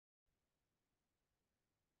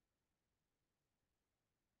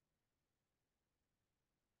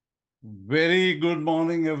Very good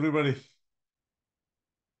morning, everybody.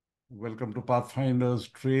 Welcome to Pathfinder's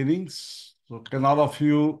trainings. So, can all of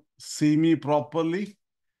you see me properly?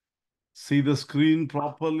 See the screen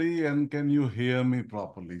properly? And can you hear me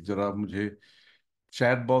properly? जरा मुझे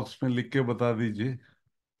chat box में लिख के बता दीजिए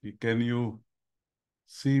कि can you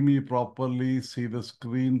see me properly? See the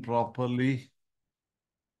screen properly?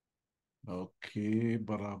 Okay,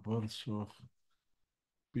 बराबर. So,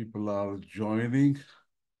 people are joining.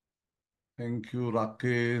 Thank you,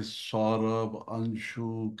 Rakesh, Saurabh,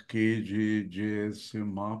 Anshu, KJ, JS,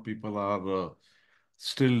 Simha. People are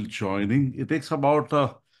still joining. It takes about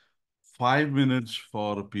 5 minutes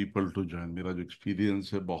for people to join. मेरा जो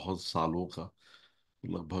experience है बहुत सालों का,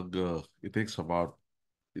 लगभग it takes about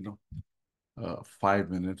you know 5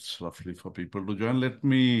 minutes roughly for people to join. Let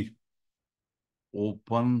me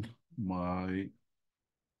open my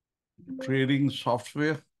trading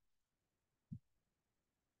software.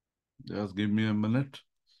 Just give me a minute.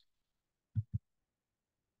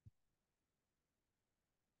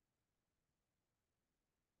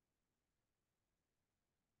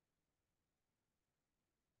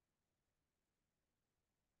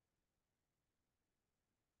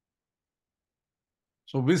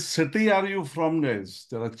 So which city are you from, guys?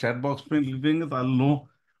 There are chat box में लिखेंगे तो I'll know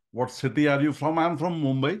what city are you from. I'm from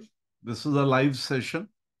Mumbai. This is a live session.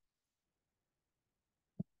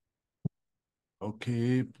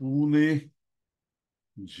 Okay, Pune,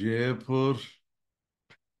 Jaipur,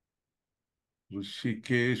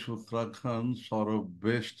 Rishikesh, Uttarakhand, Saurabh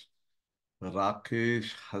West,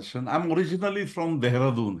 Rakesh, Hassan. I'm originally from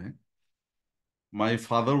Dehradun. My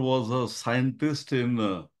father was a scientist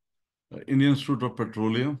in Indian Institute of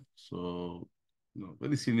Petroleum. So,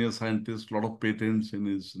 very senior scientist, lot of patents in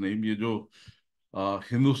his name. ये जो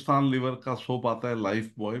Hindustan liver का soap आता है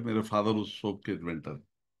life boy, मेरे father उस soap के inventor.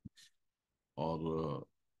 और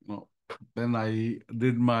then I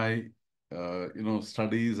did my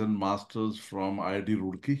studies and masters from IIT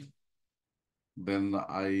Roorkee. Then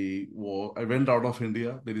I went out of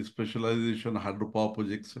India. मेरी specialization hydropower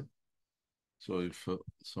projects है. So if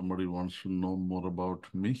somebody wants to know more about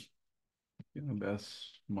me,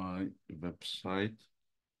 that's my website,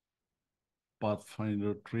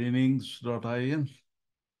 pathfindertrainings.in.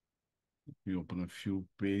 You open a few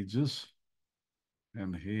pages.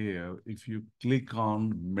 And here, if you click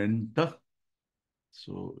on mentor,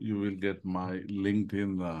 so you will get my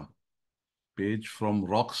LinkedIn page, From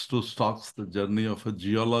Rocks to Stocks, the journey of a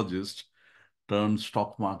geologist turned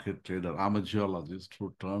stock market trader. I'm a geologist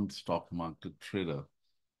who turned stock market trader.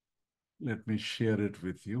 Let me share it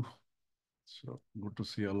with you. So good to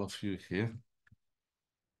see all of you here.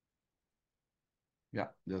 Yeah,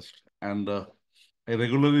 and I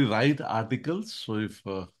regularly write articles. So if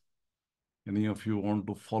any of you want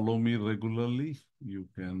to follow me regularly, you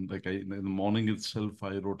can, in the morning itself,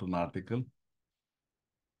 I wrote an article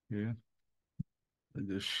here. I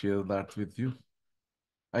just share that with you.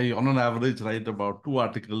 I, on an average, write about 2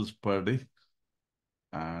 articles per day.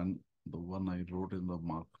 And the one I wrote in the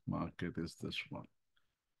market is this one.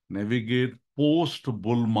 Navigate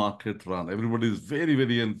post-bull market run. Everybody is very,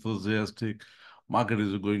 very enthusiastic. Market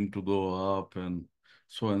is going to go up and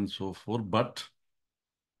so forth. But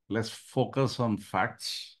let's focus on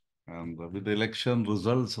facts. And with the election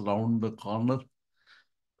results around the corner,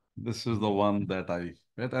 this is the one that I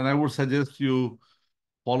read. And I would suggest you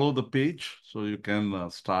follow the page so you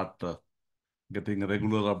can start getting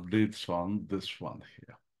regular updates on this one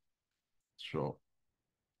here. So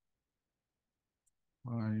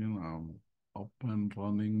I am up and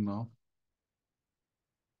running now.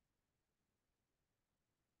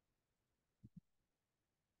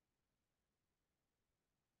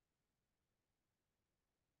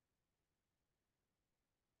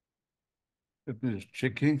 It is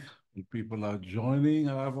checking. People are joining.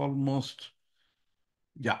 I've almost,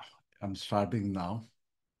 yeah, I'm starting now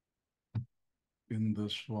in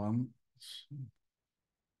this one.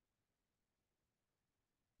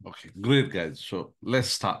 Okay, great, guys. So let's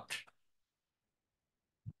start.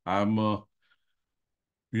 I'm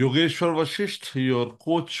Yogeshwar Vashishtha, your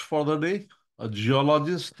coach for the day, a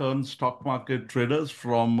geologist turned stock market traders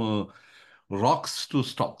from rocks to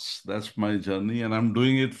stocks. That's my journey, and I'm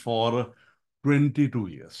doing it for 22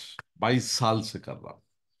 years. 22 साल से कर रहा हूँ.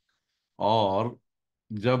 और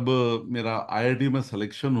जब मेरा IIT में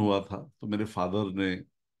selection हुआ था तो मेरे फादर ने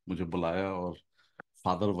मुझे बुलाया और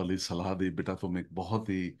फादर वाली सलाह दी, बेटा तुम एक बहुत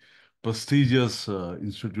ही प्रेस्टिजियस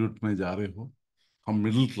इंस्टीट्यूट में जा रहे हो, हम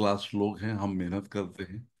मिडिल क्लास लोग हैं, हम मेहनत करते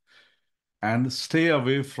हैं, and stay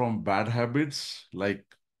away from bad habits like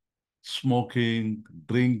smoking,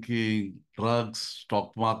 drinking, drugs,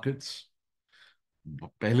 stock markets.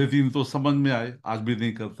 पहले तीन तो समझ में आए, आज भी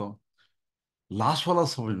नहीं करता हूँ। लास्ट वाला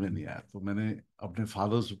समझ में नहीं आया, तो मैंने अपने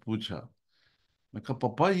फादर से पूछा। मैं कहा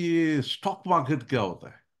पापा ये स्टॉक मार्केट क्या होता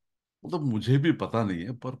है? मतलब मुझे भी पता नहीं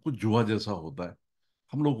है, पर कुछ जुआ जैसा होता है,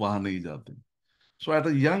 हम लोग वहां नहीं जाते। सो at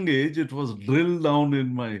a young age it was drilled down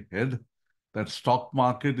in my head that stock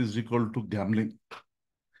market is equal to gambling.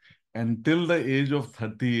 Until the age of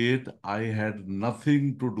 38, I had nothing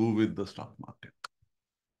to do with the stock market.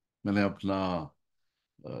 मैंने अपना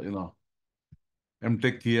you know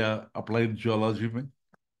MTech किया applied geology में।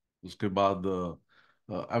 उसके बाद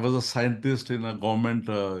I was a scientist in a government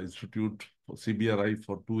institute CBRI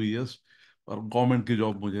for 2 years, और government की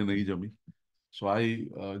job मुझे नहीं जमी। सो I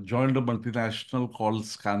joined a multinational called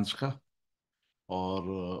scans, और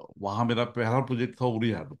वहां मेरा पहला प्रोजेक्ट था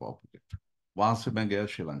उरी हाइड्रो पावर प्रोजेक्ट। वहां से मैं गया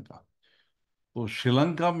श्रीलंका। तो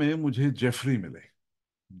श्रीलंका में मुझे जेफरी मिले।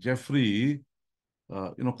 जेफरी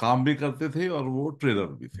काम भी करते थे और वो ट्रेडर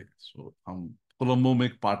भी थे। सो हम कोलंबो में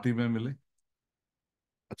एक पार्टी में मिले,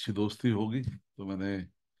 अच्छी दोस्ती होगी। तो मैंने,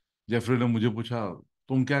 जेफरी ने मुझे पूछा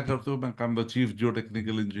तुम क्या करते हो? मैं काम the chief Jio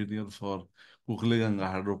technical engineer for कुकलेगंगा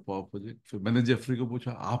hydro power project. फिर मैंने जेफरी को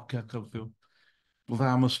पूछा आप क्या करते हो? बोलता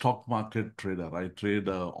I am a stock market trader, I trade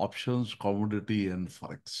options, commodity and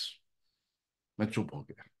forex. मैं चुप हो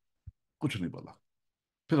गया, कुछ नहीं बोला।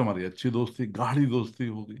 फिर हमारी अच्छी दोस्ती, गाढ़ी दोस्ती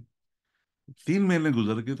हो गई। 3 महीने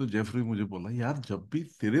गुजर गए तो जेफरी मुझे बोला यार जब भी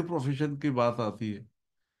तेरे प्रोफेशन की बात आती है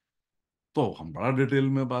तो हम बड़ा डिटेल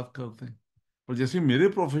में बात करते हैं, और जैसे मेरे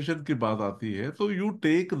प्रोफेशन की बात आती है तो you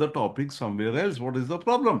take the topic somewhere else, what is the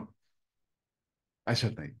problem? ऐसा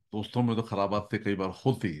नहीं, दोस्तों में तो खराब बातें कई बार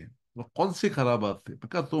होती है। तो कौन सी खराब बात थी? मैं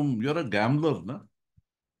कहा तुम यूर अ गैम्बलर ना?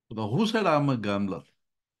 तो who said I am a gambler?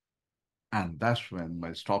 And that's when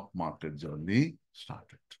my stock market journey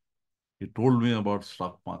started. He told me about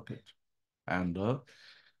stock market, and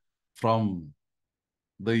from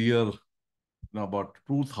the year about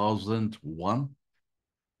 2001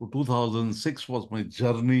 to 2006 was my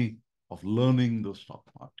journey of learning the stock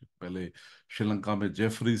market. पहले श्रीलंका में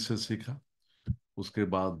Jeffrey से सीखा, उसके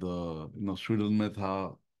बाद Sweden में था,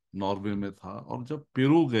 Norway में था, और जब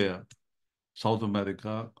पेरू गया south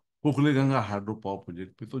America कुकलेगंगा hydro power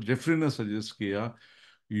project पे, तो जेफरी ने सजेस्ट किया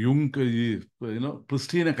यूंग के ये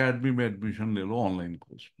प्रिस्टीन एकेडमी में एडमिशन ले लो online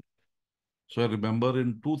course. So I remember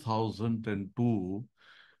in 2002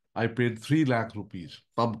 I paid 3 lakh rupees,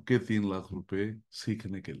 तब के 3 लाख रुपए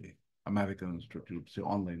सीखने के लिए अमेरिकन इंस्टीट्यूट से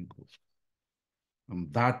online course, and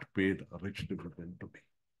that paid rich dividend to me.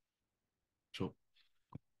 सो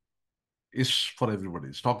इस फॉर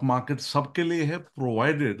एवरीबॉडी स्टॉक मार्केट सबके लिए है,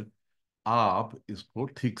 प्रोवाइडेड आप इसको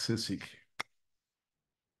ठीक से सीखें।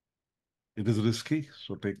 It is risky,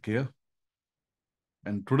 so take care.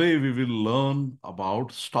 And today we will learn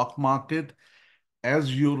about stock market as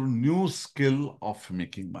your new skill of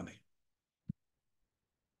making money.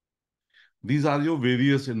 These are your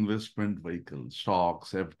various investment vehicles: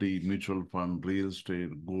 stocks, FD, mutual fund, real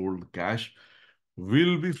estate, gold, cash.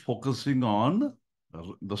 We'll be focusing on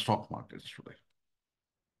the stock markets today.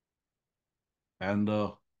 And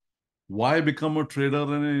why become a trader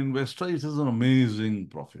and an investor? It is an amazing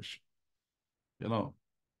profession. You know,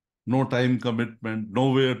 no time commitment,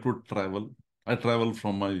 nowhere to travel. I travel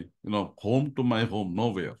from my, home to my home,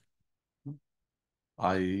 nowhere.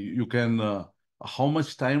 You can, how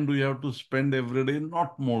much time do you have to spend every day?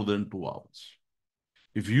 Not more than 2 hours.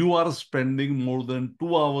 If you are spending more than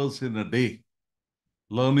 2 hours in a day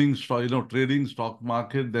learning stock, trading stock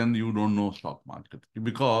market, then you don't know stock market.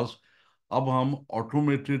 Because अब हम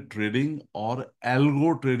automated trading और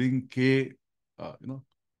algo trading के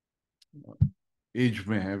as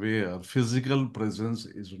में है, where physical presence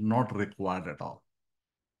is not required at all.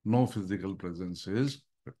 No physical presence is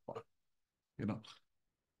required. You know,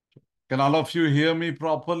 can all of you hear me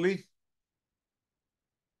properly?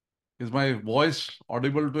 Is my voice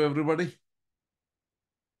audible to everybody?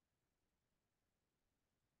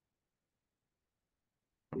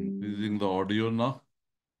 I'm using the audio now,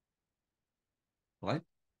 right?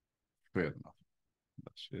 Fair enough.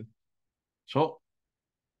 That's it. So,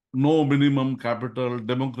 no minimum capital,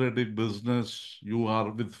 democratic business. You are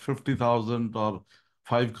with 50,000 or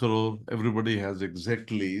 5 crore, everybody has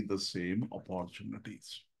exactly the same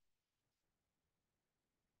opportunities.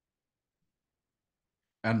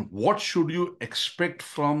 And what should you expect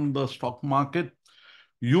from the stock market?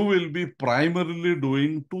 You will be primarily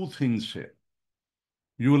doing two things here.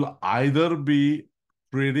 You will either be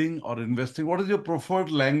trading or investing. What is your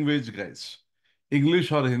preferred language, guys?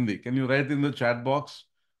 English or Hindi? Can you write in the chat box?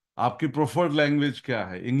 आपकी preferred language क्या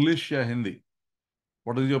है? English या Hindi?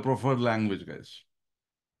 What is your preferred language, guys?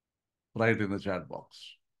 Write in the chat box.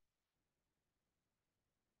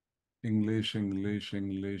 English, English,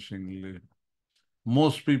 English, English.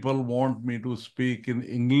 Most people want me to speak in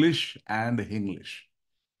English and English.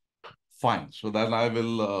 Fine. So then I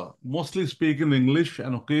will mostly speak in English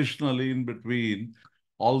and occasionally in between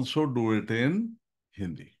also do it in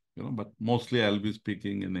Hindi. But mostly I'll be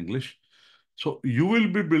speaking in English. So you will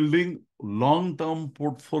be building long-term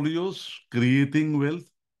portfolios, creating wealth.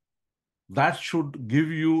 That should give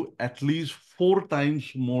you at least 4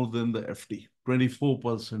 times more than the FD,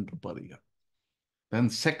 24% per year.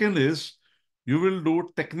 Then second is you will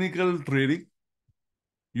do technical trading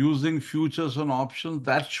using futures and options.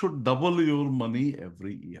 That should double your money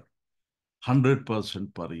every year,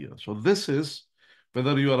 100% per year. So this is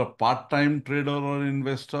whether you are a part-time trader or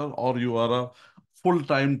investor or you are a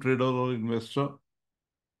full-time trader or investor,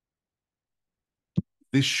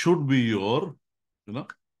 this should be your, you know,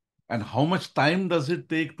 and how much time does it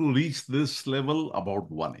take to reach this level? About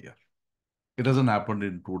 1 year. It doesn't happen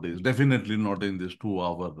in 2 days. Definitely not in this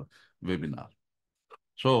 2-hour webinar.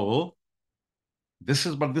 So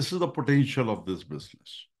but this is the potential of this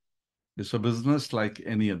business. It's a business like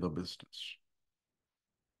any other business.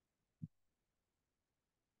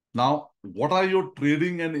 Now, what are your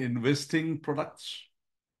trading and investing products?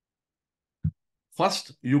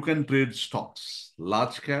 First, you can trade stocks,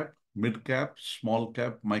 large cap, mid cap, small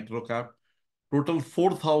cap, micro cap. Total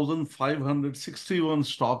 4,561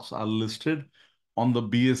 stocks are listed on the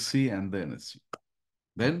BSE and the NSE.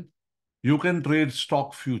 Then you can trade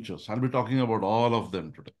stock futures. I'll be talking about all of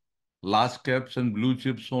them today. Large caps and blue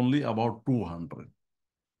chips only about 200.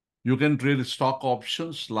 You can trade stock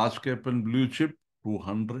options, large cap and blue chip,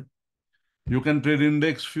 200. You can trade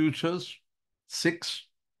index futures, 6,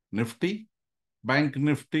 Nifty, Bank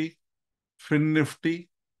Nifty, Fin Nifty,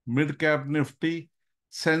 Mid Cap Nifty,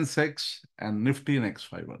 Sensex, and Nifty Next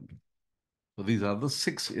 500. So these are the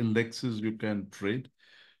 6 indexes you can trade.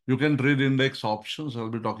 You can trade index options. I'll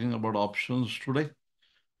be talking about options today.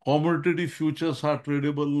 Commodity futures are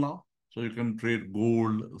tradable now. So you can trade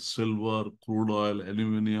gold, silver, crude oil,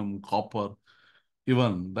 aluminum, copper,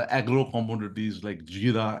 even the agro commodities like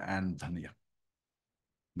jeera and dhania.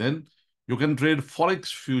 Then you can trade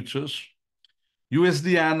forex futures.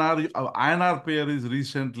 USD INR, INR pair is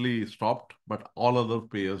recently stopped, but all other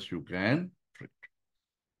pairs you can trade.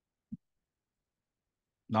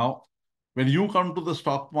 Now, when you come to the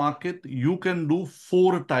stock market, you can do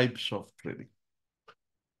 4 types of trading.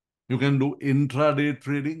 You can do intraday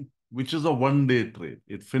trading, which is a one-day trade.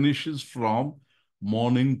 It finishes from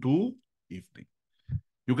morning to evening.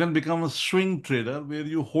 You can become a swing trader where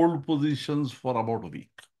you hold positions for about a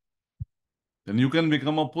week. Then you can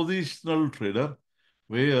become a positional trader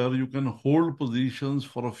where you can hold positions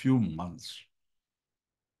for a few months.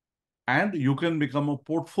 And you can become a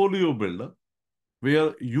portfolio builder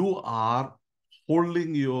where you are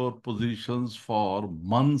holding your positions for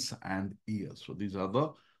months and years. So these are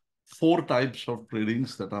the 4 types of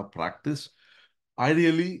tradings that are practiced.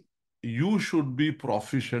 Ideally, you should be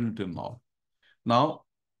proficient in all. Now,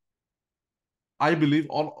 I believe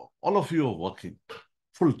all of you are working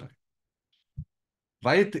full time.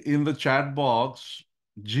 Write in the chat box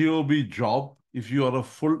GOB job if you are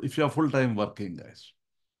full-time working, guys.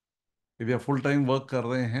 If you are full-time work कर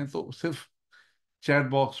रहे हैं तो सिर्फ chat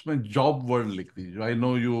box में job word लिख दीजिए. I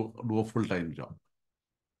know you do a full-time job.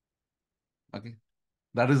 Okay,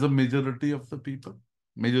 that is the majority of the people.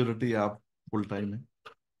 Majority are full-time है.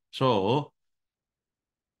 So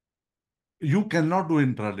you cannot do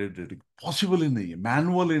intraday trading. Possible ही नहीं है.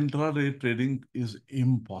 Manual intraday trading is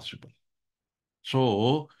impossible.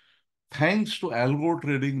 So thanks to algo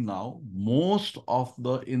trading now, most of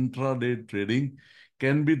the intraday trading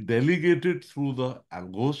can be delegated through the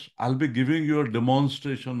algos. I'll be giving you a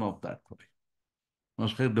demonstration of that today. मैं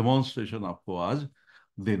उसका demonstration आपको आज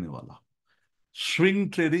देने वाला. Swing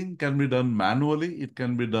trading can be done manually. It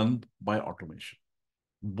can be done by automation.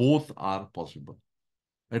 Both are possible.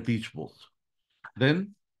 I teach both.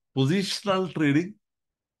 Then positional trading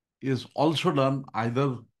is also done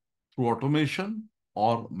either through automation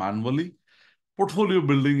or manually. Portfolio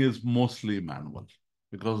building is mostly manual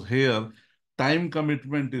because here time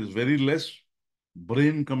commitment is very less,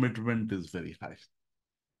 brain commitment is very high.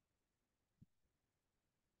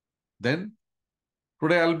 Then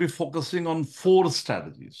today I'll be focusing on 4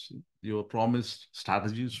 strategies. You promised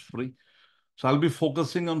strategies free. So I'll be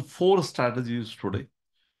focusing on 4 strategies today.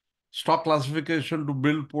 Stock classification to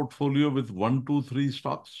build portfolio with 1, 2, 3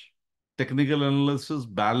 stocks. Technical analysis,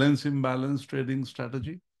 balance imbalance trading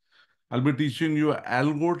strategy. I'll be teaching you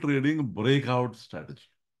algo trading breakout strategy.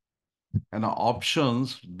 And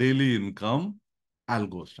options, daily income,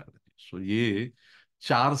 algo strategy. So ये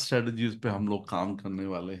 4 strategies पे हम लोग काम करने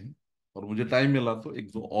वाले हैं. और मुझे टाइम मिला तो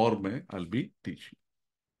एक दो और मैं I'll be teaching.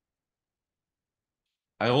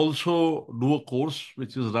 I also do a course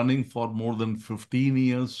which is running for more than 15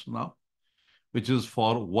 years now, which is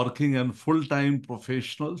for working and full-time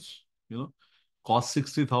professionals, you know, cost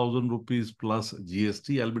 60,000 rupees plus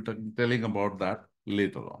GST. I'll be telling about that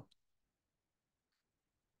later on.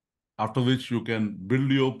 After which you can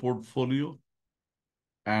build your portfolio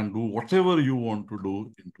and do whatever you want to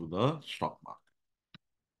do into the stock market.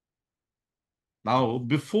 Now,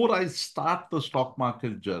 before I start the stock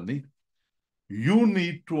market journey, you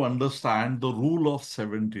need to understand the rule of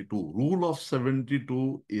 72. Rule of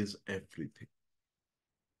 72 is everything.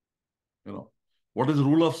 You know, what is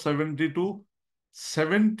rule of 72?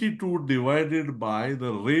 72 divided by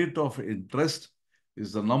the rate of interest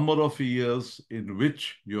is the number of years in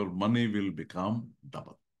which your money will become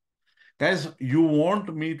double. Guys, you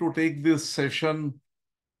want me to take this session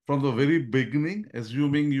from the very beginning,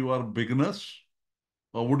 assuming you are beginners,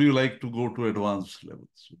 or would you like to go to advanced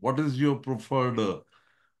levels? What is your preferred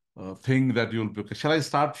thing that you'll pick? Shall I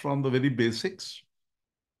start from the very basics?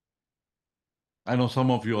 I know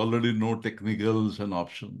some of you already know technicals and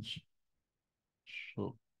options.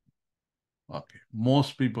 So, okay.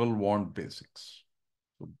 Most people want basics.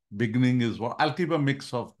 So beginning is what I'll keep a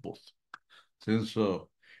mix of both. Since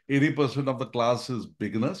 80% of the class is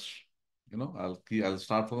beginners, I'll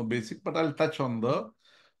start from the basic, but I'll touch on the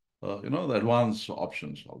advanced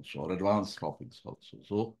options also, or advanced topics also.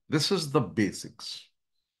 So this is the basics.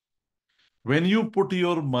 When you put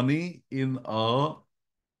your money in a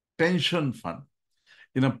pension fund,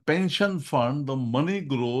 the money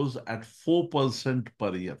grows at 4%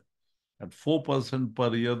 per year. At 4%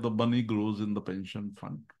 per year, the money grows in the pension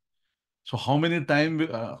fund. So how much, time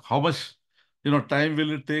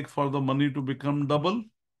will it take for the money to become double?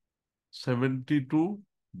 72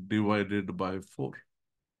 divided by 4.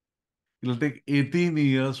 It'll take 18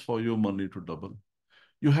 years for your money to double.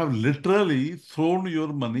 You have literally thrown your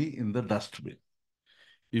money in the dustbin.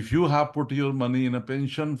 If you have put your money in a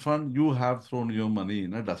pension fund, you have thrown your money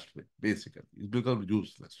in a dustbin, basically. It's become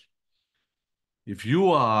useless. If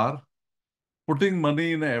you are putting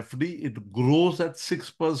money in a FD, it grows at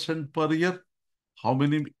 6% per year. How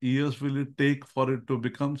many years will it take for it to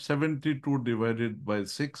become 72 divided by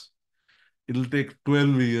 6? It'll take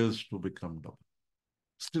 12 years to become double.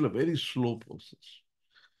 Still a very slow process.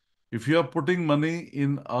 If you are putting money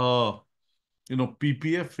in a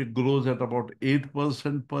PPF, it grows at about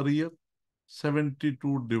 8% per year.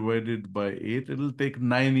 72 divided by 8, it'll take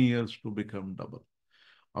 9 years to become double.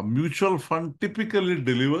 A mutual fund typically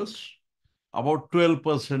delivers about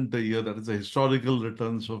 12% a year. That is the historical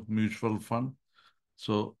returns of mutual fund.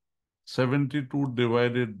 So 72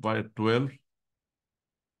 divided by 12,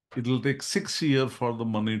 it'll take 6 years for the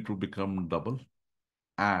money to become double.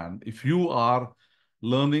 And if you are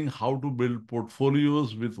learning how to build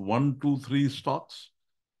portfolios with 1, 2, 3 stocks,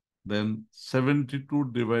 then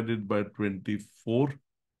 72 divided by 24,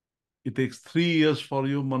 it takes 3 years for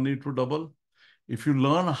your money to double. If you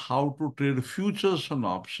learn how to trade futures and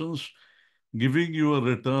options, giving you a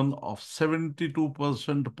return of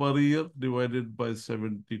 72% per year divided by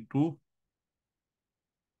 72,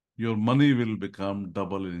 your money will become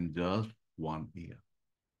double in just 1 year.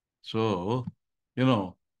 So,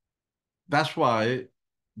 that's why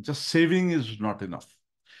just saving is not enough.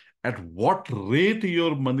 At what rate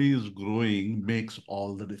your money is growing makes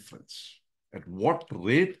all the difference. At what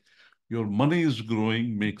rate your money is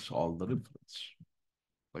growing makes all the difference.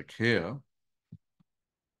 Like here,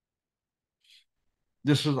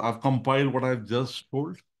 I've compiled what I've just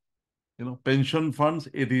told. Pension funds,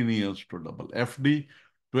 18 years to double. FD,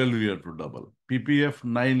 12 years to double. PPF,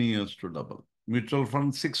 9 years to double. Mutual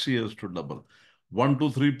fund, 6 years to double. 1 to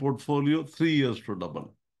 3 portfolio, 3 years to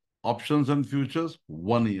double. Options and futures,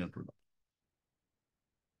 1 year to double.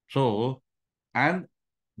 So, and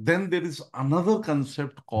then there is another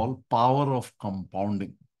concept called power of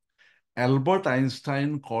compounding. Albert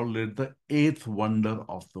Einstein called it the eighth wonder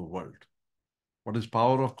of the world. What is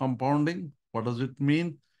power of compounding? What does it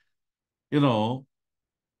mean? The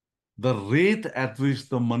rate at which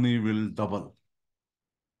the money will double,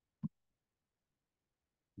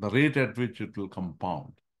 the rate at which it will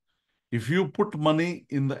compound. If you put money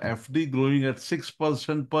in the FD growing at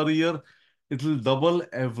 6% per year, it will double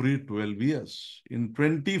every 12 years. In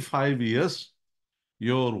 25 years,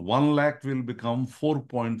 your 1 lakh will become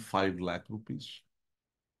 4.5 lakh rupees.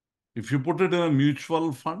 If you put it in a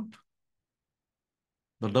mutual fund,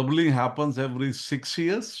 the doubling happens every 6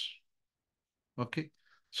 years. Okay.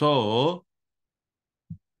 So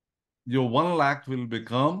your 1 lakh will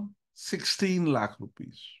become 16 lakh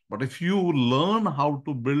rupees. But if you learn how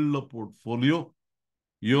to build a portfolio,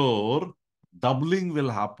 your doubling will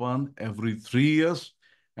happen every 3 years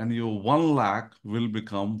and your 1 lakh will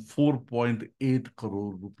become 4.8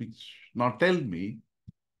 crore rupees. Now tell me,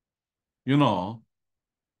 you know,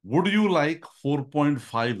 would you like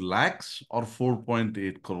 4.5 lakhs or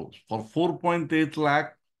 4.8 crores? For 4.8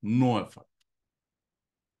 lakh, no effort.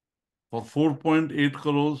 For 4.8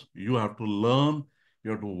 crores, you have to learn,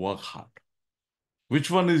 you have to work hard. Which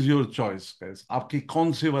one is your choice, guys? आपकी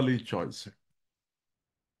कौन सी वाली choice है?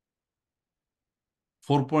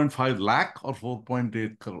 4.5 lakh or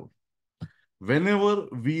 4.8 crore? Whenever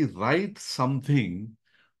we write something,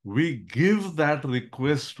 we give that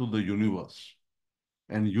request to the universe.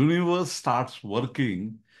 And universe starts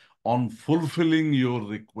working on fulfilling your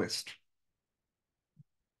request.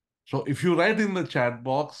 So if you write in the chat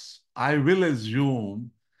box, I will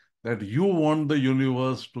assume that you want the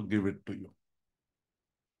universe to give it to you.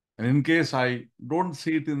 And in case I don't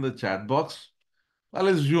see it in the chat box, I'll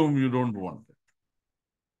assume you don't want it.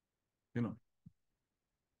 You know,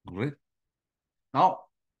 great. Now,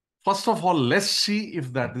 first of all, let's see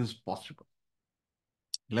if that is possible.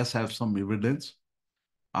 Let's have some evidence.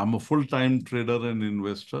 I'm a full-time trader and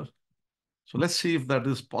investor. So let's see if that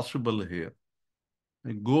is possible here.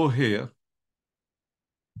 I go here.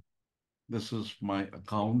 This is my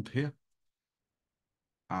account here.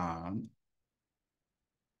 And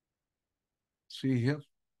see here.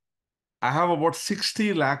 I have about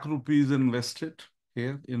 60 lakh rupees invested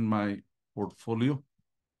here in my portfolio.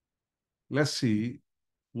 Let's see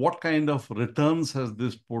what kind of returns has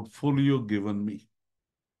this portfolio given me.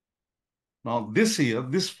 Now, this year,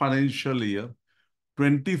 this financial year,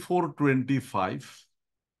 24-25,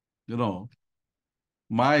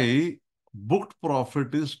 my booked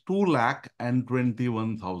profit is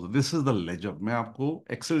 2,21,000. This is the ledger. मैं आपको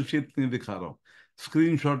Excel sheet नहीं दिखा रहा हूँ,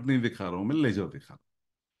 screenshot नहीं दिखा रहा हूँ, मैं ledger दिखा रहा हूँ.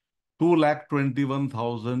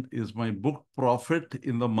 2,21,000 is my booked profit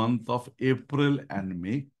in the month of April and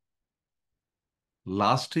May.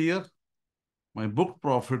 Last year, my booked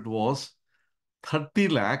profit was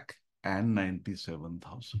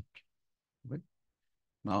 30,97,000. Right?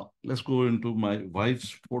 Now, let's go into my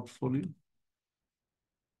wife's portfolio,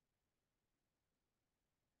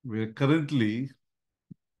 where currently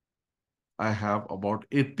I have about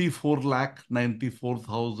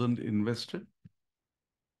 84,94,000 invested.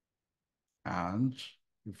 And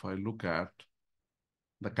if I look at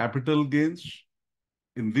the capital gains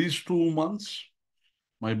in these 2 months,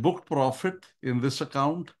 my booked profit in this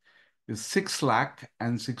account is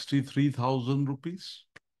 6,63,000 rupees.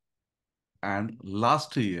 And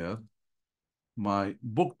last year, my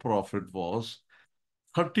book profit was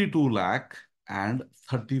 32 lakh and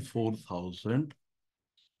 34,000.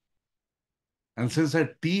 And since I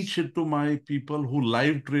teach it to my people who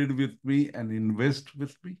live trade with me and invest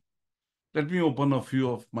with me, let me open a few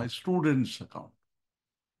of my students' account.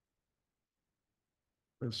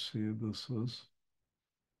 Let's see, this is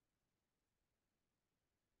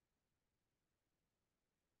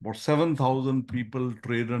about 7,000 people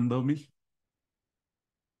trade under me.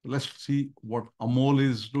 Let's see what Amol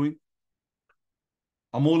is doing.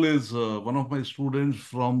 Amol is one of my students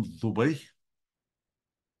from Dubai.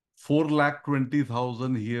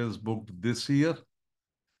 4,20,000 he has booked this year.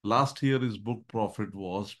 Last year his book profit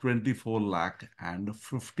was 24 lakh and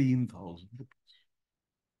 15,000 rupees.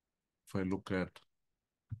 If I look at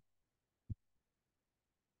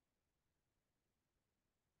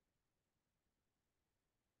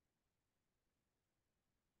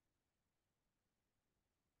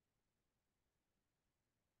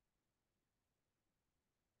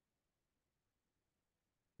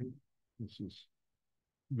this is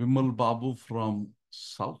Vimal Babu from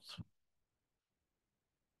South.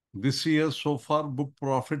 This year so far book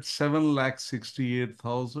profit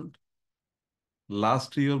 7,68,000.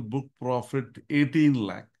 Last year book profit 18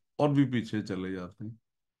 lakh. और भी पीछे चले जाते हैं.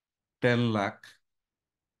 10 lakh,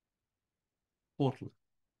 4 lakh.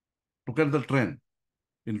 Look at the trend.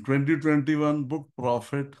 In 2021, book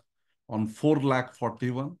profit on 4 lakh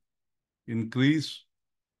 41, increase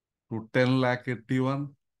to 10 lakh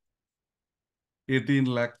 81, 18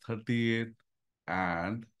 lakh 38,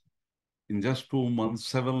 and in just 2 months,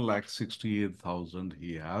 7 lakh 68,000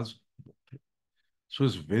 he has booked. So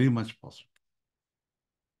it's very much possible.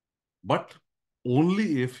 But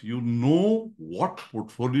only if you know what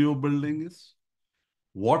portfolio building is,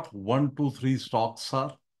 what 1, 2, 3 stocks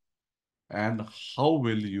are, and how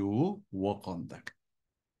will you work on that.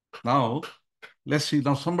 Now, let's see.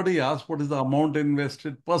 Now, somebody asked, what is the amount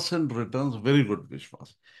invested, percent returns? Very good,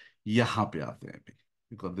 Vishwas. यहाँ पे आते हैं अभी,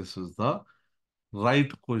 because this is the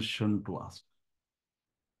right question to ask.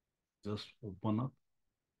 Just open up.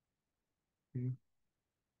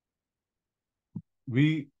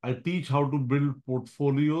 I teach how to build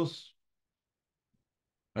portfolios.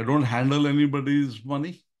 I don't handle anybody's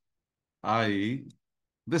money.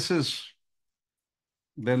 This is,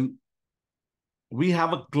 then we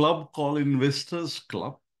have a club called Investors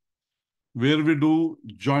Club, where we do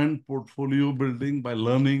joint portfolio building by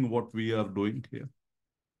learning what we are doing here.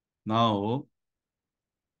 Now,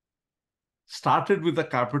 started with a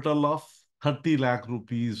capital of 30 lakh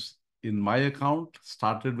rupees in my account,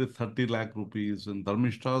 started with 30 lakh rupees in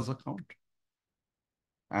Dharmishta's account.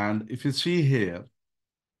 And if you see here,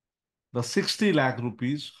 the 60 lakh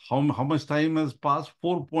rupees, how much time has passed?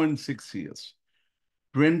 4.6 years.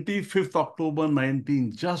 25th October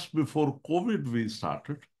 19, just before COVID, we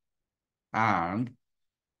started. And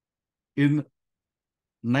in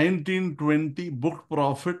 1920, book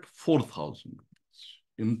profit 4,000 rupees.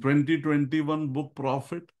 In 2021, book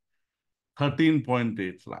profit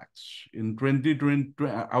 13.8 lakhs. In 2020,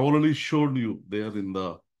 I already showed you there in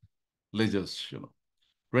the ledgers,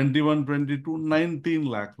 21, 22, 19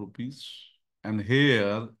 lakh rupees. And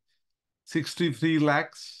here, 63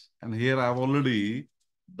 lakhs. And here I've already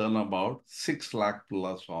done about 6 lakh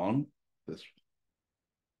plus on this.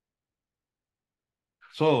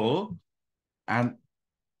 So, and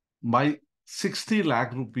my 60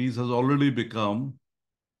 lakh rupees has already become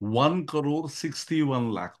 1 crore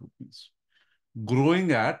 61 lakh rupees,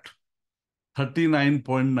 growing at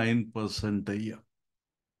 39.9% a year.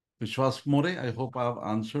 Vishwas More, I hope I have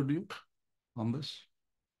answered you on this.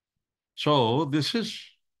 So this is,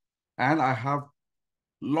 and I have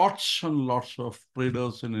lots and lots of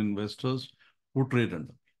traders and investors who trade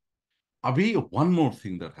under me. Abhi, one more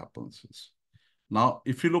thing that happens is, now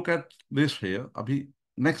if you look at this here, abhi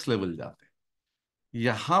next level जाते हैं.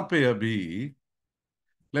 यहाँ पे अभी,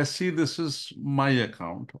 let's see, this is my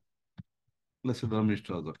account. Let's say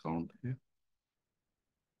Dharmishta's account here.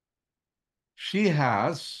 She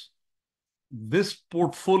has this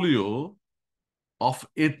portfolio of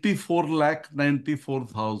 84 lakh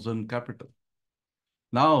 94,000 capital.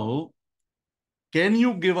 Now, can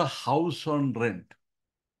you give a house on rent?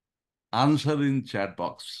 Answer in chat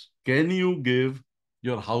box. Can you give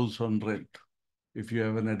your house on rent if you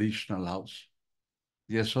have an additional house?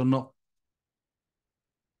 Yes or no?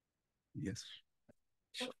 Yes.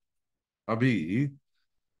 Abhi,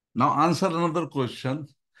 now answer another question.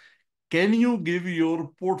 Can you give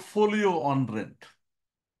your portfolio on rent?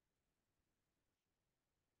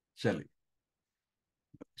 चलिए,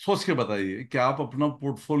 सोच के बताइए, क्या आप अपना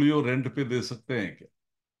portfolio rent पे दे सकते हैं क्या?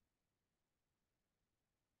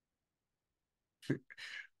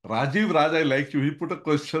 Rajiv Raj, I like you. He put a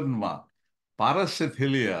question mark. Paras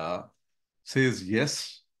Sethilia says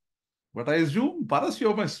yes. But I assume, Paras,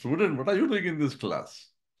 you're my student. What are you doing in this class?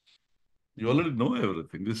 You already know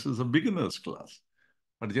everything. This is a beginner's class.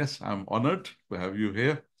 But yes, I'm honored to have you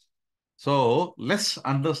here. So let's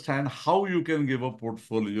understand how you can give a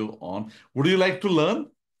portfolio on. Would you like to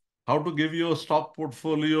learn how to give your stock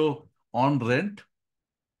portfolio on rent?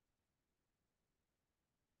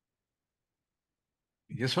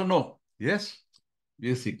 Yes or no? Yes?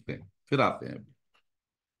 ये सीखते हैं, फिर आते हैं.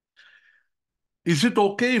 Is it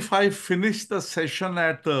okay if I finish the session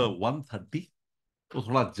at 1:30? तो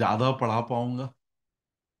थोड़ा ज्यादा पढ़ा पाऊंगा.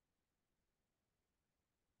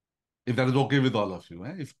 If that is okay with all of you,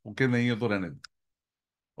 if okay नहीं है तो रहने दो.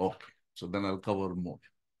 Okay, so then I'll cover more.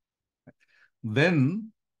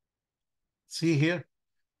 Then, see here,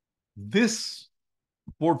 this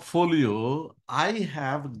portfolio I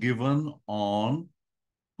have given on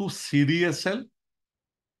to CDSL,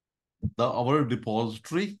 our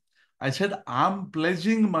depository. I said, I'm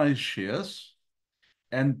pledging my shares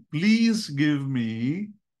and please give me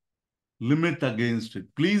limit against it.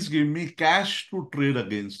 Please give me cash to trade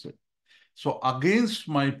against it. So against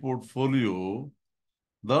my portfolio,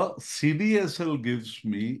 the CDSL gives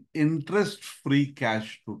me interest-free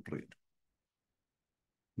cash to trade.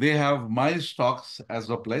 They have my stocks as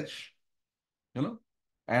a pledge,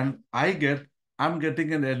 and I'm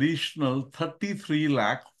getting an additional 33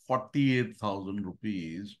 lakh 48,000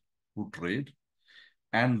 rupees to trade.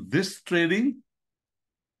 And this trading,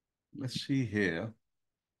 let's see here,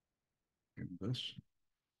 in this,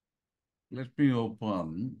 let me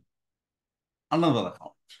open another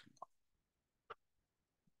account.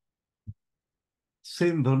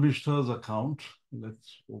 Same Dharmishta's account.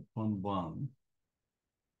 Let's open one.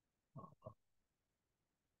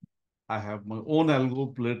 I have my own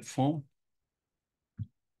algo platform.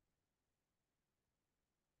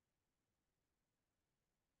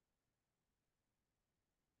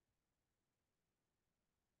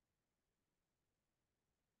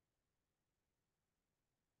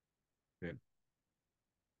 Okay.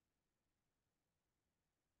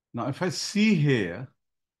 Now, if I see here,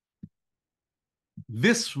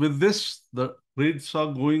 the trades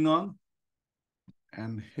are going on.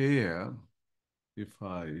 And here, if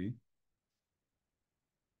I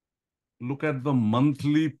look at the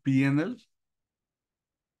monthly P&L,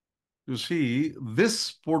 you see,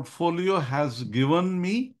 this portfolio has given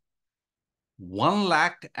me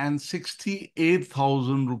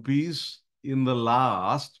 1,68,000 rupees in the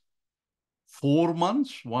last 4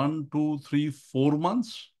 months, 4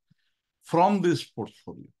 months from this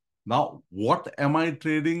portfolio. Now, what am I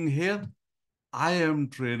trading here? I am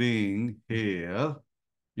trading here,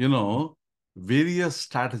 various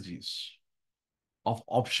strategies of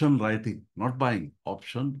option writing, not buying,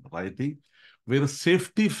 option writing, where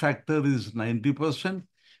safety factor is 90%,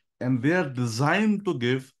 and they are designed to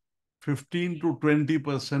give 15 to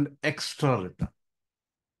 20% extra return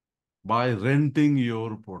by renting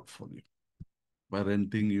your portfolio. By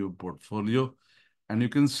renting your portfolio. And you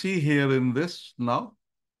can see here in this now,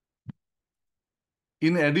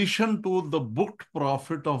 in addition to the booked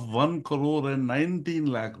profit of 1 crore and 19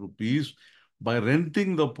 lakh rupees, by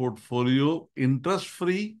renting the portfolio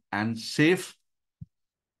interest-free and safe,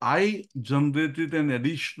 I generated an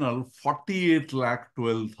additional 48 lakh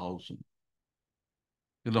 12,000,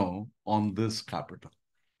 on this capital.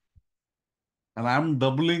 And I'm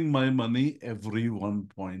doubling my money every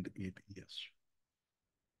 1.8 years.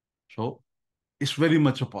 So it's very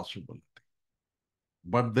much a possibility.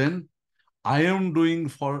 But then I am doing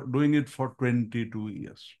it for 22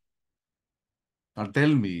 years. Now tell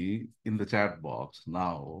me in the chat box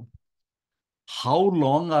now, how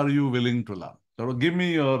long are you willing to learn? So give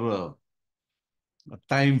me your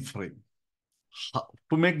time frame.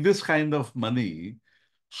 To make this kind of money,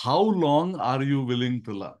 how long are you willing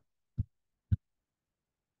to learn?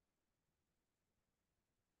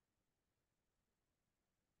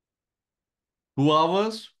 2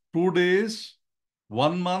 hours, 2 days,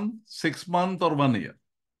 1 month, 6 months, or 1 year.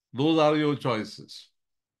 Those are your choices.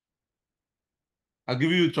 I'll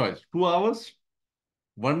give you a choice. 2 hours,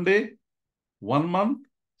 1 day, 1 month,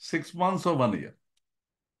 6 months, or 1 year.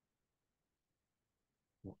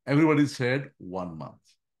 Everybody said 1 month.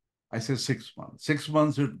 I said 6 months. 6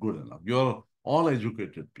 months is good enough. You're all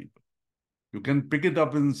educated people. You can pick it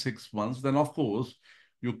up in 6 months. Then, of course,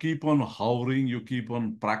 you keep on hovering, you keep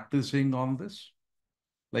on practicing on this.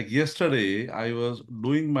 Like yesterday, I was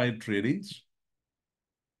doing my tradings.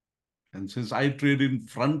 And since I trade in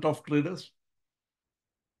front of traders,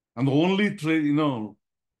 I'm the only trainer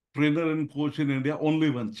and coach in India,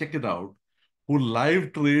 only one, check it out, who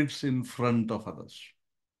live trades in front of others.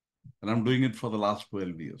 And I'm doing it for the last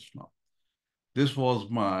 12 years now. This was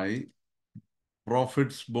my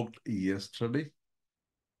profits booked yesterday.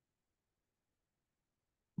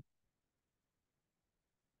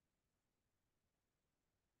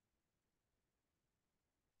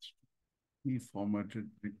 He formatted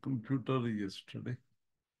the computer yesterday.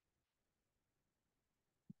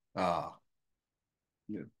 Let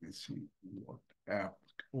me see what app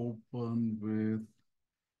open with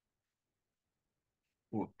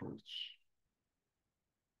photos.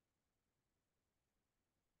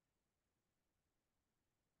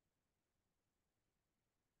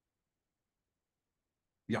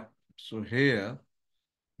 Yeah. So here,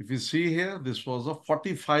 if you see here, this was a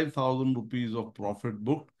 45,000 rupees of profit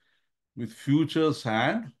booked with futures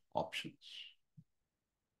and options.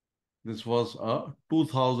 This was a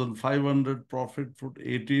 2,500 profit booked,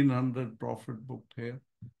 1,800 profit booked here.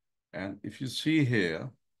 And if you see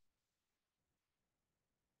here,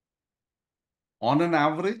 on an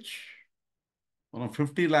average, on a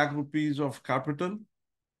 50 lakh rupees of capital,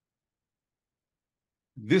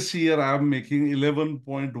 this year I am making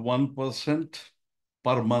 11.1%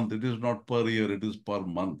 per month. It is not per year, it is per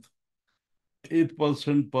month.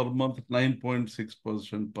 8% per month,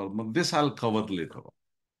 9.6% per month. This I'll cover later on.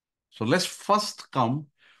 So let's first come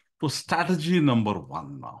to strategy number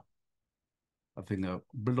 1 now. I think I've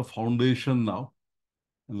built a foundation now.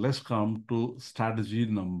 And let's come to strategy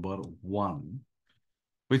number 1,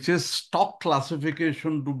 which is stock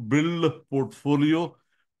classification to build a portfolio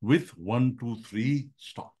with 1, 2, 3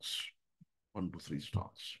 stocks. 1, 2, 3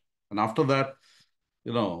 stocks. And after that,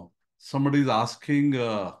 somebody's asking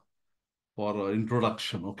for an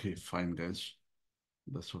introduction. Okay, fine, guys.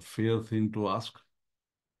 That's a fair thing to ask.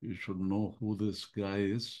 You should know who this guy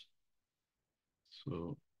is.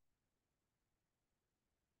 So,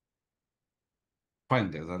 fine,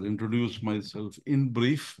 guys. I'll introduce myself in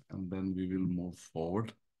brief, and then we will move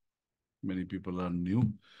forward. Many people are new.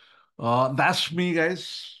 That's me,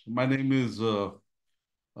 guys. My name is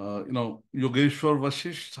Yogeshwar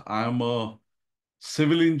Vashishtha. I am a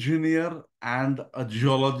civil engineer and a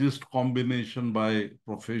geologist combination by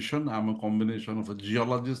profession. I'm a combination of a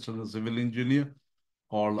geologist and a civil engineer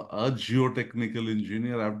called a geotechnical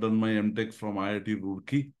engineer. I've done my M.Tech from IIT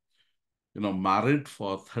Roorkee. Married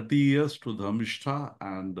for 30 years to Dharmishta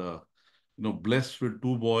and, blessed with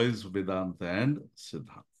two boys, Vedanta and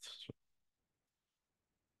Siddharth. So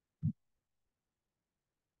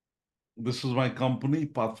this is my company,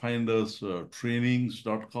 Pathfinders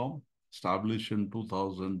Trainings.com, established in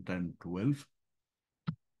 2012.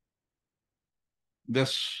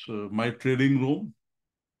 That's my trading room.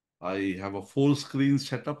 I have a full screen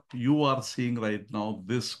setup. You are seeing right now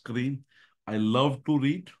this screen. I love to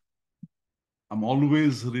read. I'm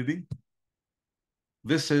always reading.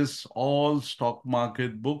 This is all stock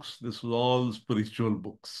market books. This is all spiritual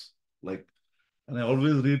books. And I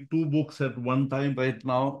always read two books at one time. Right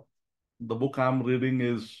now, the book I'm reading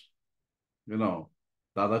is, Dada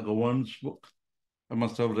Govern's book. I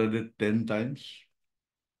must have read it 10 times.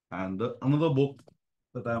 And another book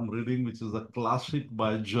that I'm reading, which is a classic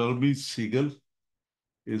by Jeremy Siegel,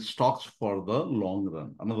 is Stocks for the Long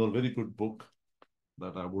Run. Another very good book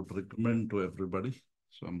that I would recommend to everybody.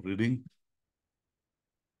 So I'm reading.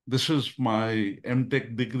 This is my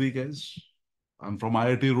M.Tech degree, guys. I'm from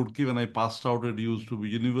IIT Roorkee. When I passed out, it used to be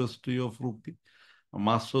University of Roorkee, a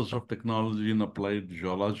Masters of Technology in Applied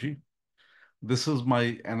Geology. This is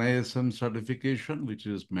my NISM certification, which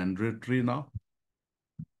is mandatory now.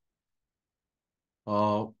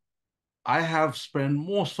 I have spent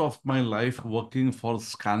most of my life working for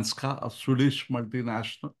Skanska, a Swedish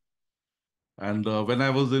multinational. And when I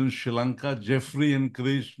was in Sri Lanka, Jeffrey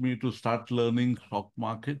encouraged me to start learning stock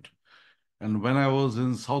market. And when I was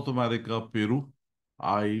in South America, Peru,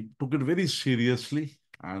 I took it very seriously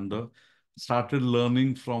and started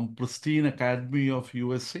learning from Pristine Academy of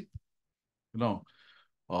USA.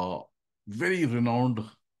 Uh, very renowned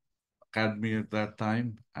academy at that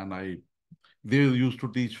time. And they used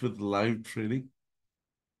to teach with live trading.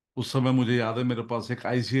 उस समय मुझे याद है मेरे पास एक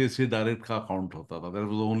ICICI direct का account होता था. That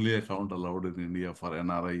was the only account allowed in India for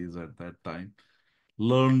NRIs at that time.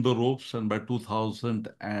 Learned the ropes, and by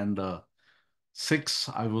 2006,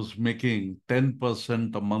 I was making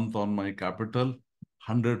 10% a month on my capital,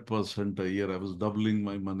 100% a year. I was doubling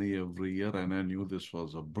my money every year, and I knew this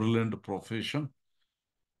was a brilliant profession.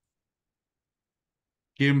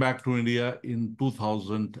 Came back to India in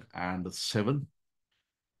 2007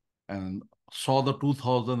 and saw the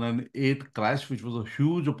 2008 crash, which was a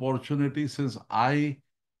huge opportunity since I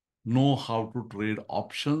know how to trade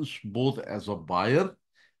options both as a buyer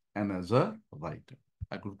and as a writer.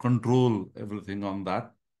 I could control everything on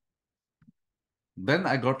that. Then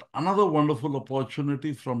I got another wonderful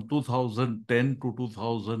opportunity from 2010 to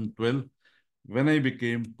 2012 when I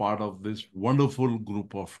became part of this wonderful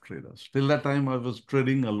group of traders. Till that time, I was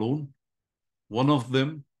trading alone. One of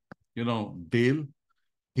them, Dale,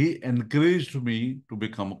 he encouraged me to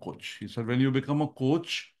become a coach. He said, when you become a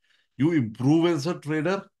coach, you improve as a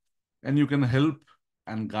trader and you can help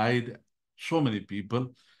and guide so many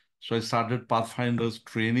people. So I started Pathfinders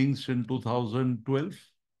trainings in 2012.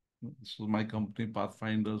 This was my company,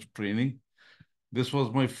 Pathfinders Training. This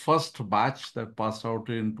was my first batch that passed out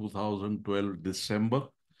in 2012, December.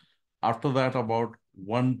 After that, about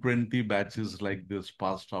 120 batches like this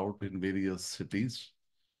passed out in various cities.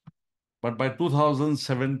 But by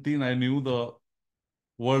 2017, I knew the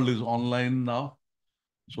world is online now.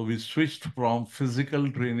 So we switched from physical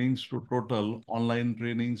trainings to total online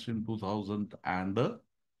trainings in 2012,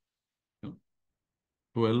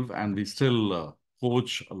 and we still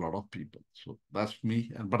coach a lot of people. So that's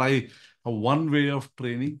me. But I have one way of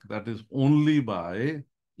training that is only by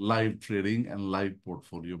live trading and live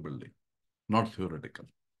portfolio building, not theoretical.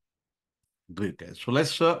 Great, guys. So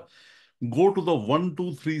let's go to the 1,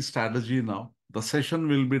 2, 3 strategy now. The session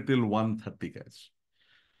will be till 1:30, guys.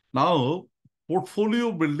 Now,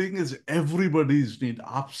 portfolio building is everybody's need.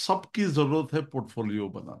 आप सबकी जरूरत है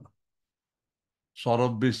portfolio banana.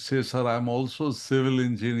 Saurabh Bish says, sir, I'm also a civil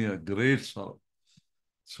engineer. Great, Saurabh.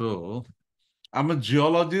 So, I'm a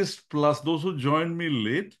geologist, plus those who joined me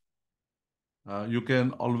late, you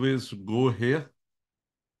can always go here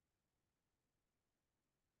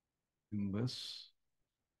in this.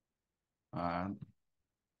 And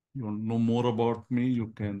you want to know more about me,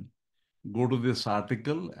 you can go to this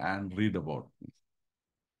article and read about me.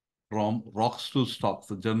 From rocks to stocks,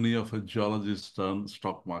 the journey of a geologist turned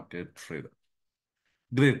stock market trader.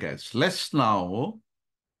 Great, guys. Let's now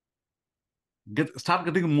start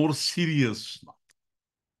getting more serious now.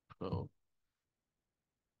 So,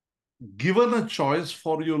 given a choice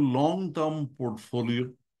for your long-term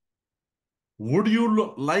portfolio, Would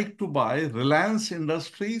you like to buy Reliance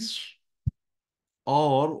Industries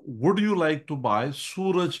or would you like to buy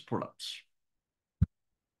Suraj products?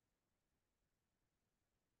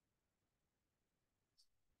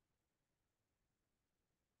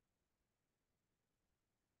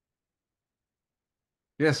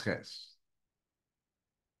 Yes, guys.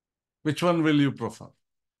 Which one will you prefer?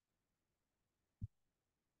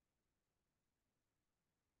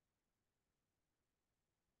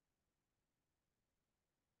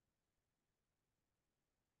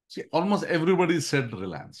 See, almost everybody said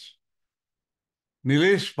Reliance.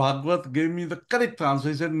 Nilesh Bhagwat gave me the correct answer.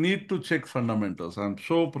 He said, need to check fundamentals. I'm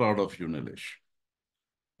so proud of you, Nilesh.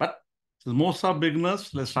 But most are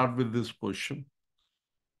beginners. Let's start with this question.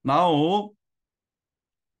 Now,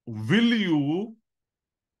 will you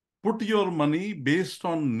put your money based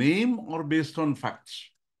on name or based on facts?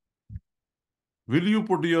 Will you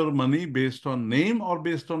put your money based on name or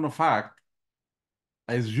based on a fact?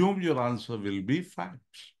 I assume your answer will be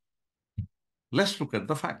facts. Let's look at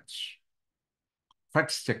the facts.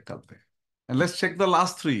 Facts check करते हैं. And let's check the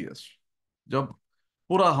last 3 years. जब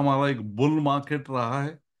पूरा हमारा एक bull market रहा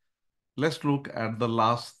है, let's look at the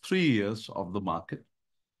last 3 years of the market.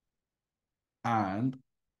 And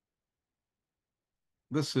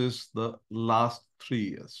this is the last 3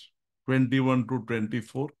 years, 21 to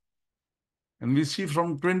 24. And we see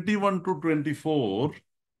from 21 to 24,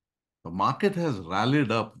 the market has rallied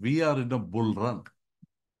up. We are in a bull run.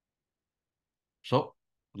 So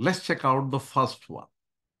let's check out the first one,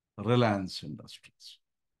 Reliance Industries.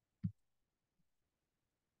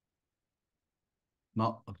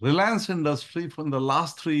 Now, Reliance Industry from the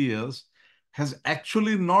last 3 years has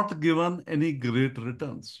actually not given any great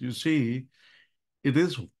returns. You see, it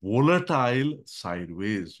is volatile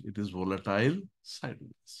sideways. It is volatile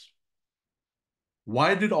sideways.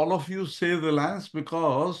 Why did all of you say Reliance?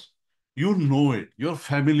 Because you know it. You're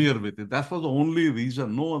familiar with it. That was the only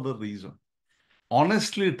reason, no other reason.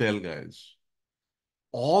 Honestly tell, guys,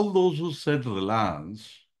 all those who said Reliance,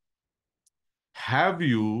 have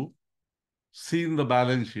you seen the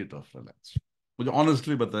balance sheet of Reliance? मुझे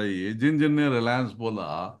honestly बताइए, जिन जिन ने रिलायंस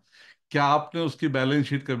बोला, क्या आपने उसकी balance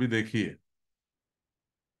sheet कभी देखी है?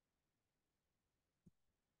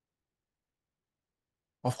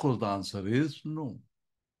 Of course, the answer is no.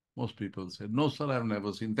 Most people said, no, sir, I've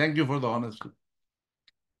never seen. Thank you for the honesty.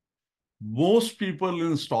 Most people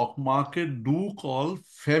in stock market do call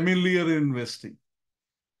familiar investing.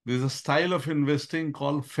 There's a style of investing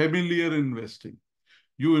called familiar investing.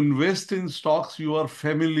 You invest in stocks you are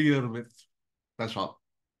familiar with. That's all.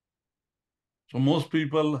 So most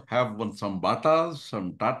people have some Batas,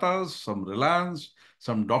 some Tatas, some Reliance,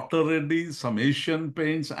 some Dr. Reddy's, some Asian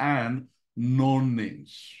Paints, and known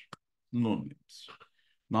names. Known names.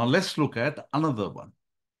 Now let's look at another one,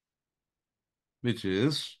 which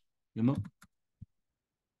is,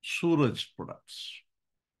 Suraj products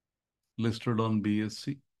listed on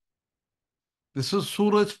BSC. This is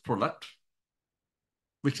Suraj product,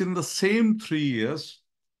 which in the same 3 years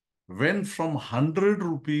went from 100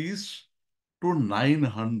 rupees to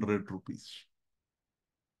 900 rupees.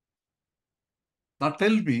 Now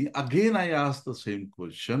tell me, again I ask the same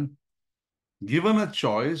question. Given a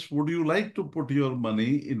choice, would you like to put your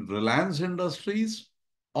money in Reliance Industries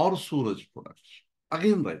or Suraj products?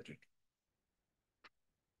 Again write it.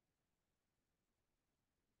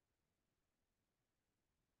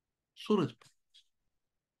 Suraj.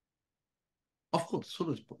 Of course,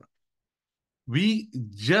 Suraj products. We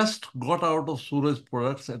just got out of Suraj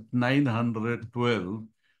products at 912,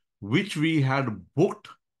 which we had booked,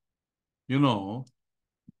 you know,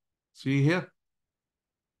 see here,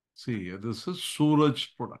 this is Suraj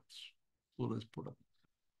products. Suraj products.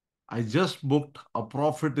 I just booked a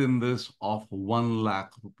profit in this of 1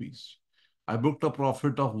 lakh rupees. I booked a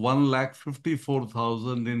profit of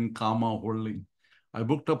 1,54,000 in Kama Holding. I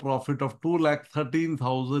booked a profit of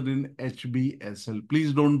 2,13,000 in HBSL.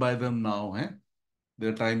 Please don't buy them now.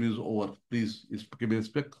 Their time is over. Please, इसके base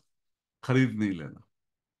पे खरीद नहीं लेना.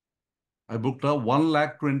 I booked a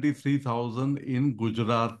 1,23,000 in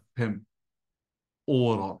Gujarat Hem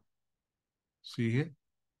overall. See here.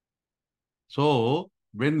 So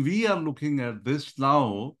when we are looking at this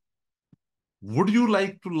now, would you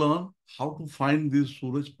like to learn how to find these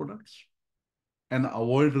Suraj products and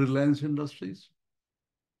avoid Reliance Industries?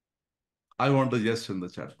 I want a yes in the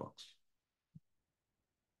chat box.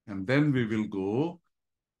 And then we will go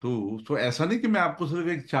to, so ऐसा नहीं कि मैं आपको सिर्फ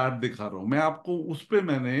एक chart दिखा रहा हूं, मैं आपको उस पे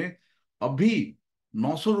मैंने अभी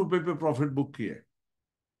 900 रुपए पे प्रॉफिट बुक किया है.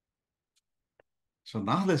 So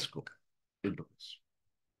now let's go into this.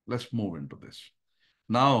 Let's move into this.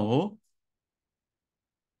 Now,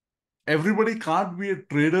 Everybody can't be a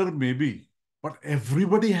trader, maybe, but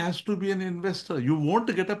everybody has to be an investor. You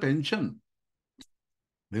won't get a pension.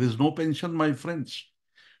 There is no pension, my friends.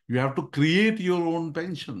 You have to create your own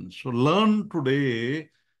pension. So learn today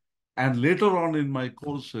and later on in my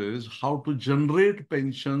courses how to generate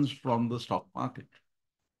pensions from the stock market.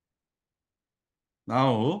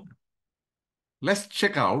 Now, let's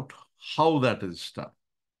check out how that is done.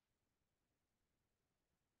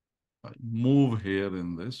 I move here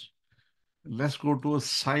in this. Let's go to a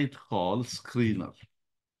site called Screener.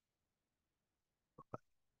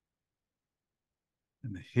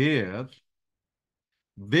 And here,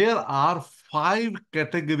 there are 5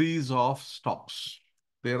 categories of stocks.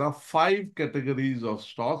 There are 5 categories of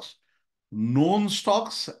stocks: known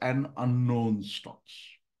stocks and unknown stocks.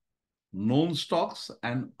 Known stocks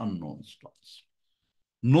and unknown stocks.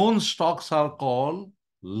 Known stocks are called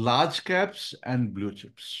large caps and blue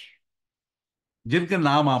chips, जिनके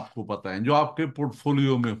नाम आपको पता है, जो आपके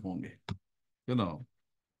portfolio में होंगे. You know,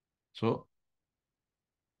 so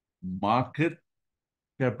market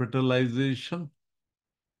capitalization,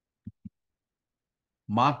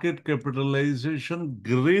 market capitalization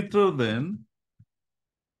greater than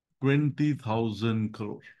 20,000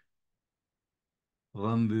 crore.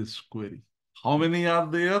 Run this query. How many are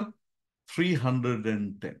there?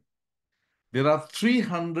 310. There are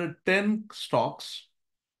 310 stocks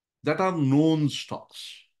that are known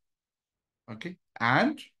stocks. Okay.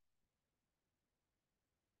 And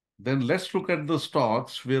then let's look at the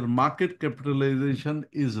stocks where market capitalization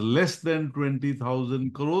is less than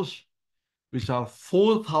 20,000 crores, which are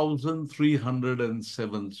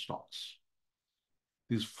 4,307 stocks.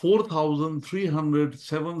 These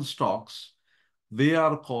 4,307 stocks, they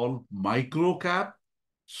are called micro cap,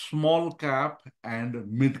 small cap, and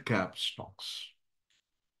mid cap stocks.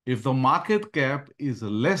 If the market cap is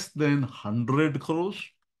less than 100 crores,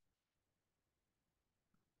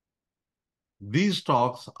 these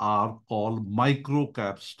stocks are called micro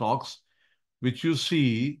cap stocks, which you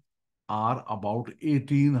see are about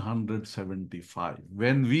 1,875.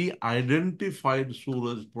 When we identified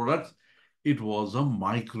Suraj products, it was a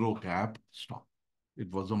micro cap stock.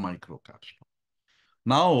 It was a micro cap stock.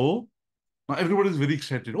 Now everybody is very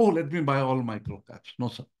excited. Oh, let me buy all micro caps. No,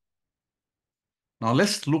 sir. Now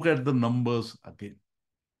let's look at the numbers again.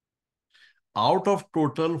 Out of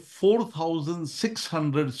total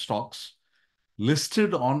 4,600 stocks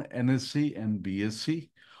listed on NSE and BSE,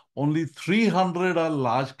 only 300 are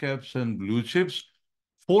large caps and blue chips.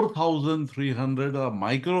 4,300 are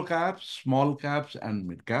micro caps, small caps, and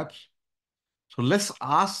mid caps. So let's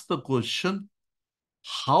ask the question,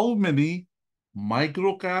 how many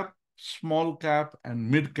micro cap, small cap, and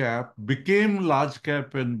mid cap became large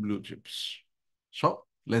cap and blue chips? So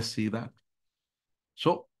let's see that.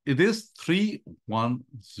 So it is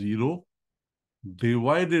 310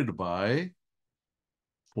 divided by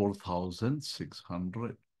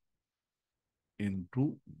 4,600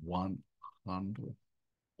 into 100.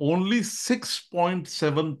 Only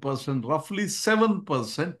 6.7%, roughly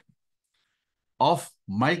 7% of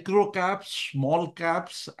micro caps, small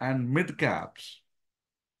caps, and mid caps,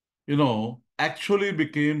 actually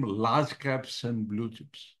became large caps and blue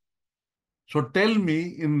chips. So tell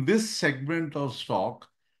me, in this segment of stock,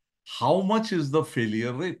 how much is the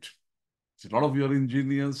failure rate? A lot of your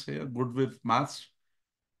engineers here, good with maths.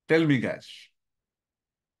 Tell me, guys.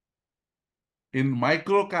 In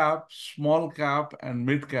micro cap, small cap, and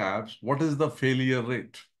mid caps, what is the failure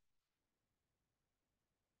rate?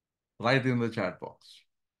 Write in the chat box.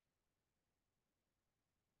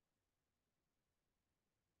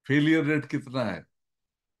 Failure rate कितना है?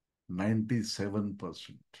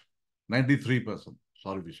 97%. 93%.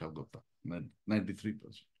 Sorry, Vishal Gupta.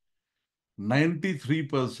 93%.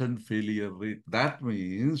 93% failure rate. That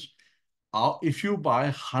means if you buy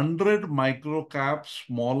 100 micro cap,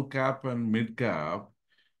 small cap, and mid cap,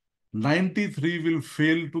 93 will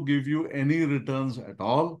fail to give you any returns at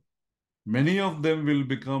all. Many of them will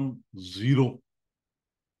become zero.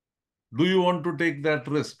 Do you want to take that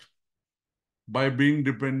risk by being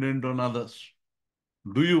dependent on others?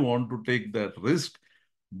 Do you want to take that risk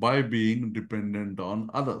by being dependent on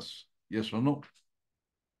others? Yes or no?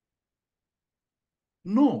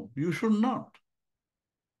 No, you should not.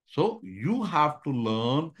 So you have to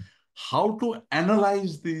learn how to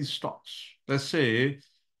analyze these stocks. Let's say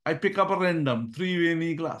I pick up a random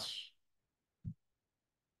Triveni glass.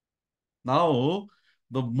 Now,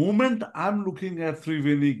 the moment I'm looking at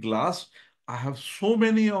Triveni glass, I have so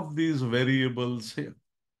many of these variables here.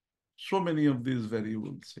 So many of these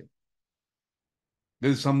variables here.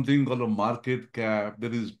 There is something called a market cap.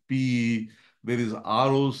 There is PE. There is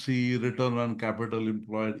ROC, return on capital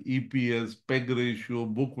employed, EPS, PEG ratio,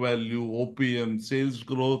 book value, OPM, sales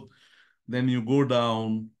growth. Then you go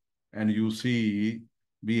down and you see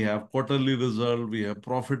we have quarterly result, we have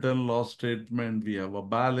profit and loss statement, we have a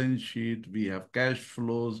balance sheet, we have cash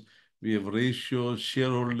flows, we have ratios,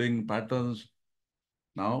 shareholding patterns.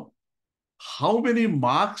 Now, how many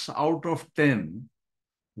marks out of 10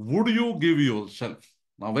 would you give yourself?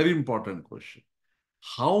 Now, very important question.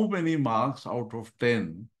 How many marks out of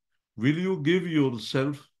 10 will you give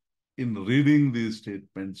yourself in reading these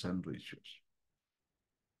statements and ratios?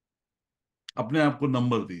 अपने आप को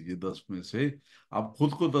number दीजिए 10 में से। आप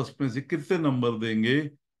खुद को 10 में से कितने नंबर देंगे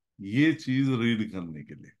ये चीज रीड करने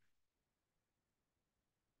के लिए?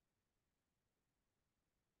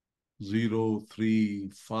 0, 3,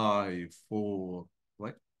 5, 4,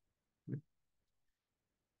 right?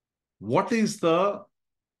 What is the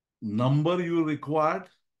number you required?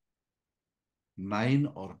 9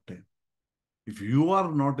 or 10. If you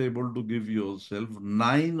are not able to give yourself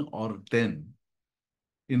 9 or 10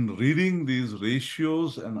 in reading these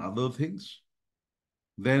ratios and other things,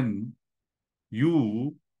 then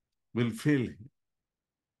you will fail.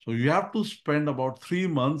 So you have to spend about 3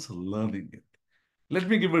 months learning it. Let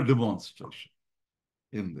me give a demonstration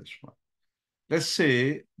in this one. Let's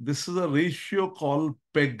say this is a ratio called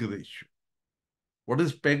PEG ratio. What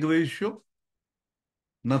is PEG ratio?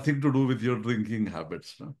 Nothing to do with your drinking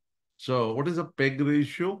habits. No? So what is a PEG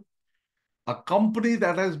ratio? A company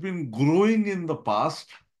that has been growing in the past,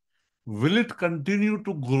 will it continue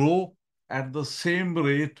to grow at the same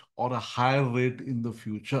rate or a higher rate in the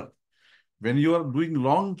future? When you are doing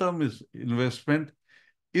long-term investment,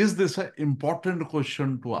 is this an important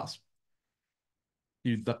question to ask?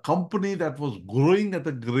 If the company that was growing at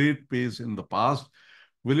a great pace in the past,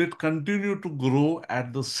 will it continue to grow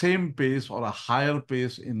at the same pace or a higher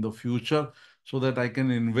pace in the future so that I can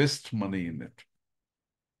invest money in it?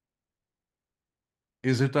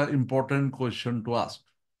 Is it an important question to ask?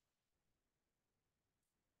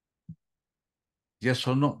 Yes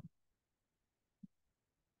or no?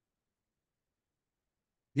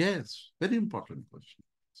 Yes, very important question.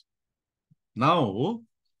 Now,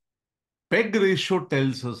 PEG ratio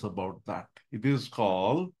tells us about that. It is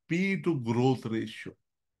called P to growth ratio.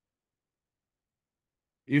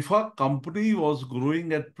 If a company was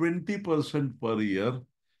growing at 20% per year,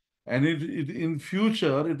 and in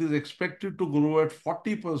future, it is expected to grow at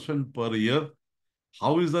 40% per year,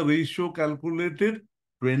 how is the ratio calculated?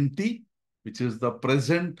 20, which is the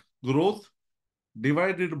present growth,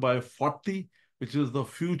 divided by 40, which is the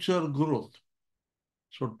future growth.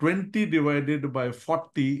 So 20 divided by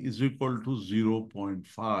 40 is equal to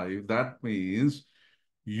 0.5. That means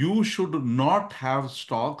you should not have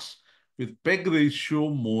stocks with PEG ratio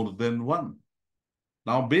more than 1.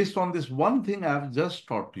 Now, based on this one thing I have just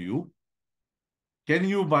taught you, can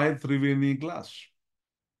you buy Triveni glass?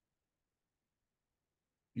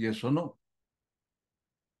 Yes or no?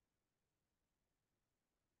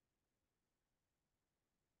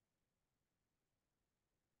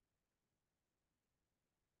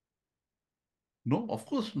 No, of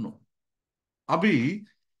course no. अभी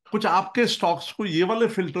कुछ आपके stocks को ये वाले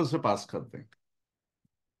filter से पास कर दें.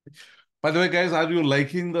 By the way, guys, are you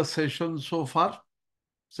liking the session so far?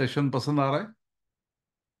 Session पसंद आ रहा है?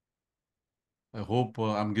 I hope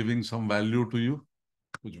I'm giving some value to you.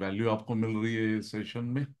 कुछ value आपको मिल रही है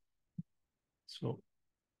session में. So,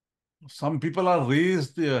 some people are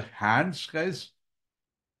raised their hands, guys,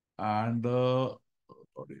 and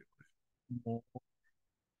sorry,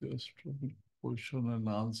 just question and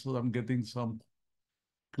answer. I'm getting some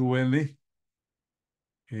Q&A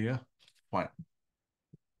here. Fine.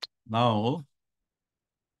 Now,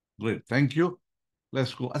 great. Thank you.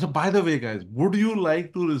 Let's go. So, by the way, guys, would you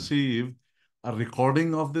like to receive a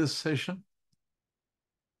recording of this session?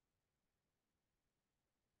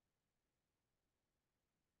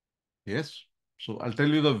 Yes. So I'll tell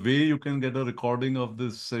you the way you can get a recording of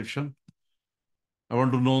this session. I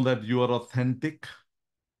want to know that you are authentic.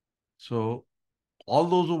 So all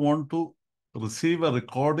those who want to receive a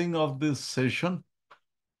recording of this session,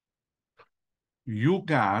 you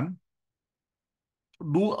can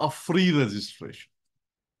do a free registration.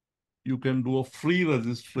 You can do a free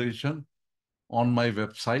registration on my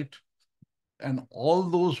website. And all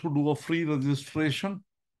those who do a free registration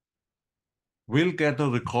will get a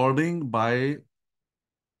recording by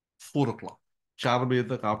 4 o'clock. 4 बजे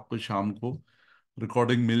तक आपको शाम को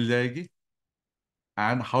recording मिल जाएगी.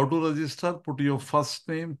 And how to register? Put your first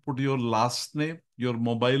name, put your last name, your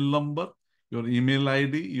mobile number, your email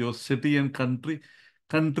ID, your city and country.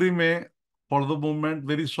 Country में for the moment,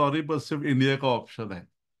 very sorry, but सिर्फ India का option है.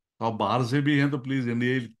 तो आप बाहर से भी हैं तो प्लीज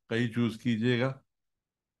इंडिया का ही चूज कीजिएगा.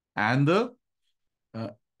 And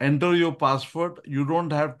enter your password. You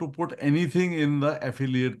don't have to put anything in the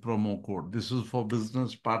affiliate promo code. This is for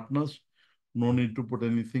business partners. No need to put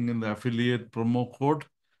anything in the affiliate promo code,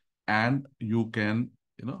 and you can,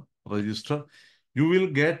 register. You will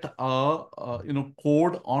get a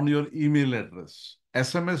code on your email address.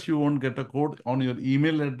 SMS, you won't get a code. On your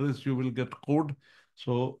email address, you will get code.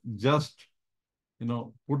 So just,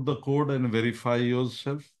 put the code and verify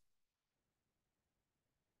yourself.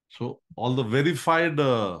 So all the verified,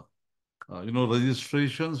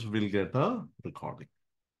 registrations will get a recording.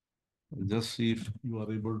 Just see if you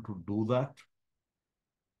are able to do that.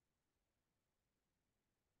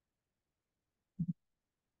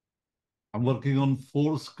 I'm working on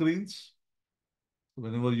 4 screens.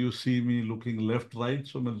 Whenever you see me looking left, right,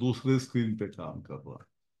 so मैं दूसरे screen पे काम कर रहा हूँ.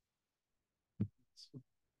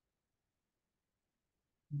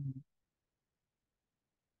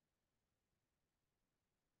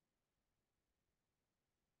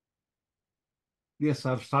 Yes,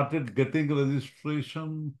 I've started getting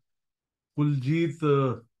registration. Kuljit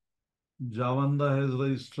Javanda has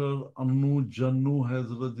registered. Annu Jannu has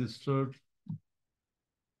registered.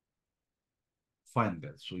 Fine,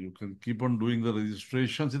 guys. So you can keep on doing the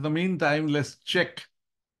registrations. In the meantime, let's check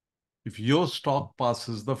if your stock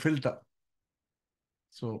passes the filter.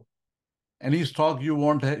 So any stock you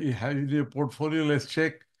want have in your portfolio, let's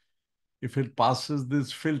check if it passes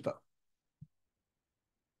this filter.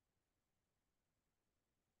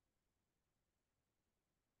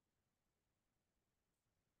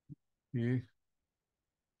 Okay.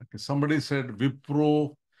 Okay. Somebody said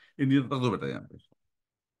Wipro Indian.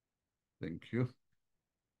 Thank you.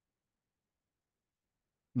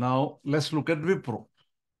 Now let's look at Wipro.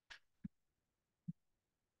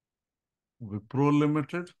 Wipro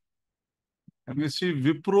Limited. And we see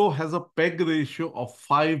Wipro has a PEG ratio of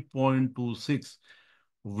 5.26.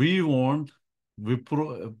 We want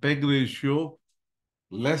Wipro PEG ratio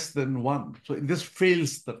less than 1. So this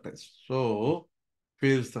fails the test. So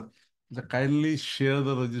fails the kindly share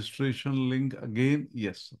the registration link again.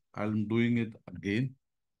 Yes, I'm doing it again.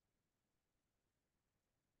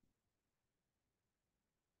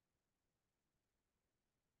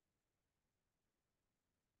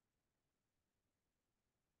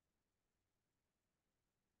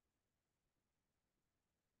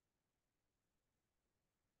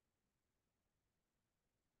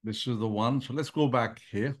 This is the one. So let's go back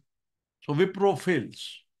here. So Wipro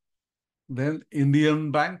fails. Then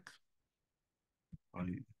Indian Bank.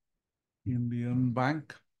 Indian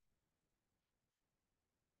Bank.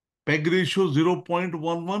 PEG ratio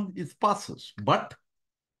 0.11, it passes. But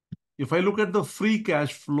if I look at the free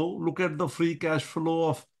cash flow, look at the free cash flow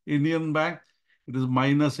of Indian Bank, it is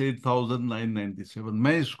minus 8,997.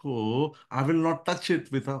 I will not touch it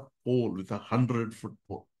with a pole, with a 100-foot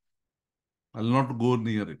pole. I will not go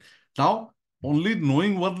near it. Now, only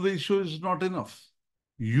knowing one ratio is not enough.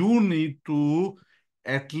 You need to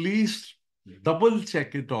at least double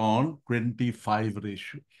check it on 25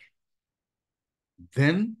 ratios.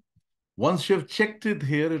 Then, once you have checked it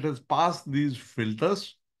here, it has passed these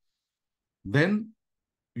filters, then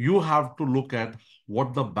you have to look at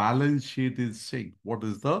what the balance sheet is saying. What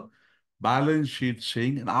is the balance sheet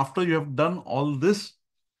saying? And after you have done all this,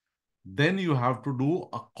 then you have to do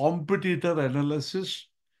a competitor analysis.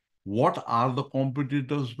 What are the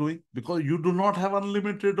competitors doing? Because you do not have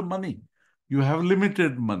unlimited money. You have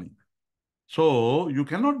limited money. So you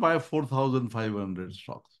cannot buy 4,500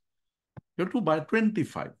 stocks. You have to buy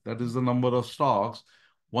 25. That is the number of stocks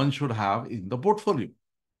one should have in the portfolio.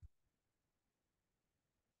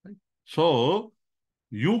 Right? So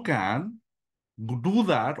you can do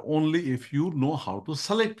that only if you know how to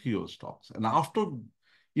select your stocks. And after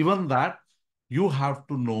even that, you have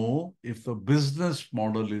to know if the business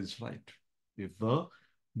model is right. If the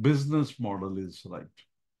business model is right.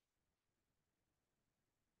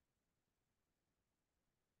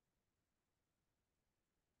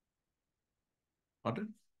 Got it?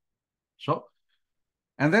 So,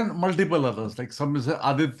 and then multiple others, like some say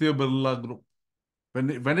Aditya Birla Group.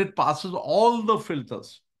 When it passes all the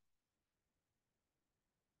filters,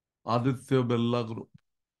 Aditya Birla Group.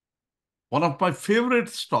 One of my favorite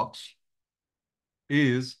stocks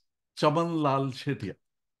is Chaman Lal Shethia.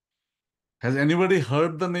 Has anybody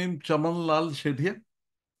heard the name Chaman Lal Shethia?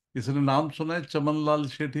 किसी ने नाम सुना है Chaman Lal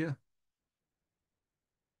शेठिया?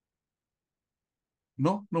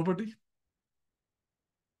 No, nobody.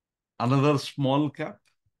 Another small cap,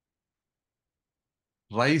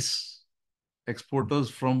 rice exporters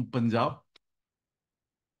from Punjab.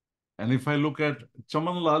 And if I look at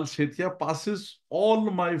Chaman Lal Sethia, passes all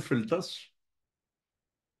my filters,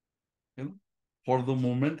 you know, for the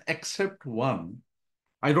moment, except one.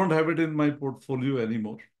 I don't have it in my portfolio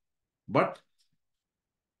anymore. But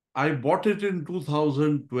I bought it in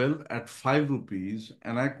 2012 at 5 rupees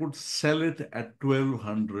and I could sell it at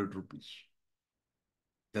 1200 rupees.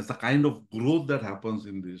 That's the kind of growth that happens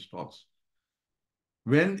in these stocks.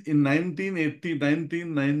 When in 1980,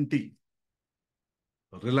 1990,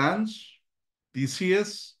 Reliance,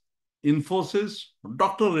 TCS, Infosys,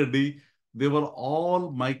 Dr. Reddy, they were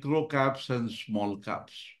all micro caps and small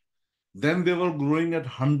caps. Then they were growing at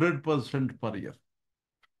 100% per year.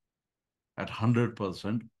 At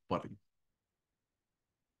 100% per year.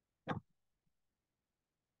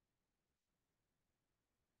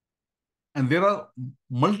 And there are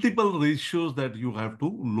multiple ratios that you have to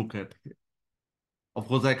look at here. Of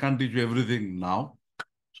course, I can't teach you everything now.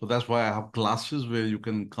 So that's why I have classes where you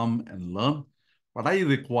can come and learn. But I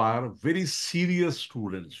require very serious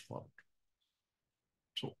students for it.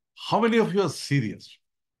 So how many of you are serious?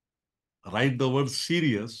 Write the word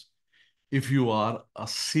serious if you are a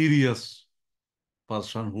serious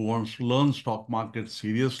person who wants to learn stock market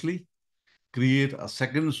seriously, create a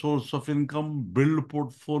second source of income, build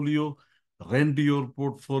portfolio, rent your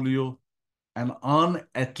portfolio, and earn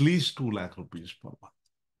at least 2 lakh rupees per month.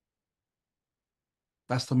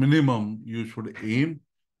 That's the minimum you should aim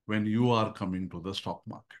when you are coming to the stock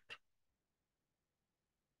market.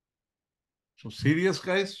 So serious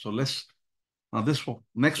guys, so now this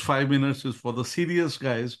next 5 minutes is for the serious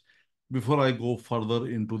guys. Before I go further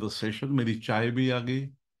into the session, meri chai bhi aa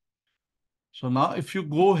gayi. So now if you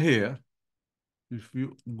go here, if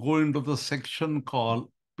you go into the section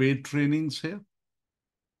called paid trainings here,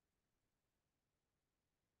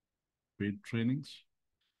 paid trainings.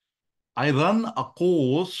 I run a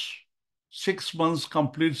course, 6 months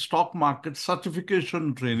complete stock market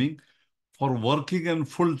certification training for working and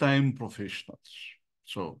full-time professionals.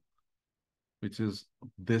 So, which is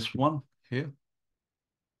this one here,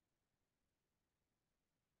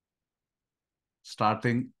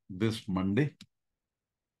 starting this Monday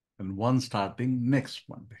and one starting next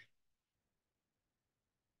Monday.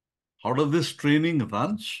 How does this training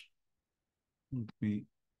runs? Let me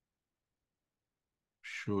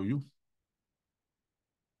show you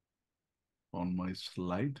on my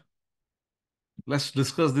slide. Let's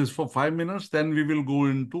discuss this for 5 minutes. Then we will go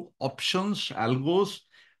into options, algos,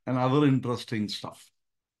 and other interesting stuff.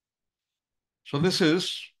 So this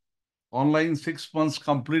is online 6 months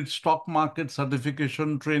complete stock market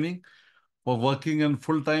certification training for working and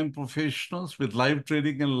full-time professionals with live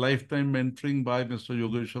trading and lifetime mentoring by Mr.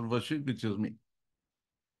 Yogeshwar Vashishtha, which is me.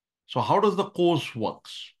 So how does the course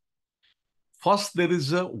works? First, there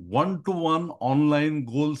is a one-to-one online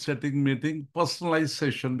goal setting meeting, personalized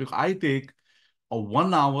session, because I take a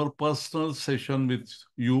 1 hour personal session with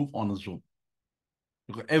you on a Zoom.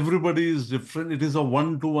 Because everybody is different. It is a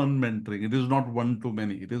one-to-one mentoring. It is not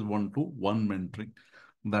one-to-many. It is one-to-one mentoring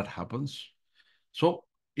that happens. So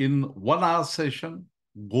in 1 hour session,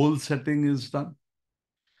 goal setting is done.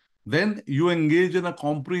 Then you engage in a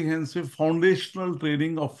comprehensive foundational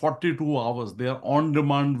training of 42 hours. They are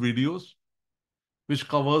on-demand videos, which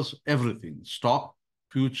covers everything: stock,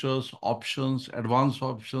 futures, options, advanced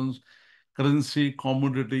options, currency,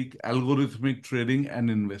 commodity, algorithmic trading, and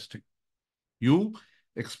investing. You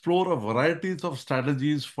explore a variety of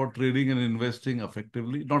strategies for trading and investing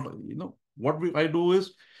effectively. Not, I do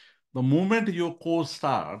is the moment your course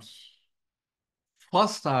starts,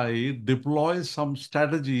 first I deploy some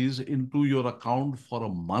strategies into your account for a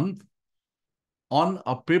month on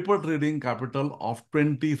a paper trading capital of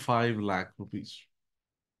 25 lakh rupees.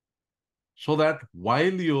 So that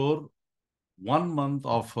while your 1 month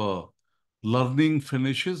of learning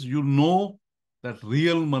finishes, you know that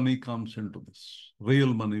real money comes into this.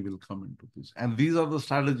 Real money will come into this. And these are the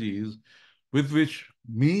strategies with which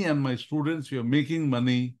me and my students, we are making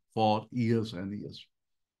money for years and years.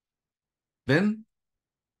 Then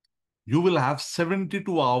you will have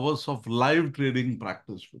 72 hours of live trading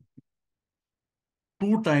practice with me,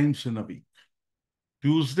 2 times in a week,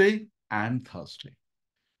 Tuesday and Thursday,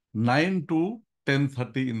 9 to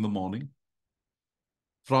 10:30 in the morning.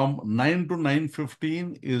 From 9 to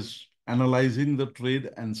 9:15 is analyzing the trade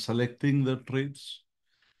and selecting the trades.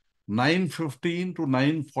 9:15 to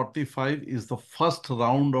 9:45 is the first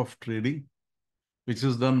round of trading, which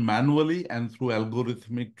is done manually and through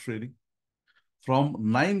algorithmic trading. From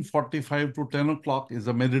 9:45 to 10 o'clock is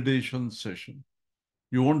a meditation session.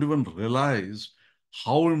 You won't even realize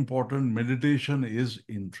how important meditation is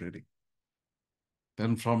in trading.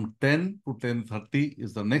 Then from 10 to 10:30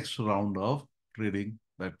 is the next round of trading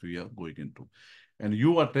that we are going into. And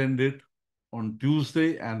you attend it on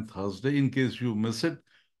Tuesday and Thursday. In case you miss it,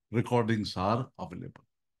 recordings are available.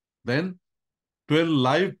 Then 12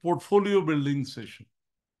 live portfolio building session.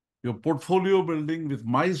 Your portfolio building with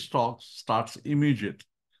my stocks starts immediately.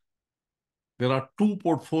 There are 2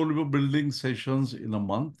 portfolio building sessions in a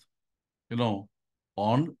month,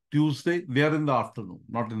 on Tuesday. They are in the afternoon,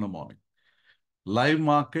 not in the morning. Live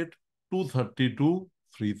market, 2:30 to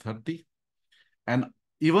 3:30. And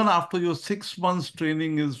even after your 6 months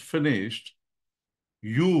training is finished,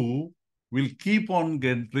 you will keep on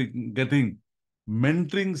getting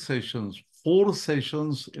mentoring sessions, 4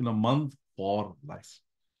 sessions in a month for life.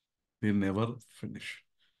 They never finish.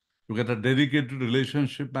 You get a dedicated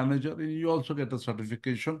relationship manager, and you also get a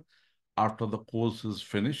certification after the course is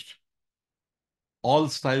finished. All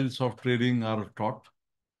styles of trading are taught.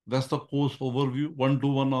 That's the course overview.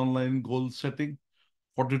 One-to-one online goal setting,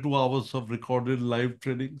 42 hours of recorded live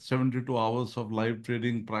trading, 72 hours of live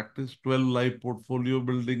trading practice, 12 live portfolio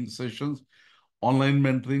building sessions, online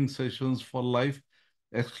mentoring sessions for life,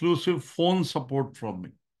 exclusive phone support from me.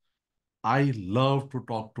 I love to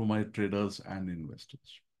talk to my traders and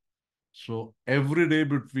investors. So every day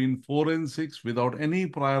between 4 and 6, without any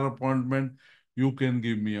prior appointment, you can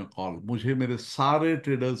give me a call. मुझे मेरे सारे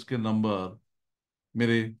traders के number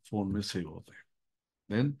मेरे phone में save होते हैं.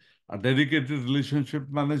 Then a dedicated relationship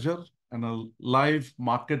manager and a live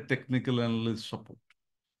market technical analyst support,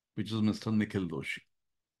 which is Mr. Nikhil Doshi.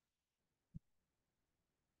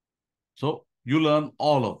 So you learn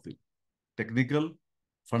all of them: technical,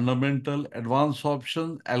 fundamental, advanced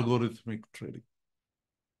option, algorithmic trading,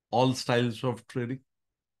 all styles of trading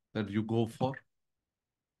that you go for.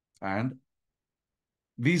 And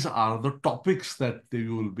these are the topics that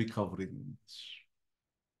you will be covering in this.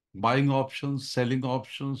 Buying options, selling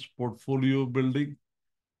options, portfolio building,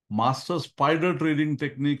 master spider trading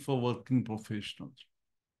technique for working professionals.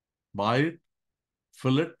 Buy it,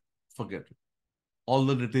 fill it, forget it. All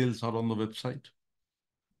the details are on the website.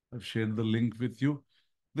 I've shared the link with you.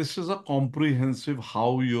 This is a comprehensive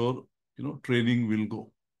how your training will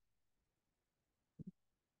go.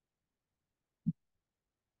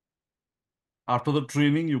 After the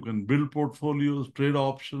training, you can build portfolios, trade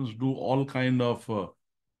options, do all kind of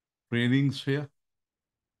trainings here.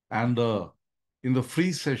 And in the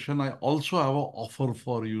free session, I also have an offer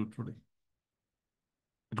for you today.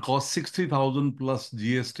 It costs 60,000 plus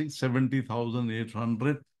GST,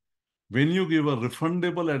 70,800. When you give a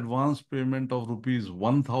refundable advance payment of rupees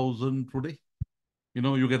 1,000 today,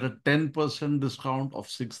 you get a 10% discount of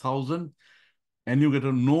 6,000, and you get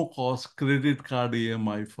a no-cost credit card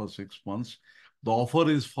EMI for 6 months. The offer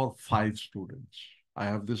is for 5 students. I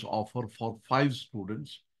have this offer for 5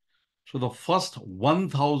 students. So the first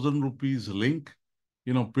 1,000 rupees link,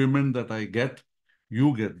 payment that I get,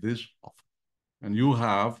 you get this offer. And you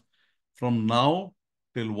have from now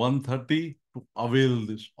till 1:30 to avail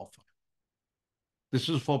this offer. This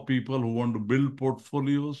is for people who want to build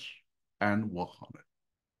portfolios and work on it.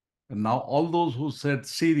 And now all those who said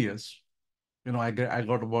serious, I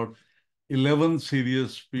got about 11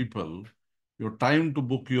 serious people. Your time to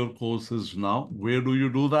book your course is now. Where do you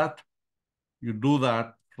do that? You do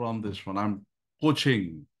that from this one. I'm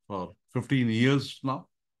coaching for 15 years now.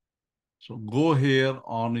 So go here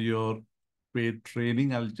on your paid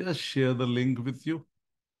training. I'll just share the link with you.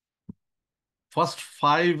 First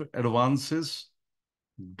 5 advances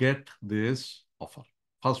get this offer.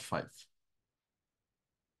 First 5.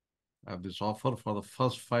 I have this offer for the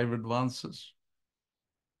first 5 advances.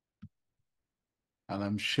 And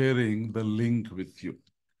I'm sharing the link with you.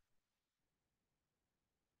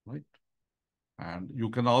 Right? And you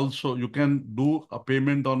can do a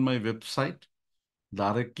payment on my website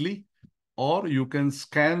directly, or you can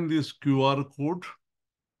scan this QR code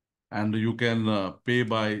and you can pay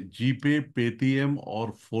by GPay, Paytm,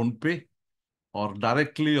 or PhonePe, or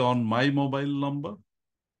directly on my mobile number,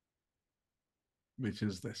 which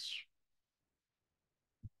is this.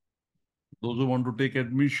 Those who want to take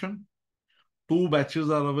admission, 2 batches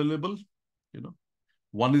are available.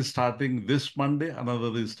 One is starting this Monday,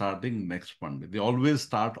 another is starting next Monday. They always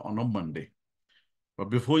start on a Monday. But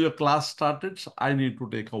before your class started, I need to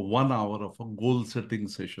take a 1 hour of a goal setting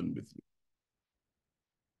session with you.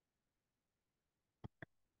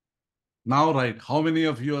 Now, right, how many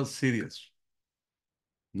of you are serious?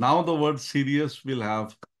 Now the word serious will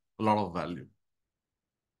have a lot of value.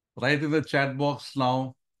 Write in the chat box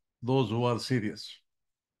now, those who are serious.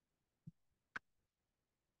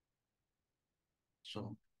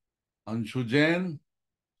 So, Anshu Jain,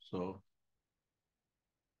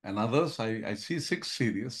 and others, I see 6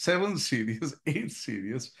 serious, 7 serious, 8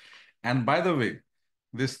 serious. And by the way,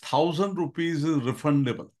 this 1,000 rupees is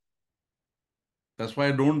refundable. That's why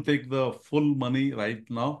I don't take the full money right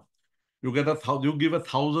now. You get you give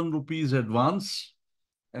 1,000 rupees advance,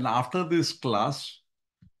 and after this class,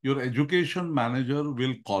 your education manager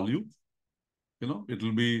will call you. It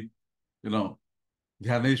will be, you know,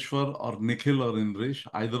 Dhyaneshwar or Nikhil or Indresh,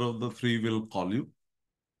 either of the three will call you.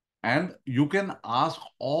 And you can ask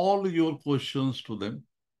all your questions to them.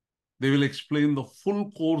 They will explain the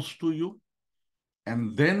full course to you,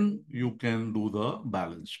 and then you can do the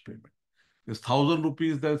balance payment. This 1,000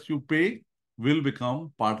 rupees that you pay will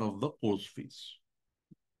become part of the course fees,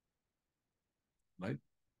 right?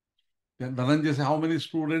 Then Dhananjay say, how many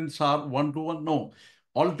students are one-to-one? No,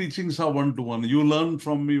 all teachings are one-to-one. You learn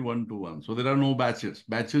from me one-to-one. So there are no batches.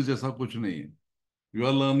 Batches जैसा कुछ नहीं है. You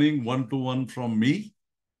are learning one-to-one from me,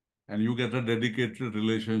 and you get a dedicated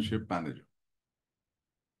relationship manager.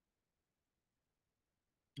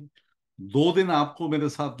 2 दिन आपको मेरे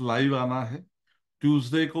साथ live आना है,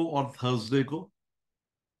 ट्यूसडे को और थर्सडे को.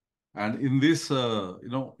 And in this,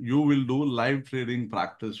 you will do live trading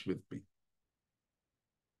practice with me.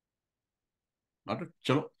 Got it?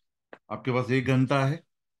 चलो, आपके पास 1 घंटा है.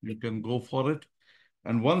 You can go for it.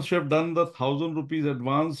 And once you have done the 1,000 rupees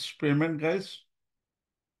advance payment, guys,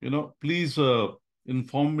 please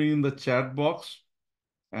inform me in the chat box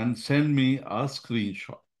and send me a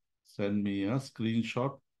screenshot. Send me a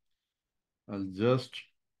screenshot. I'll just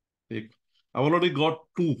take. I've already got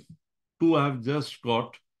two. Two I have just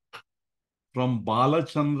got from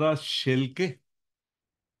Balachandra Shelke.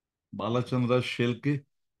 Balachandra Shelke.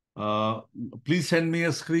 Uh, Please send me a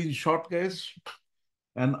screenshot, guys.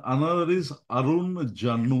 And another is Arun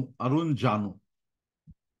Janu. Arun Janu.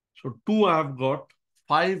 So two I have got.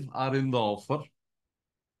 5 are in the offer.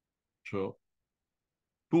 So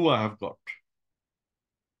two I have got.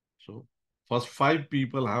 So first 5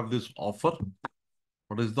 people have this offer.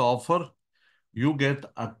 What is the offer? You get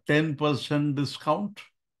a 10% discount.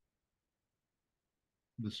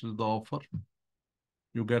 This is the offer.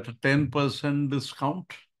 You get a 10%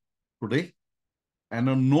 discount today and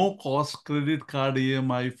a no-cost credit card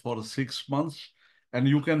EMI for 6 months. And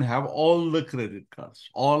you can have all the credit cards.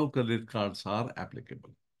 All credit cards are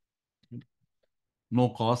applicable.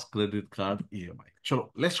 No-cost credit card EMI.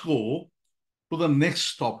 So let's go to the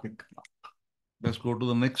next topic now. Let's go to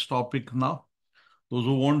the next topic now. Those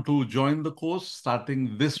who want to join the course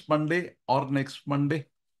starting this Monday or next Monday,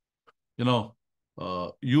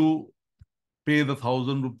 you pay the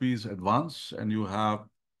 1,000 rupees advance and you have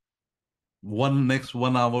next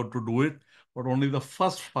 1 hour to do it, but only the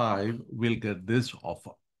first 5 will get this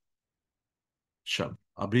offer. Sure.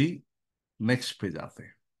 Abhi next page aate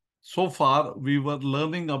hain. So far, we were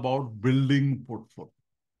learning about building portfolio.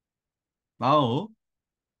 Now,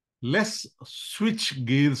 let's switch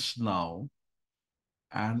gears now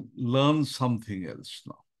and learn something else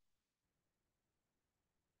now.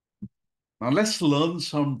 Now, let's learn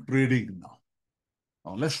some trading now.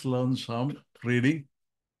 Let's learn some trading.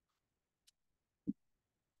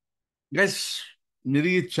 Guys,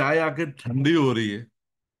 मेरी ये चाय आके ठंडी हो रही है,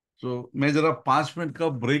 तो मैं जरा 5 मिनट का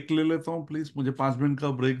ब्रेक ले लेता हूँ. प्लीज मुझे 5 मिनट का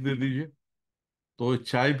ब्रेक दे दीजिए. तो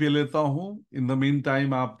चाय पी लेता हूँ. इन द मीन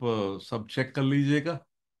टाइम आप सब चेक कर लीजिएगा.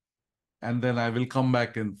 And then I will come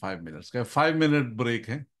back in 5 minutes का 5 मिनट ब्रेक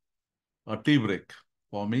है. Tea break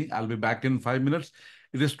for me. I will be back in 5 minutes.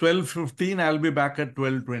 It is 12:15. I will be back at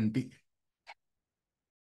 12:20.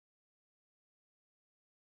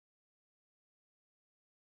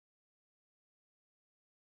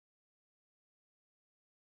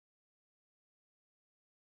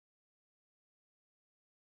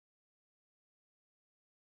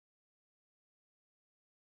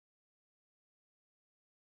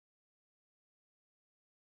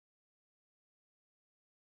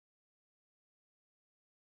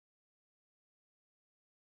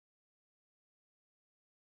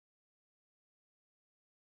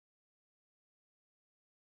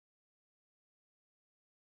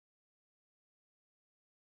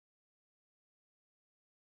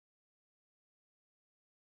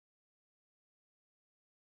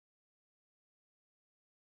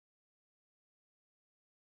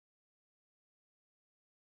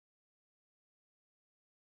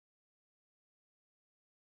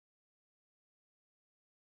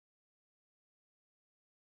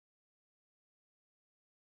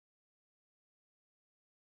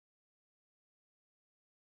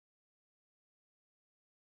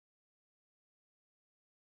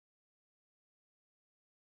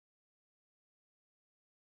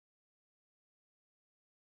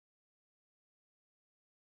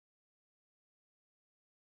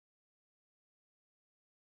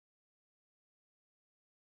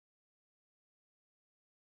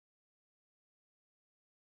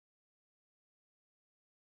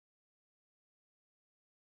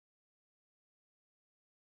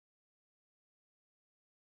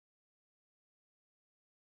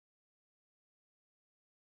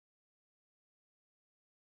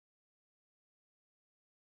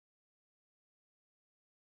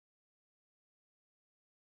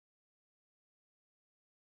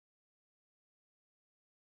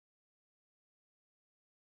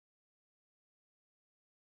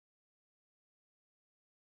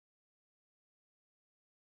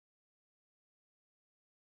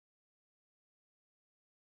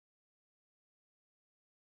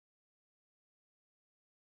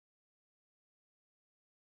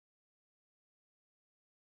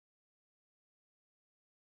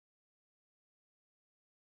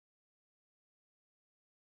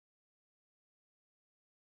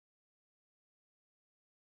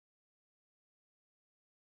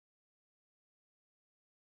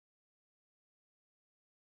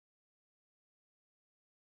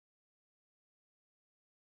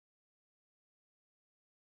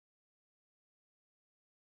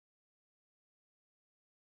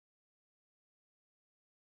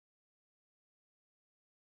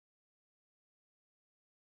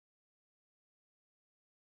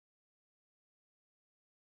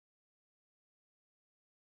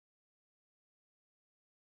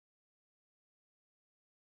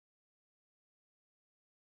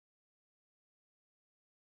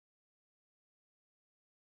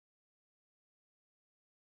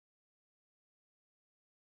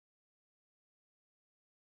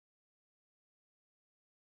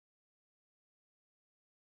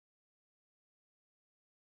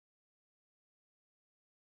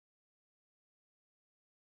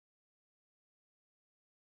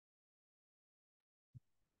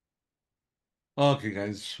 Okay,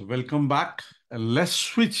 guys, welcome back. Let's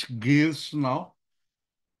switch gears now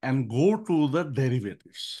and go to the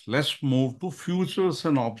derivatives. Let's move to futures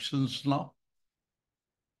and options now.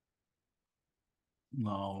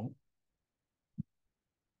 Now,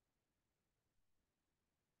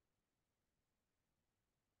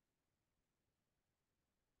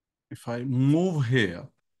 if I move here,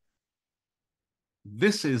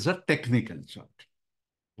 this is a technical chart.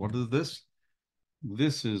 What is this?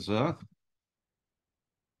 This is a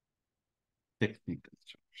technical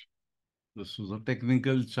chart. This is a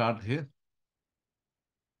technical chart here.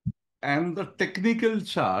 And the technical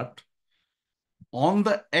chart on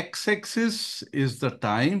the x-axis is the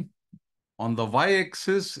time, on the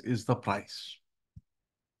y-axis is the price.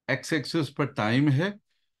 x-axis पे time है,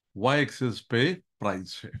 y-axis पे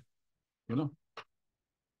price है. You know?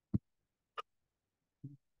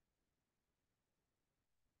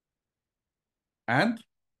 And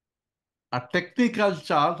a technical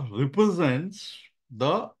chart represents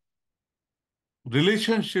the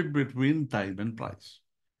relationship between time and price.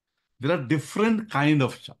 There are different kind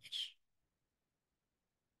of charts.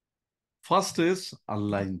 First is a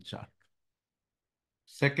line chart.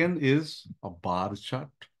 Second is a bar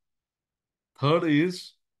chart. Third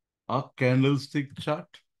is a candlestick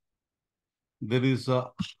chart. There is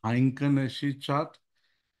a Heiken-Ashi chart.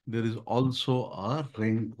 There is also a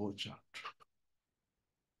Renko chart.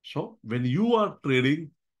 So when you are trading,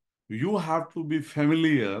 you have to be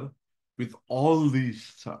familiar with all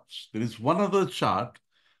these charts. There is one other chart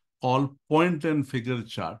called point and figure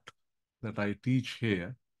chart that I teach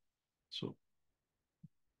here. So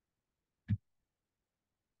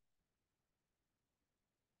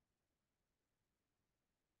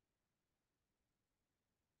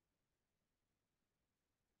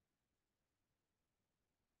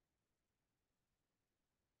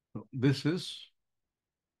this is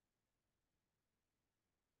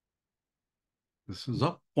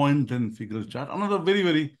a point and figure chart. Another very,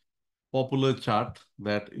 very popular chart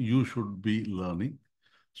that you should be learning.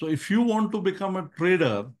 So if you want to become a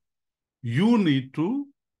trader, you need to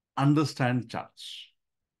understand charts.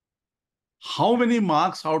 How many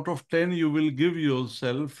marks out of 10 you will give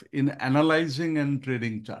yourself in analyzing and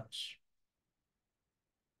trading charts?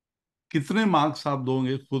 कितने marks आप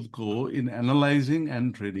दोगे खुद को in analyzing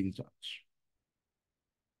and trading charts?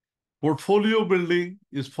 Portfolio building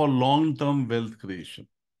is for long-term wealth creation.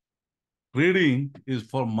 Trading is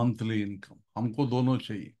for monthly income. हमको दोनों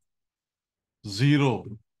चाहिए.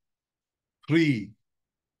 0, 3,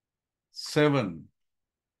 7,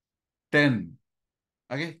 10.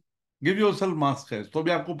 Okay? Give yourself marks, guys. तो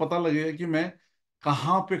भी आपको पता लगेगा कि मैं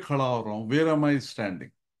कहाँ पे खड़ा हो रहा हूँ. Where am I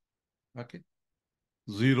standing? Okay?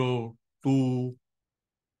 0, 2,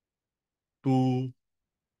 2.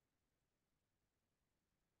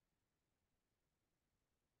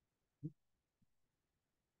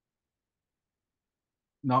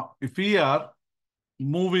 Now, if we are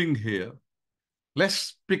moving here,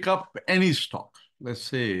 let's pick up any stock. Let's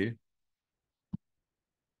say,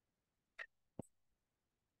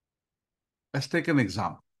 let's take an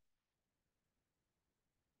example.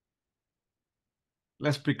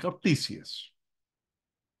 Let's pick up TCS.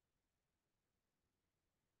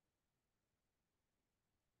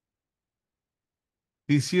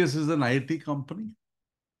 TCS is an IT company.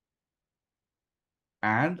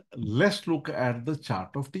 And let's look at the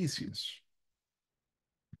chart of TCS.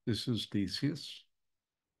 This is TCS.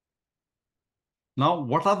 Now,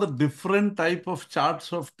 what are the different type of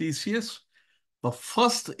charts of TCS? The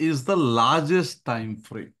first is the largest time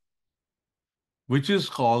frame, which is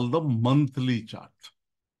called the monthly chart.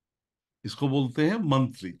 इसको बोलते हैं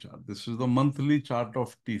monthly chart. This is the monthly chart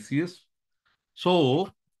of TCS. So,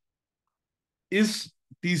 is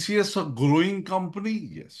TCS a growing company?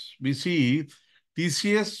 Yes. We see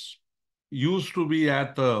TCS used to be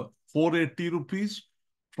at 480 rupees.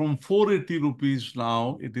 From 480 rupees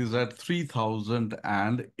now, it is at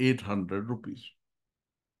 3,800 rupees.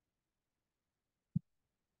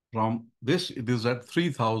 From this, it is at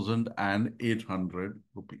 3,800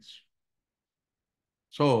 rupees.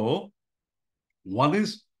 So, one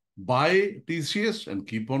is buy TCS and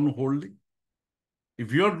keep on holding.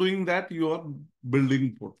 If you are doing that, you are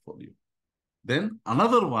building portfolio. Then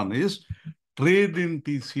another one is trade in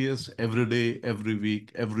TCS every day, every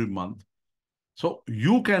week, every month. So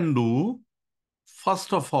you can do,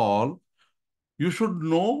 first of all, you should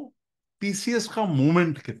know TCS का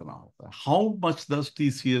movement कितना होता है. How much does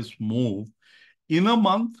TCS move in a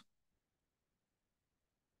month?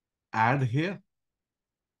 Add here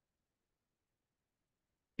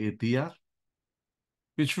ATR,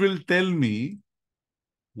 which will tell me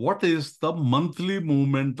what is the monthly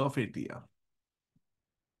movement of ATR.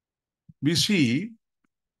 we see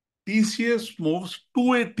TCS moves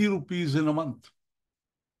 280 rupees in a month.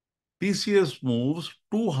 TCS moves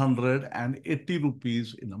 280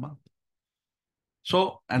 rupees in a month.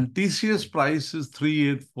 So, and TCS price is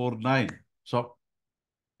 3849. So,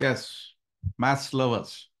 yes, maths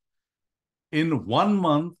lovers. In 1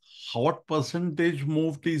 month, what percentage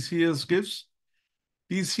move TCS gives?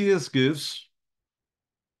 TCS gives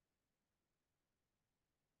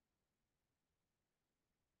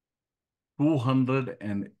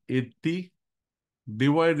 280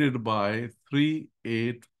 divided by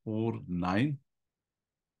 3849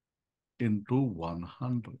 into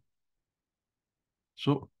 100.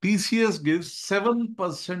 So TCS gives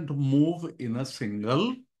 7% move in a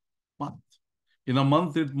single month. In a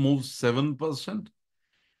month, it moves 7%.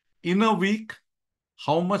 In a week,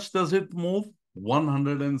 how much does it move?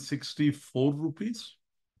 164 rupees.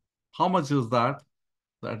 How much is that?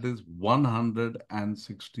 That is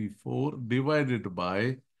 164 divided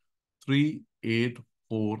by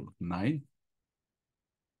 3849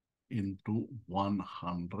 into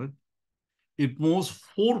 100. It moves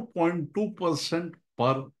 4.2%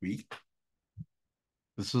 per week.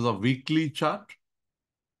 This is a weekly chart.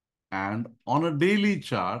 And on a daily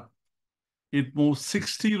chart, it moves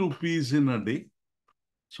 60 rupees in a day.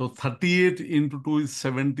 So 38 into 2 is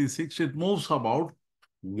 76. It moves about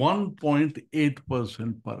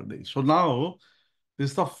 1.8% per day. So now,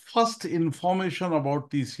 this is the first information about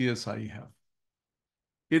TCS I have.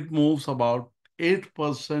 It moves about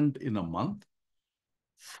 8% in a month,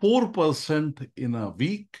 4% in a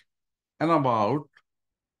week, and about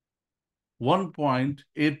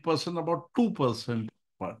 1.8%, about 2%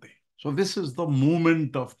 per day. So this is the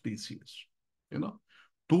movement of TCS,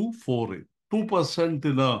 248, 2%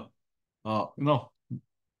 in a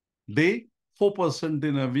day, 4%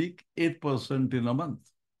 in a week, 8% in a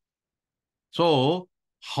month. So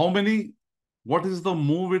what is the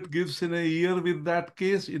move it gives in a year with that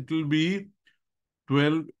case? It will be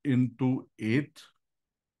 12 into 8,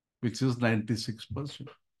 which is 96%.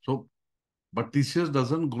 So, but TCS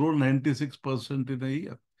doesn't grow 96% in a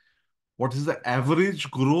year. What is the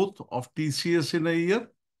average growth of TCS in a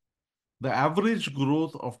year? The average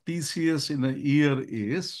growth of TCS in a year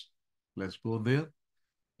is, let's go there.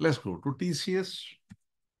 Let's go to TCS.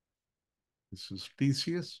 This is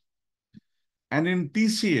TCS. And in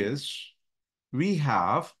TCS, we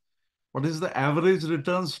have, what is the average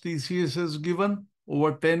returns TCS has given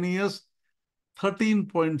over 10 years?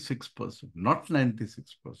 13.6%, not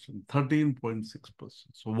 96%, 13.6%.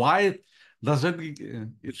 So why doesn't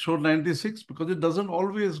it show 96? Because it doesn't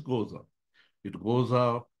always goes up. It goes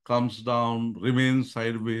up, comes down, remains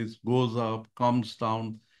sideways, goes up, comes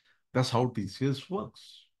down. That's how TCS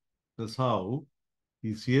works. That's how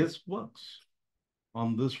TCS works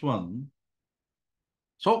on this one.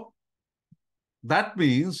 So that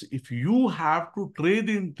means if you have to trade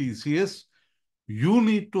in TCS, you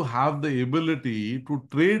need to have the ability to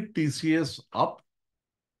trade TCS up,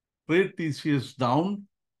 trade TCS down,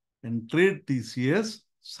 and trade TCS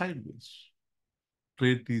sideways.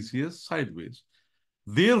 Trade TCS sideways.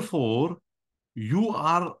 Therefore,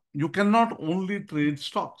 you cannot only trade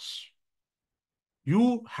stocks.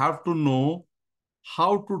 You have to know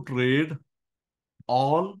how to trade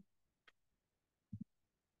all.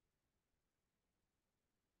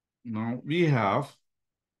 Now we have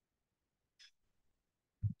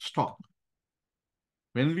stock.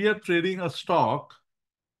 When we are trading a stock,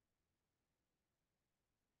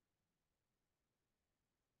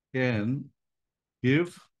 can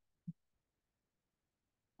give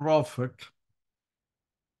profit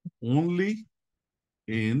only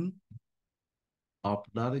in up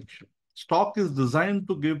direction. Stock is designed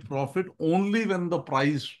to give profit only when the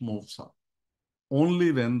price moves up.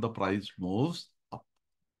 Only when the price moves up.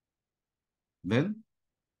 Then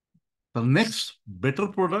the next better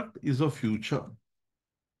product is a future.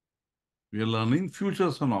 We are learning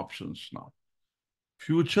futures and options now.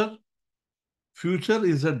 Future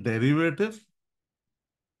is a derivative,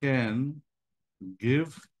 can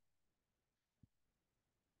give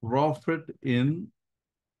profit in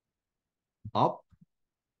up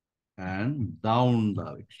and down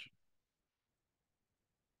direction.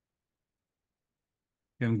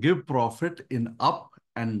 Can give profit in up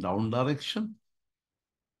and down direction.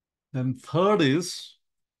 Then third is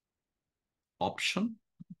option.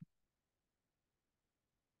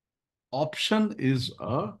 Option is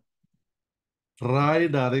a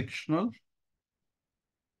tri-directional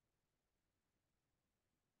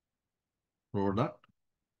product,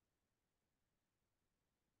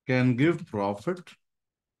 can give profit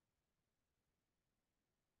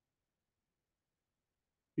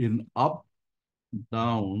in up,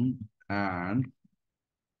 down, and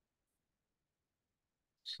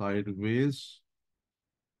sideways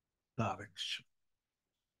direction.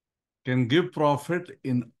 Can give profit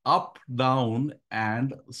in up, down,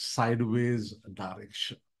 and sideways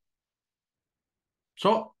direction.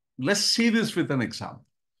 So let's see this with an example.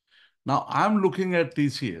 Now I'm looking at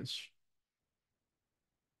TCS,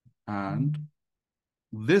 and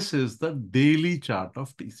this is the daily chart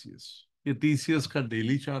of TCS. ये TCS का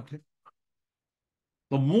daily chart है.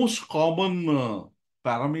 The most common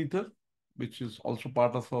parameter, which is also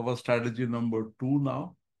part of our strategy number 2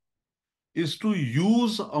 now, is to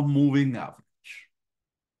use a moving average.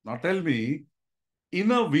 Now tell me,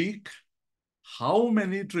 in a week, how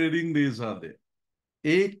many trading days are there?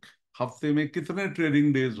 एक हफ्ते में कितने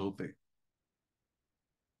trading days होते हैं?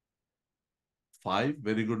 5.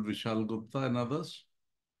 Very good, Vishal Gupta and others.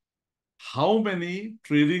 How many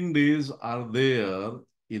trading days are there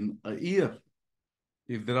in a year?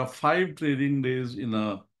 If there are 5 trading days in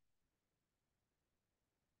a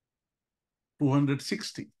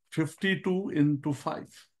 260, 52 into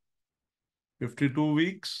 5. 52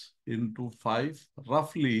 weeks into 5,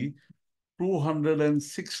 roughly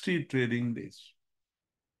 260 trading days.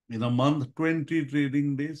 In a month, 20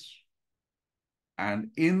 trading days.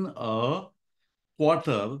 And in a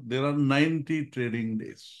quarter, there are 90 trading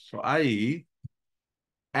days. So I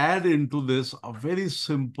add into this a very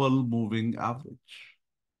simple moving average.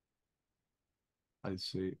 I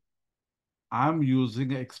say, I'm using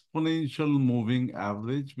exponential moving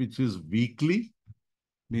average, which is weekly,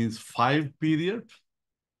 means 5 period.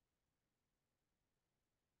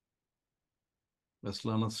 Let's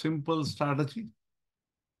learn a simple strategy.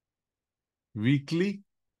 Weekly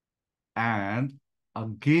and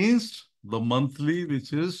against the monthly,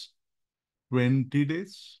 which is 20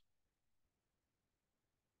 days.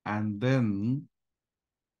 And then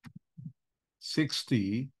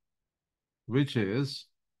 60, which is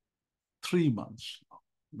 3 months.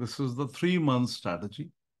 This is the 3-month strategy.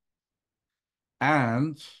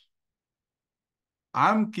 And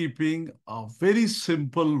I'm keeping a very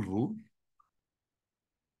simple rule.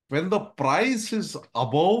 When the price is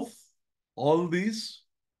above all these,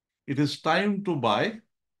 it is time to buy.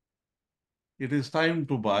 It is time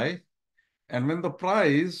to buy. And when the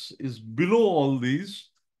price is below all these,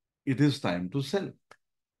 it is time to sell.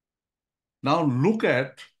 Now look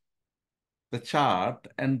at the chart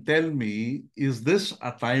and tell me, is this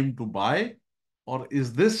a time to buy or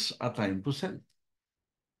is this a time to sell?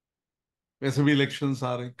 वैसे भी elections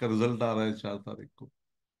आ रहे हैं, का result आ रहा है 4 तारीख को.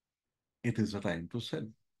 It is a time to sell.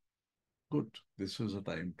 Good. This is a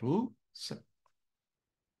time to sell.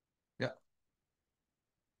 Yeah.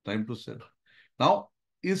 Time to sell. Now,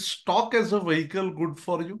 is stock as a vehicle good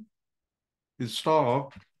for you? Is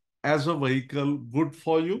stock as a vehicle good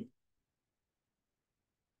for you?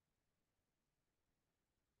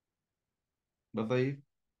 बताइए.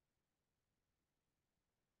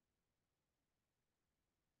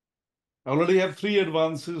 I already have 3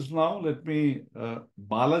 advances now. Let me,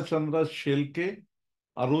 Balachandra Shelke,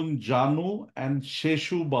 Arun Janu, and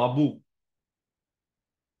Sheshu Babu.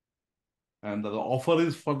 And the offer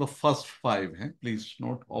is for the first 5. Eh? Please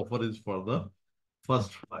note, offer is for the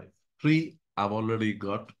first 5. 3 I've already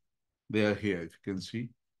got. They are here, if you can see.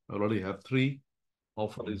 I already have 3.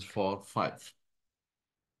 Offer is for 5.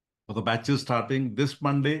 So the batch is starting this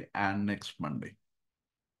Monday and next Monday.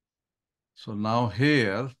 So now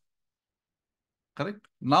here, correct?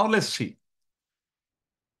 Now let's see.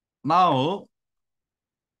 Now,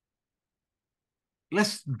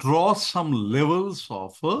 let's draw some levels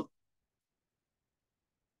of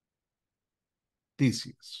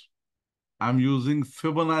TCS. I'm using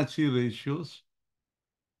Fibonacci ratios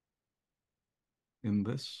in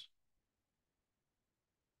this.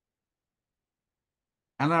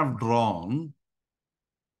 And I've drawn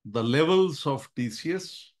the levels of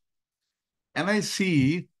TCS. And I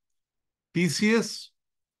see TCS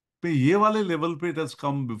पे ये वाले level पे it has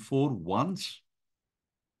come before once,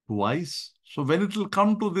 twice. So when it will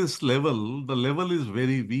come to this level, the level is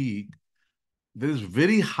very weak. There is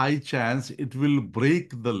very high chance it will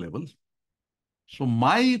break the level. So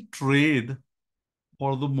my trade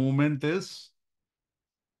for the moment is,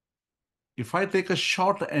 if I take a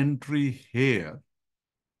short entry here,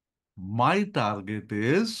 my target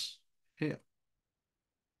is here,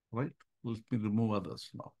 right? Let me remove others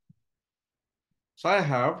now. So I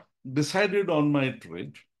have decided on my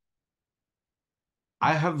trade.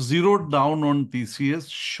 I have zeroed down on TCS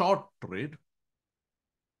short trade.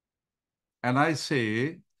 And I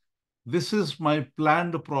say, this is my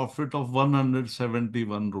planned profit of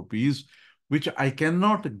 171 rupees, which I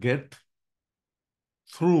cannot get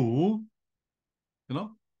through, you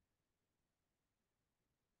know,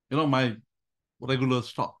 my regular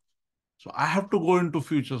stock. So I have to go into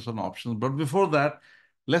futures and options. But before that,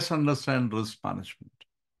 let's understand risk management.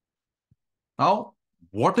 Now,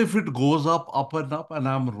 what if it goes up and up, and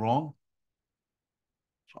I'm wrong?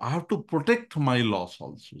 So I have to protect my loss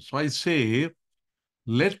also. So I say,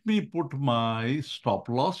 let me put my stop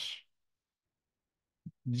loss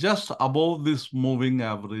just above this moving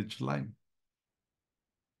average line.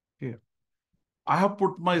 Here. I have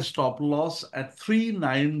put my stop loss at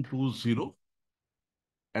 3920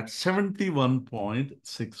 at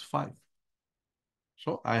 71.65.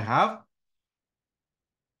 So I have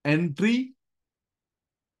entry,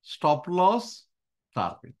 stop loss,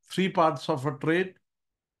 target. Three parts of a trade: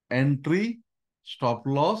 entry, stop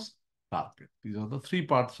loss, target. These are the three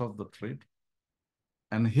parts of the trade.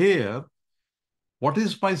 And here, what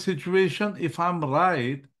is my situation? If I'm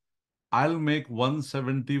right, I'll make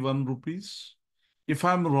 171 rupees. If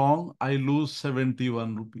I'm wrong, I lose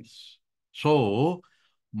 71 rupees. So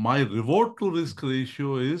my reward to risk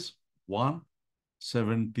ratio is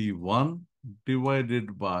 171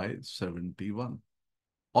 divided by 71.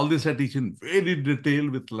 All this I teach in very detail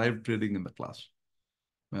with live trading in the class.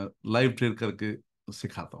 Live trade करके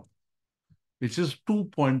सिखाता हूँ, which is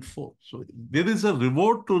 2.4. So there is a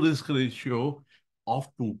reward to risk ratio of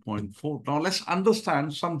 2.4. Now let's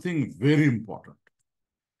understand something very important.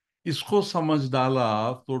 इसको समझ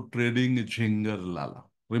डाला तो trading Jhingar Lala.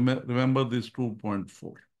 Remember this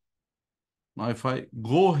 2.4. Now if I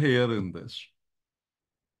go here in this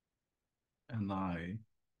and I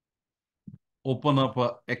open up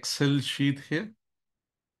a Excel sheet here.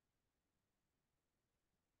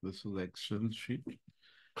 This is Excel sheet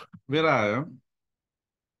where I am.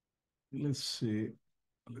 Let's see.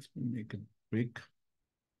 Let me make it big.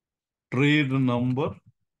 Trade number.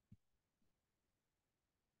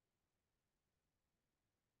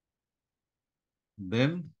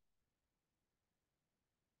 Then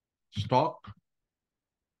stock.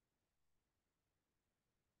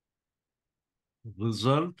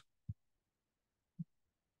 Result.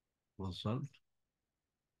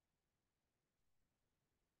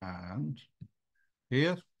 And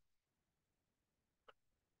here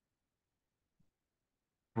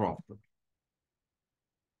profit.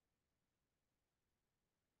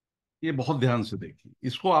 ये बहुत ध्यान से देखिए.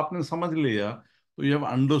 इसको आपने समझ लिया तो you have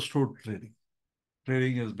understood trading.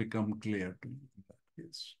 Trading has become clear to you in that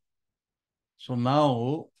case. So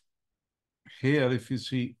now here if you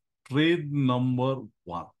see trade number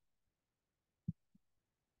 1.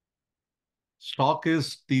 Stock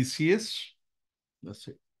is TCS. Let's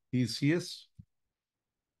say TCS.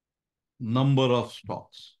 Number of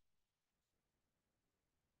stocks.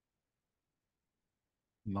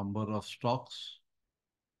 Number of stocks.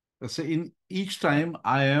 Let's say in each time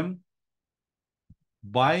I am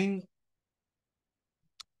buying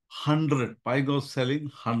 100, buying or selling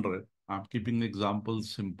 100. I'm keeping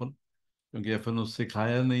examples simple क्योंकि FNO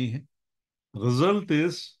सिखाया नहीं है. Result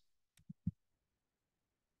is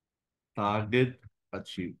target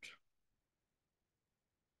achieved.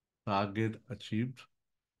 Target achieved.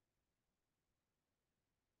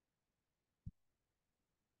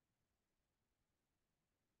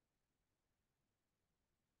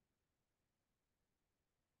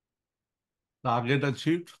 Target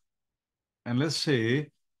achieved. And let's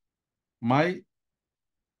say my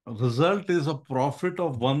result is a profit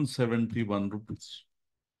of 171 rupees.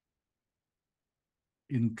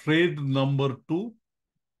 In trade number 2,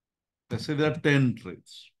 let's say there are 10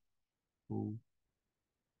 trades. So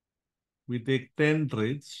we take 10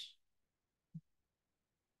 trades.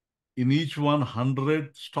 In each one,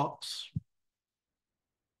 100 stocks.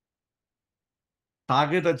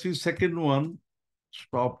 Target achieved. Second one,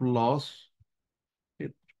 stop loss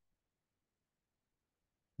hit.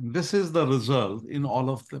 This is the result in all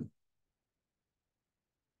of them.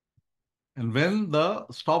 And when the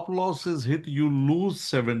stop loss is hit, you lose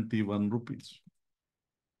 71 rupees.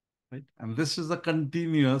 Right? And this is a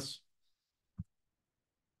continuous.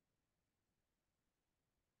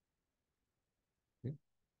 Okay.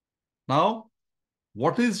 Now,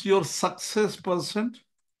 what is your success percent?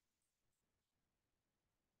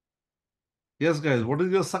 Yes, guys, what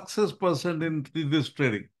is your success percent in this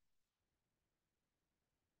trading?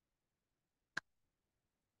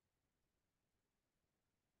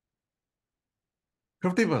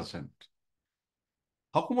 50%.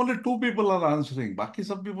 How come only 2 people are answering? बाकी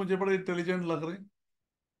सब भी मुझे बड़े intelligent लग रहे हैं.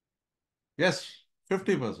 Yes,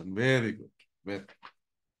 50%. Very good. Very.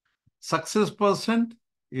 Success percent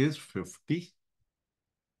is 50.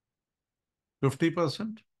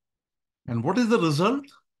 50%. And what is the result?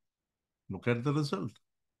 Look at the result.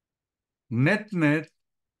 Net,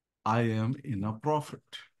 I am in a profit.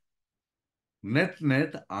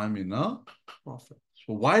 Net, I'm in a profit.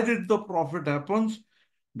 So why did the profit happen?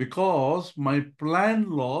 Because my planned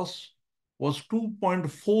loss was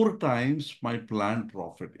 2.4 times my planned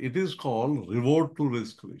profit. It is called reward to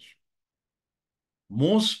risk ratio.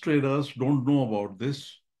 Most traders don't know about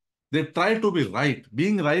this. They try to be right.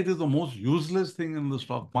 Being right is the most useless thing in the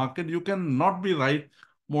stock market. You cannot be right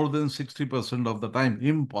more than 60% of the time.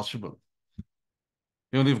 Impossible.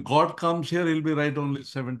 Even if God comes here, he'll be right only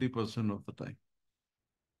 70% of the time.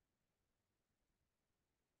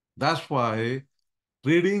 That's why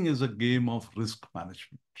trading is a game of risk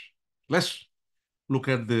management. Let's look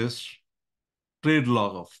at this trade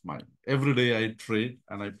log of mine. Every day I trade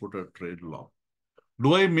and I put a trade log.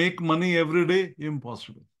 Do I make money every day?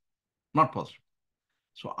 Impossible. Not possible.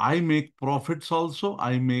 So I make profits also,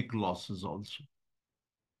 I make losses also.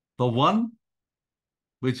 The one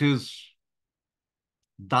which is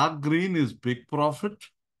dark green is big profit.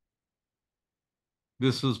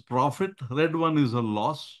 This is profit. Red one is a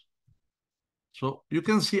loss. So you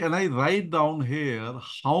can see, and I write down here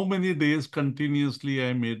how many days continuously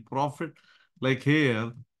I made profit. Like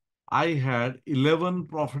here, I had 11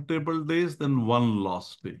 profitable days, then one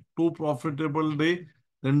loss day. 2 profitable day,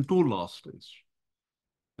 then 2 loss days.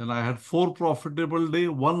 Then I had 4 profitable day,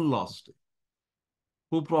 1 loss day.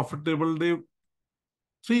 2 profitable day,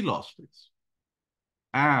 3 loss days.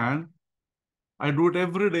 And I do it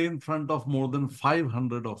every day in front of more than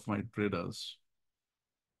 500 of my traders.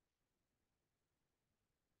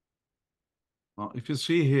 Now, if you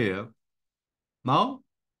see here, now,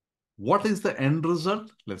 what is the end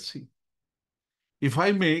result? Let's see. If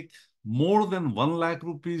I make more than 1 lakh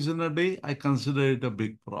rupees in a day, I consider it a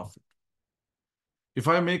big profit. If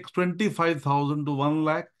I make 25,000 to 1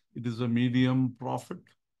 lakh, it is a medium profit.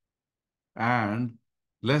 And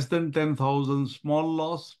less than 10,000 small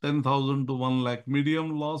loss, 10,000 to 1 lakh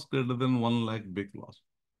medium loss, greater than 1 lakh big loss.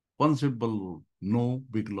 One simple rule, no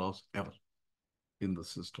big loss ever in the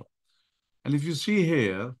system. And if you see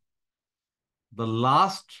here, the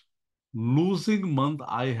last losing month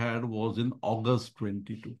I had was in August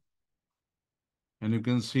 22. And you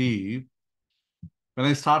can see when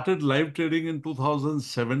I started live trading in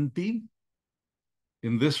 2017,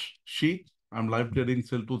 in this sheet, I'm live trading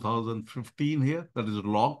till 2015 here, that is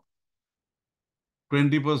log,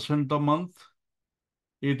 20% a month,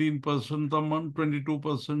 18% a month,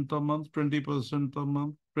 22% a month, 20% a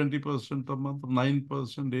month, 20% a month, 9%,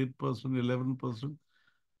 8%, 11%.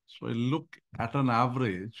 So I look at an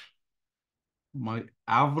average. My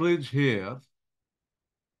average here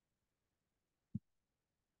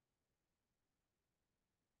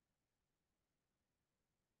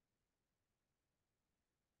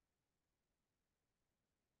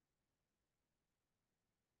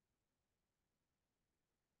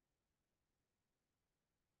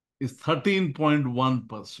is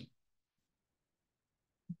 13.1%.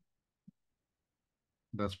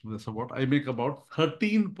 That's about, I make about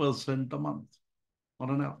 13% a month on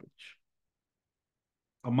an average.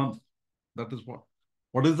 A month. That is what.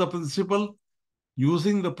 What is the principle?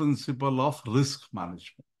 Using the principle of risk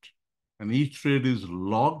management. And each trade is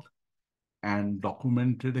logged and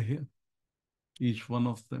documented here. Each one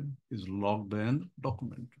of them is logged and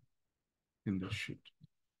documented in this sheet.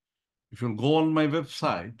 If you go on my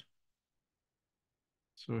website,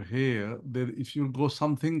 so here, if you go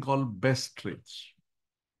something called best trades.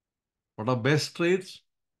 What are best trades?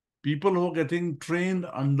 People who are getting trained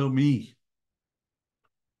under me.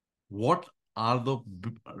 What are the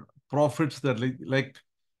profits that like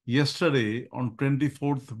yesterday on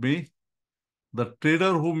 24th May, the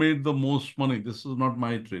trader who made the most money, this is not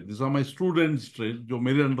my trade, these are my students' trade, जो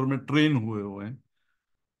मेरे under में train हुए हैं,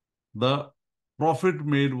 the profit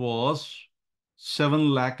made was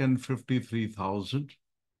 7,53,000.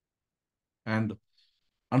 And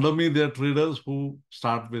under me, there are traders who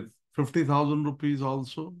start with 50,000 rupees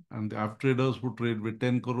also, and there are traders who trade with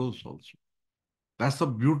 10 crores also. That's the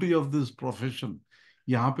beauty of this profession.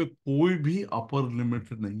 यहाँ पे कोई भी upper limit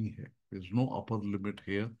नहीं है. There's no upper limit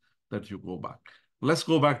here that you go back. Let's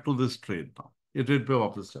go back to this trade now. ये trade पे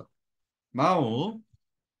वापस जाओ. Now,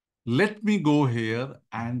 let me go here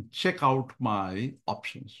and check out my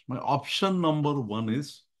options. My option number 1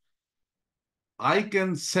 is I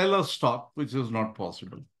can sell a stock, which is not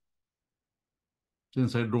possible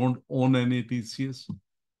since I don't own any TCS.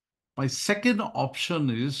 My second option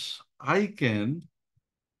is I can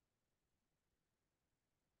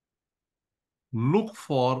look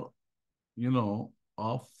for,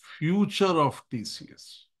 a future of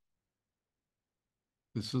TCS.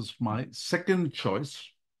 This is my second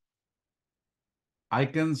choice. I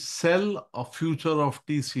can sell a future of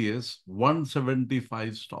TCS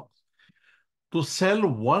 175 stocks. To sell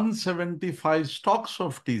 175 stocks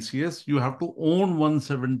of TCS, you have to own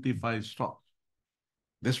 175 stocks.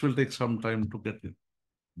 This will take some time to get in.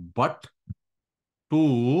 But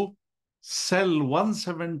to sell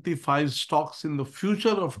 175 stocks in the future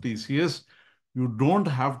of TCS, you don't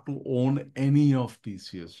have to own any of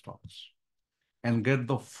TCS stocks and get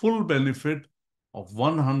the full benefit of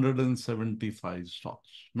 175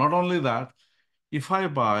 stocks. Not only that, if I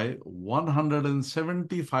buy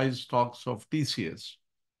 175 stocks of TCS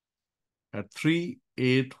at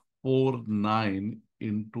 3849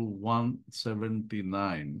 into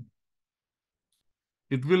 179,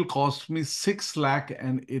 it will cost me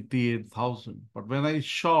 6,88,000. But when I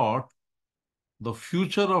short the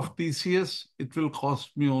future of TCS, it will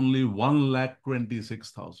cost me only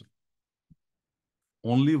 1,26,000.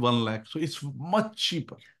 Only 1 lakh. So it's much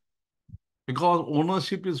cheaper because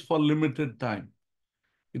ownership is for limited time.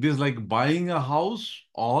 It is like buying a house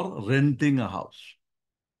or renting a house.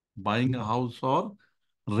 Buying a house or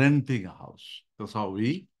renting a house. That's how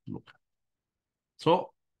we look at it.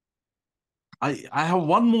 So I have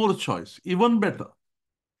one more choice, even better.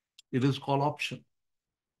 It is called option.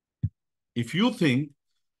 If you think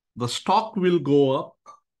the stock will go up,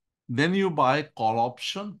 then you buy call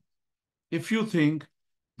option. If you think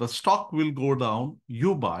the stock will go down,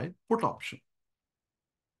 you buy put option.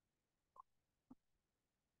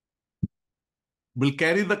 We'll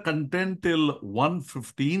carry the content till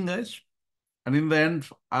 1:15, guys. And in the end,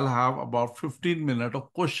 I'll have about 15 minutes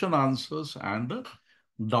of question answers and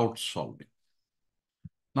doubt solving.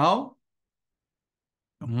 Now,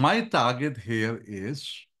 my target here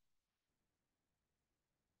is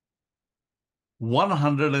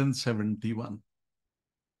 171.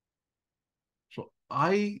 So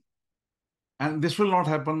and this will not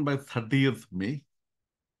happen by 30th May.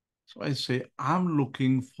 So I say I'm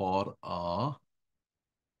looking for a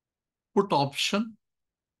put option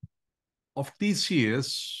of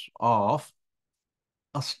TCS of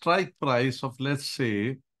a strike price of, let's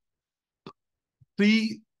say,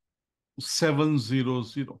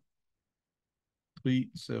 3700.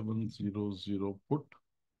 3700 put.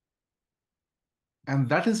 And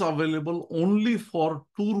that is available only for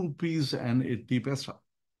 2 rupees and 80 paisa.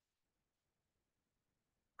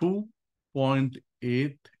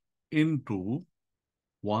 2.8 into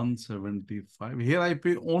 175. Here I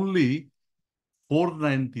pay only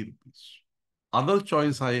 490 rupees. Other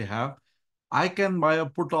choice I have, I can buy a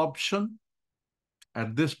put option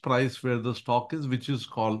at this price where the stock is, which is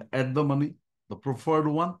called at the money, the preferred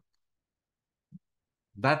one.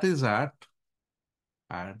 That is at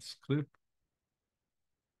add script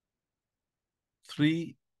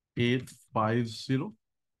 3850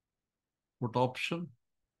 put option,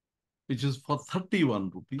 which is for 31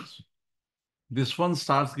 rupees. This one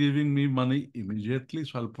starts giving me money immediately,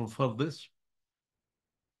 so I'll prefer this.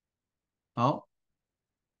 Now,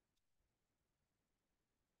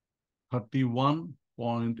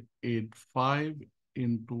 31.85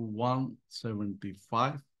 into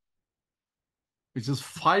 175, which is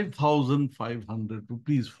 5,500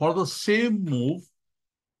 rupees. For the same move,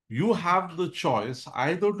 you have the choice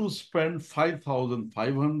either to spend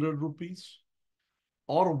 5,500 rupees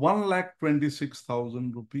or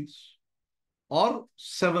 1,26,000 rupees or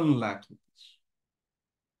 7 lakh rupees.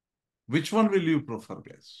 Which one will you prefer,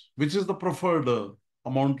 guys? Which is the preferred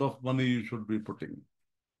amount of money you should be putting?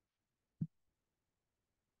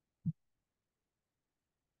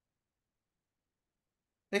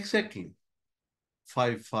 Exactly.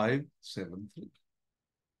 5573.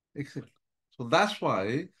 Exactly. So that's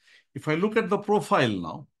why if I look at the profile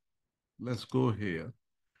now, let's go here,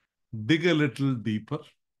 dig a little deeper.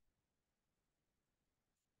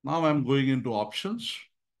 Now I'm going into options.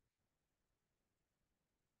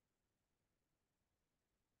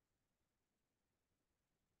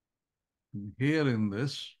 Here in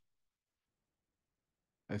this,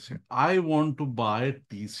 I say, I want to buy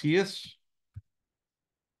TCS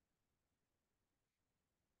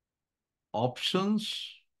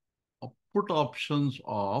options, put options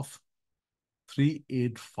of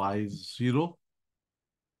 3850.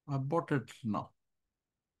 I bought it now.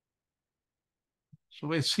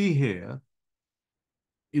 So I see here,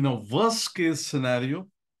 in a worst case scenario,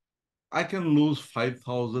 I can lose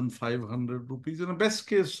 5,500 rupees. In a best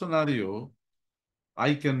case scenario,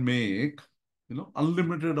 I can make,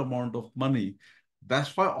 unlimited amount of money.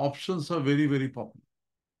 That's why options are very, very popular.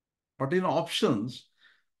 But in options,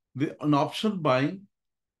 an option buying,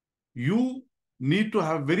 you need to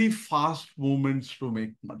have very fast movements to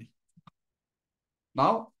make money.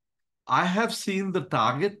 Now, I have seen the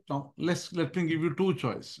target. Now, let me give you two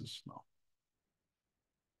choices now.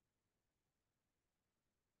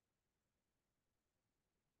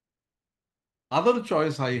 Other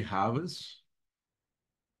choice I have is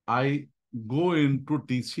I go into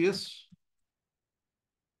TCS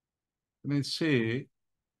and I say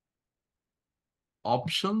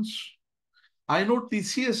options. I know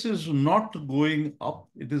TCS is not going up.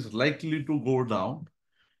 It is likely to go down.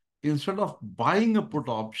 Instead of buying a put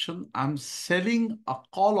option, I'm selling a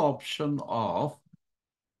call option of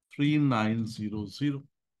 3900.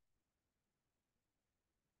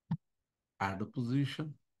 Add a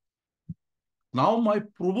position. Now my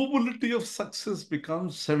probability of success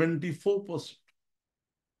becomes 74%.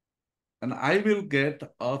 And I will get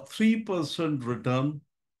a 3% return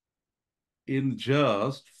in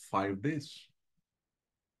just 5 days.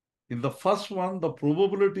 In the first one, the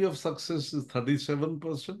probability of success is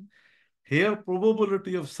 37%. Here,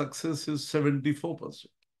 probability of success is 74%.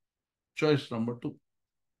 Choice number two.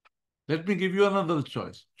 Let me give you another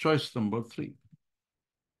choice. Choice number three.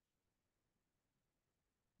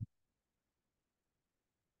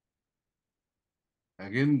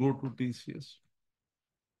 Again, go to TCS.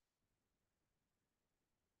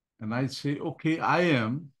 And I say, okay, I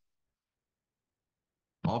am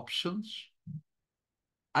options.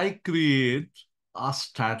 I create a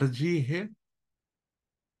strategy here.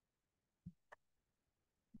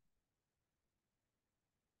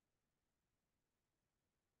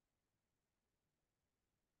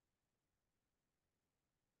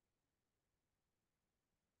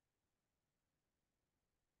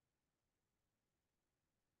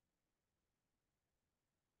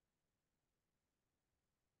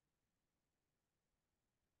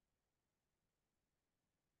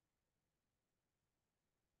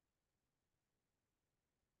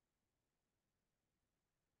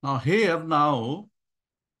 Now,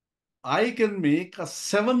 I can make a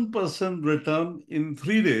 7% return in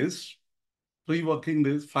 3 days, 3 working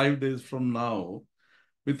days, 5 days from now,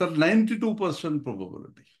 with a 92%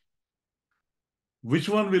 probability. Which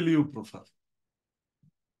one will you prefer?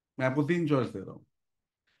 मैं आपको तीन choice दे रहा हूं.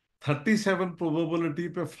 37 probability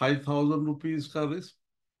पे 5,000 rupees का risk,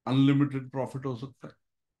 unlimited profit हो सकता है.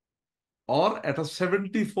 और at a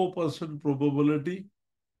 74% probability,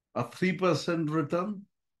 a 3% return,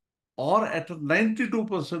 or at a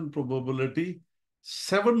 92% probability,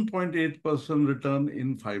 7.8% return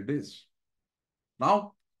in 5 days.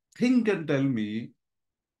 Now, think and tell me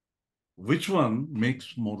which one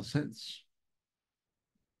makes more sense.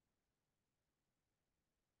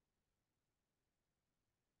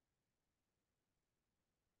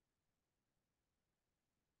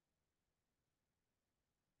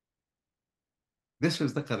 This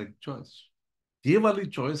is the correct choice. ये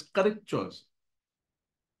वाली choice correct choice.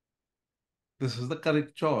 This is the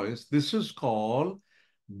correct choice. This is called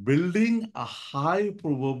building a high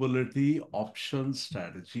probability option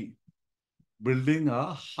strategy. Building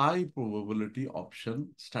a high probability option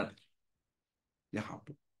strategy. यहाँ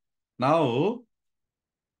पे. Now,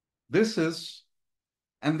 this is,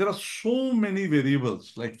 and there are so many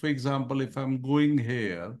variables. Like, for example, if I'm going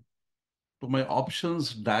here to my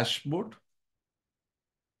options dashboard,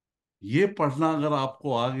 ये पढ़ना अगर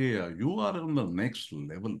आपको आ गया, you are on the next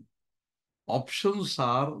level. Options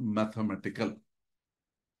are mathematical.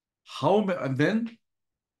 And then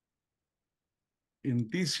in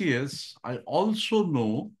TCS, I also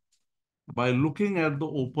know by looking at the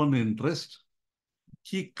open interest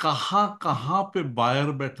कि कहाँ पे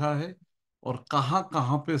buyer बैठा है और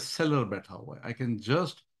कहाँ पे seller बैठा हुआ है. I can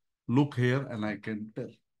just look here and I can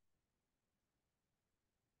tell.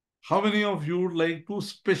 How many of you would like to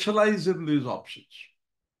specialize in these options?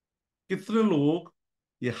 कितने लोग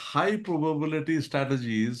ये high probability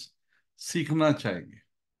strategies सीखना चाहेंगे?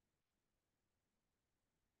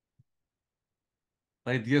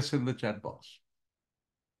 Write yes in the chat box.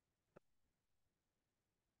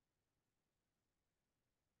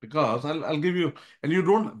 Because I'll give you, and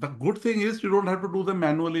the good thing is you don't have to do them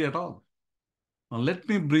manually at all. Now let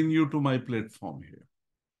me bring you to my platform here.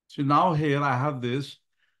 So now here I have this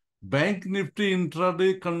bank Nifty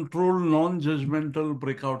intraday control non judgemental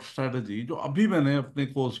breakout strategy जो अभी मैंने अपने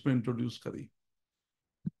course में introduce करी.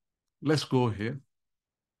 Let's go here.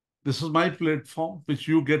 This is my platform which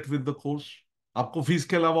you get with the course. आपको fees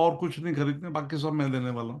के अलावा और कुछ नहीं खरीदने, बाकी सब मैं देने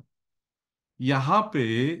वाला हूं. यहां पे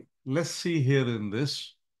let's see here in this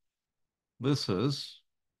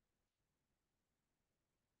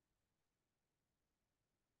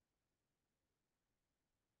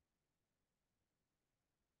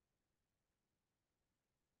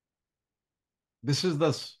is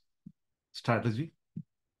the strategy,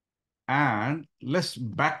 and let's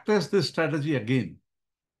backtest this strategy again.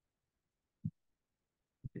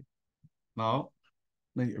 Now,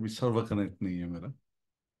 नहीं अभी सर्वर कनेक्ट नहीं है मेरा.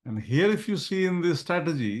 And here if you see in this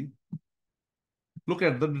strategy, Look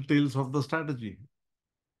at the details of the strategy.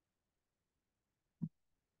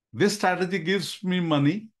 This strategy gives me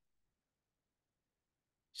money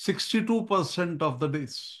 62% of the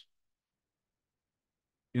days.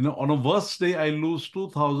 On a worst day, I lose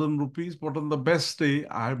 2,000 rupees, but on the best day,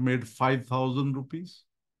 I have made 5,000 rupees.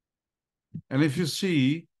 And if you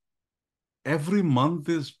see, every month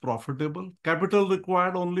is profitable. Capital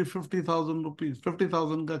required only 50,000 rupees.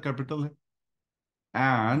 50,000 ka capital hai.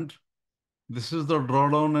 And this is the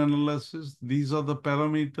drawdown analysis. These are the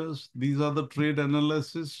parameters. These are the trade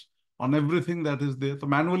analysis on everything that is there. So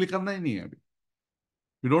manually karna hi nahi hai abhi.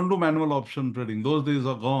 We don't do manual option trading. Those days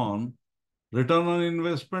are gone. Return on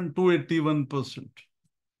investment, 281%.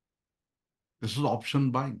 This is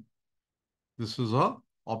option buying. This is a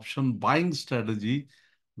option buying strategy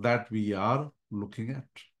that we are looking at.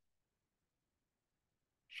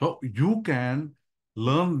 So you can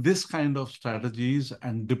learn this kind of strategies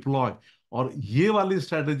and deploy. और ये वाली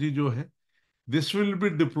strategy जो है, this will be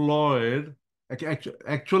deployed,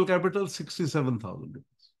 actual capital 67,000 rupees.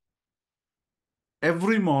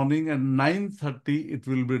 Every morning at 9:30, it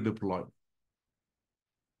will be deployed.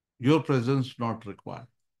 Your presence not required.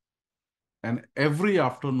 And every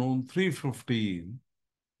afternoon, 3:15,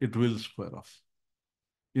 it will square off.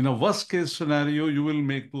 In a worst case scenario, you will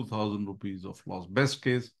make 2,000 rupees of loss. Best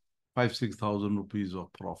case, 5,000-6,000 rupees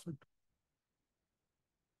of profit.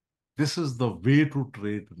 This is the way to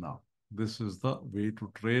trade now. This is the way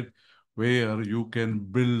to trade where you can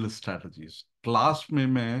build strategies. Class में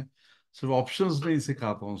मैं सिर्फ options नहीं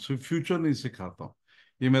सिखाता हूँ, सिर्फ future नहीं सिखाता हूँ.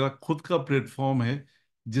 ये मेरा खुद का प्लेटफॉर्म है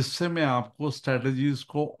जिससे मैं आपको स्ट्रेटजीज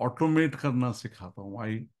को ऑटोमेट करना सिखाता हूँ.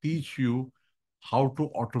 I teach you how to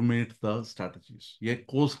automate the strategies. ये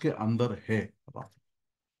कोर्स के अंदर है,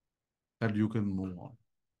 that you can move on.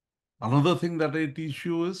 Another thing that I teach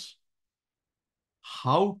you is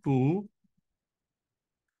how to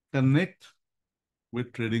connect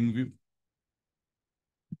with TradingView.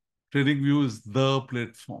 TradingView is the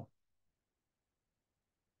platform.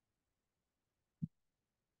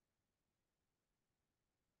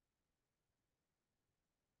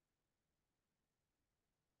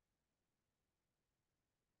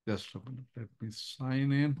 Just a minute. Let me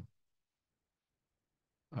sign in.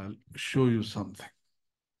 I'll show you something.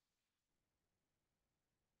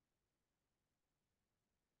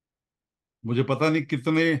 मुझे पता नहीं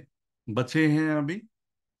कितने बचे हैं अभी.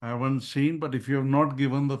 I haven't seen, but if you have not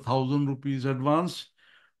given the 1,000 rupees advance,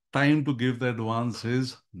 time to give the advance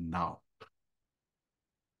is now.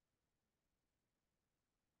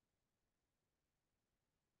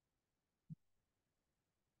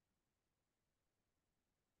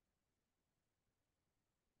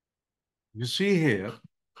 You see here,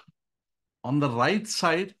 on the right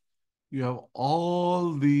side, you have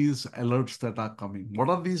all these alerts that are coming. What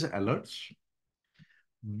are these alerts?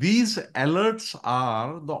 These alerts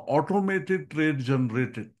are the automated trade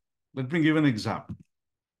generated. Let me give an example.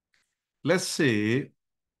 Let's say,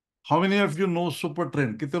 how many of you know super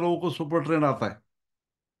trend? कितने लोगों को super trend आता है?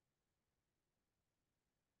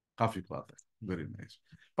 काफी को आता है. Very nice.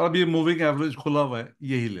 पर अब ये moving average खुला हुआ है,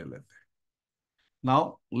 यही ले लेते हैं.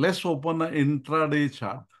 Now, let's open an intraday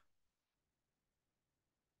chart.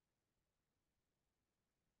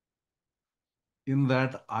 In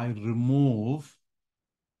that, I remove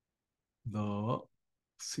the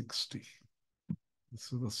 60.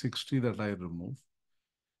 This is the 60 that I remove.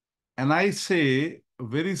 And I say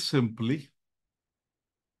very simply,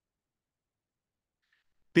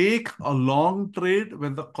 take a long trade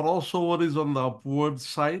when the crossover is on the upward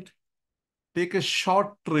side. Take a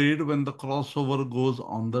short trade when the crossover goes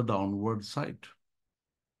on the downward side.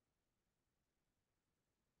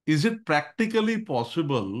 Is it practically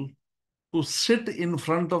possible to sit in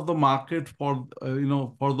front of the market for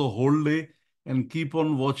for the whole day and keep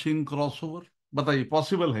on watching crossover? बताइए,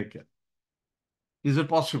 possible है क्या? Is it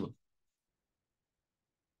possible?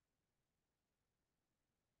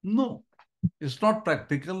 No, it's not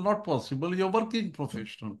practical, not possible. You're a working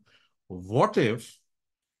professional. What if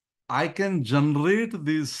I can generate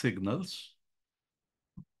these signals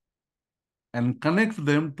and connect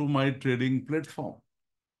them to my trading platform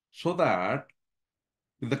so that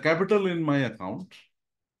with the capital in my account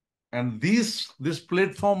and this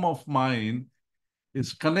platform of mine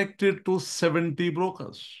is connected to 70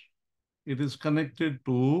 brokers. It is connected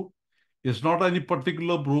to, it's not any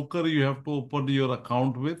particular broker you have to open your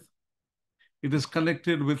account with. It is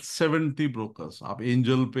connected with 70 brokers. आप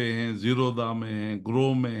angel पे हैं, जीरोदा में हैं,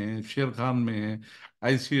 grow में हैं, शेर खान में हैं,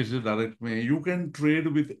 ICICI डायरेक्ट में हैं. You can trade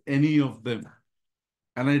with any of them.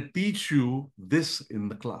 And I teach you this in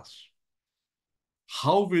the class.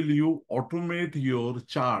 How will you automate your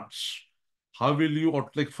charts? how will you,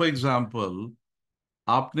 like for example,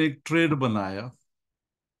 आपने एक ट्रेड बनाया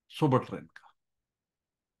सुपर ट्रेड का,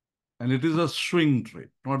 and it is a swing trade,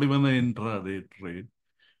 not even an intraday trade.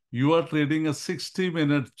 You are trading a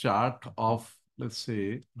 60-minute chart of, let's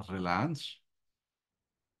say, Reliance.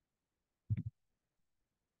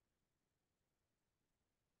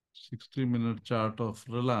 60-minute chart of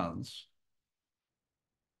Reliance.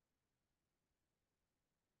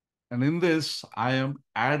 And in this, I am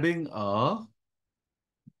adding a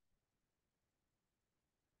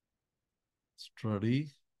study,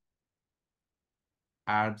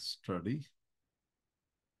 add study,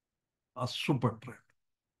 a super trade.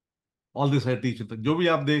 All this I teach it. जो भी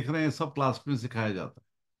आप देख रहे हैं सब class में सिखाया जाता है.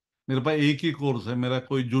 मेरे पास एक ही कोर्स है, मेरा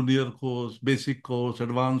कोई junior course, basic course,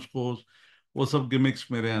 advance course, वो सब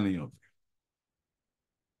गिमिक्स मेरे यहाँ नहीं होते.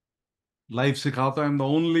 लाइव सिखाता. I am the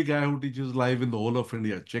only guy who teaches live in the whole of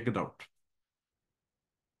India. Check it out.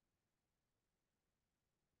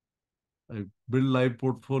 I build live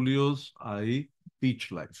portfolios. I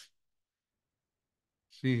teach live.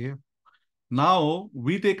 See here. Now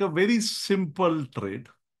we take a very simple trade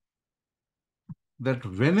that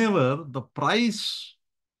whenever the price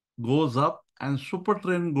goes up and super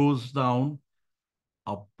trend goes down,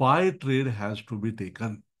 a buy trade has to be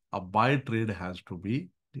taken. A buy trade has to be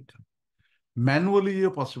taken. Manually,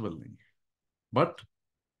 ये possible नहीं. But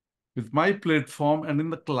with my platform and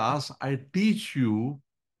in the class, I teach you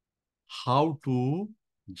how to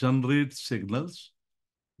generate signals.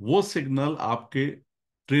 वो signal आपके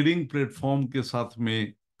trading platform के साथ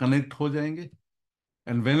में connect हो जाएंगे.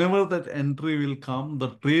 And when ever that entry will come, the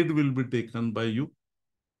trade will be taken by you.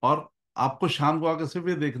 और आपको शाम को आकर सिर्फ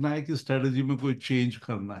ये देखना है कि स्ट्रेटेजी में कोई चेंज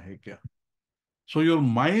करना है क्या. So your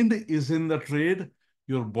mind is in the trade,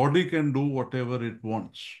 your body can do what ever it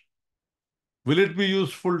wants. Will it be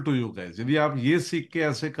useful to you guys? यदि आप ये सीख के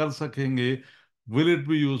ऐसे कर सकेंगे, will it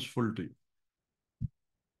be useful to you?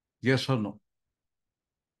 Yes और no?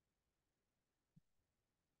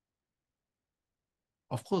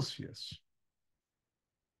 Of course yes.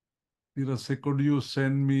 Nirase, could you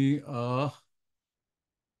send me a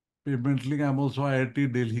payment link? I'm also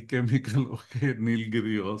IIT Delhi Chemical, okay,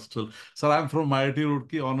 Nilgiri Hostel. Sir, I'm from IIT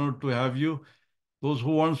Roorkee, honored to have you. Those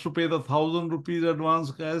who wants to pay the 1,000 rupees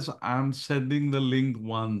advance, guys, I'm sending the link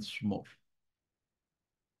once more.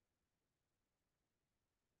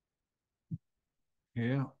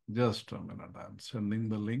 Here, just a minute. I'm sending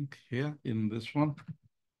the link here in this one.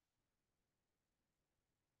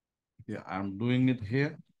 Yeah, I'm doing it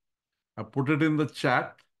here. I put it in the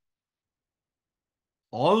chat.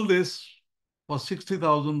 All this for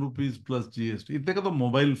 60,000 rupees plus GST. इतने का तो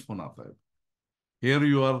mobile phone आता है. Here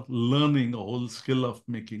you are learning a whole skill of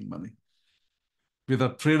making money with a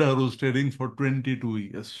trader who's trading for 22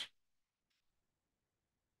 years.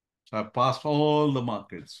 So I passed all the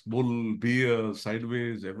markets, bull, bear,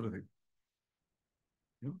 sideways, everything.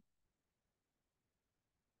 Yeah.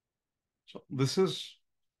 So this is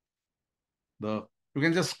you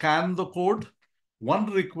can just scan the code.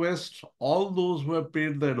 One request, all those who have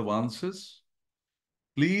paid the advances,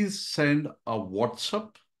 please send a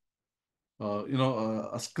WhatsApp,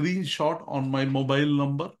 a screenshot on my mobile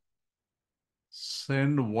number.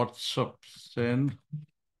 Send WhatsApp, send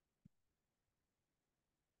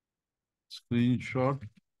screenshot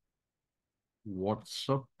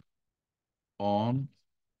WhatsApp on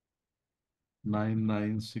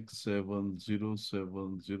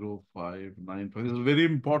 9967070595. This is very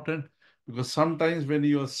important because sometimes when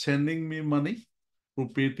you are sending me money through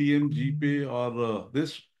Paytm, GPay, or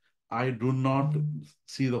this, I do not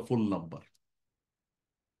see the full number.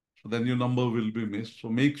 So then your number will be missed. So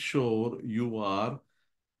make sure you are,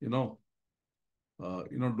 doing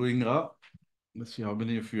let's see how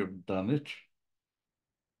many of you have done it.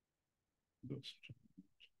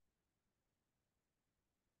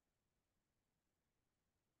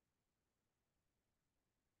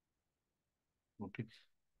 Okay.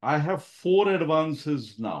 I have 4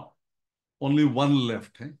 advances now. Only 1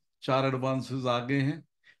 left है. 4 advances आगे हैं.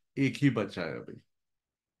 एक ही बचा है अभी.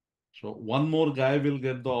 So one more guy will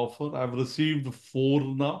get the offer. I've received 4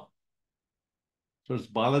 now. So it's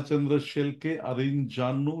Balachandra Shelke, Arin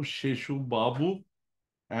Janu, Sheshu Babu,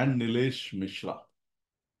 and Nilesh Mishra.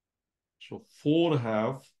 So 4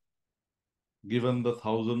 have given the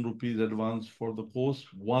 1,000 rupees advance for the course.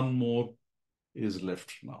 1 more is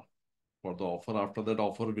left now for the offer. After that,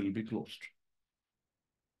 offer will be closed.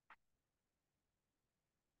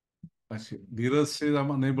 I see. Dheeraj says,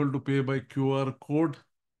 I'm unable to pay by QR code.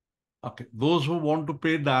 Okay. Those who want to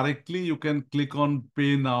pay directly, you can click on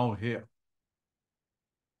pay now here.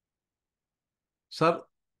 Sir,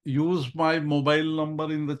 use my mobile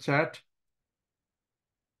number in the chat.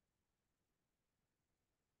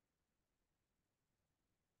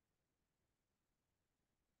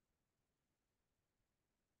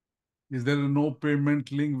 Is there no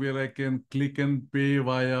payment link where I can click and pay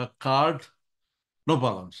via card? No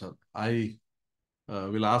problem, sir. I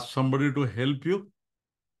will ask somebody to help you.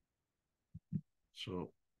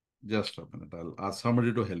 So just a minute. I'll ask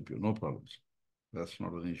somebody to help you. No problem, sir. That's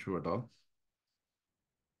not an issue at all.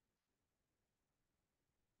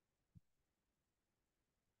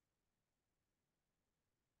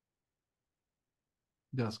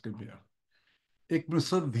 Just give me a एक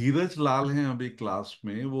mister धीरज लाल हैं अभी class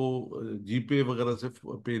में वो जीपे वगैरह से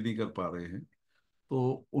पे नहीं कर पा रहे हैं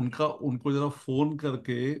तो उनका उनको जरा फोन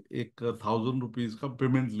करके एक 1000 रुपीज का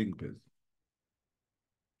पेमेंट लिंक भेज दो,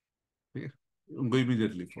 ठीक है उनको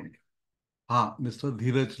इमीडिएटली फोन। हाँ मिस्टर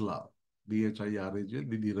धीरज लाल, DHIRAJ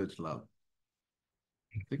धीरज लाल,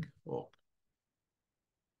 ठीक है।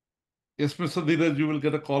 Yes, Mr. Dheeraj, you will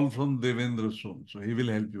get a call from Devendra soon, so he will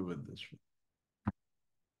help you with this.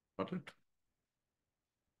 Got it?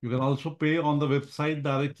 You can also pay on the website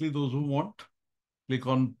directly, those who want. Click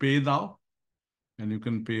on Pay Now, and you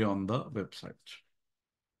can pay on the website.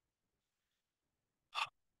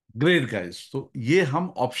 Great, guys. So, ये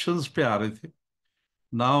हम options पे आ रहे थे.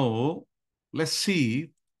 Now, let's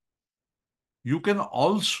see. You can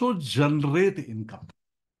also generate income.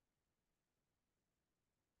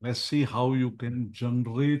 Let's see how you can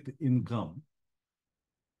generate income.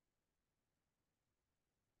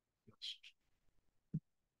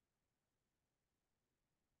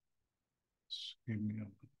 Just give me a minute.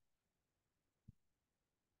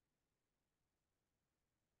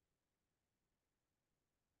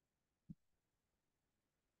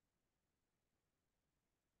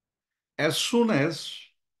 As soon as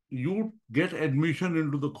you get admission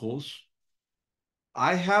into the course,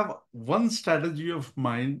 I have one strategy of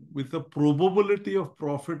mine with a probability of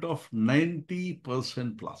profit of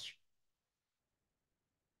 90% plus.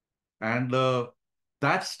 And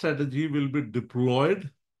that strategy will be deployed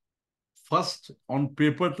first on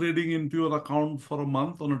paper trading into your account for a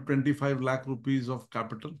month on a 25 lakh rupees of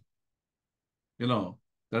capital. You know,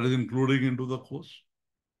 that is including into the course.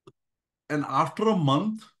 And after a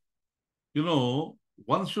month, you know,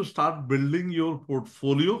 once you start building your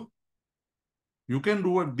portfolio, you can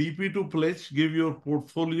do a DP2 pledge, give your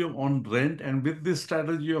portfolio on rent, and with this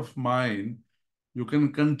strategy of mine, you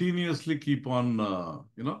can continuously keep on,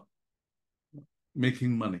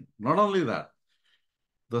 making money. Not only that,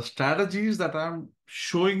 the strategies that I'm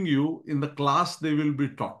showing you in the class, they will be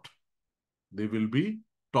taught. They will be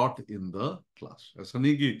taught in the class. ऐसा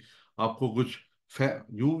नहीं कि आपको कुछ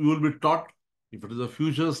you will be taught if it is a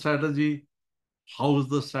future strategy, how is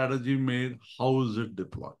the strategy made, how is it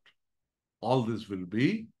deployed. All this will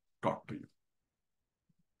be taught to you.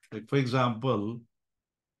 Like for example,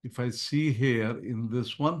 if I see here in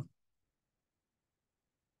this one,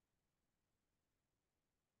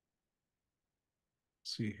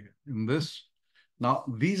 see here in this. Now,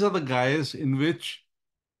 these are the guys in which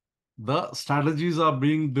the strategies are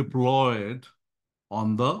being deployed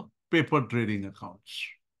on the paper trading accounts.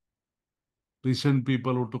 Recent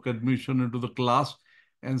people who took admission into the class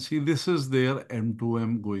and see this is their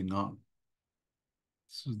M2M going on.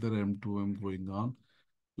 This is their M2M going on.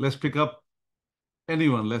 Let's pick up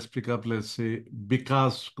anyone. Let's pick up, let's say,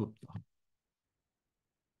 Vikas Gupta.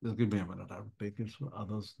 Just give me a minute. I will take it so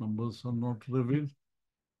others' numbers are not revealed.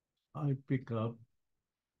 I pick up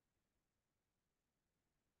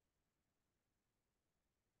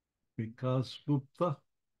Vikas Gupta.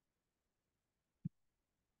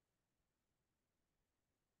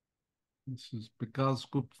 This is Vikas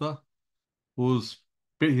Gupta,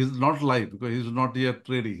 he's not live because he's not yet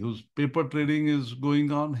trading. Whose paper trading is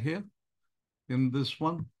going on here in this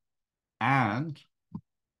one. And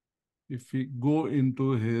if we go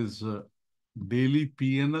into his daily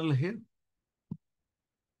PNL here,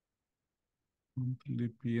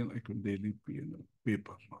 monthly PNL, daily PNL,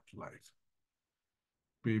 paper, not live.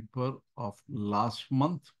 Paper of last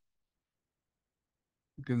month.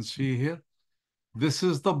 You can see here. This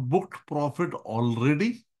is the booked profit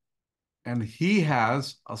already. And he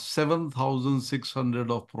has a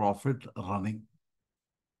 7,600 of profit running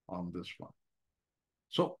on this one.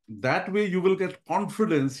 So that way you will get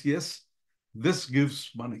confidence. Yes, this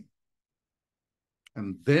gives money.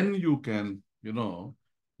 And then you can,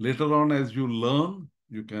 later on as you learn,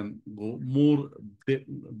 you can go more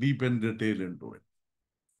deep in detail into it.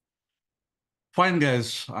 Fine,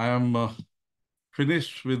 guys. I am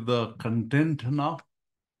finished with the content now.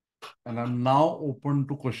 And I'm now open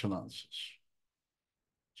to question answers.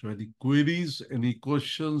 So any queries, any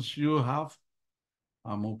questions you have,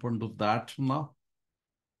 I'm open to that now.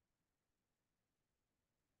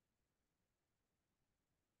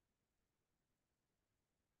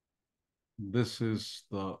 This is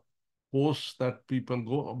the course that people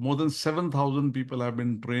go. More than 7,000 people have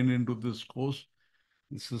been trained into this course.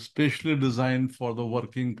 This is specially designed for the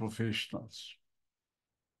working professionals.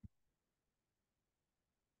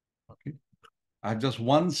 Okay. I have just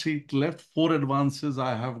one seat left. 4 advances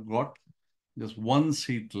I have got. Just one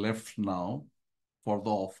seat left now for the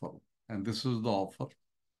offer. And this is the offer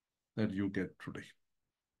that you get today.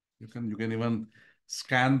 You can even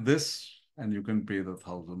scan this and you can pay the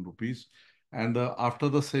 1,000 rupees. And after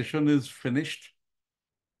the session is finished,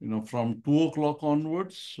 from 2 o'clock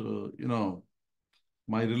onwards,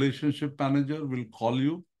 my relationship manager will call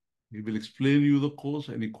you. He will explain you the course.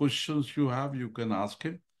 Any questions you have, you can ask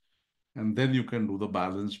him, and then you can do the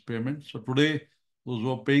balance payment. So today, those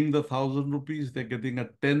who are paying the 1,000 rupees, they're getting a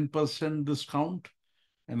 10% discount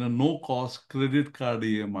and a no-cost credit card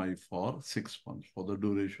EMI for 6 months for the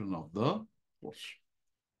duration of the course.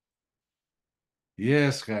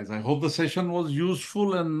 Yes, guys, I hope the session was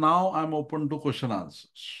useful, and now I'm open to question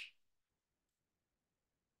answers.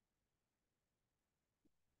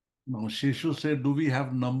 Now, Shishu said, do we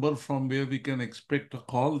have number from where we can expect a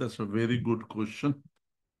call? That's a very good question.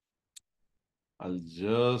 I'll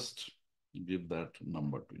just give that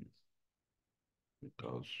number to you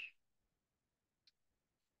because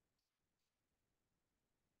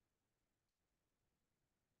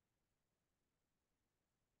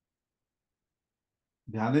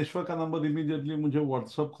Dhyaneshwar का number immediately मुझे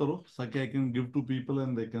WhatsApp करो ताकि I can give to people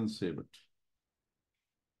and they can save it.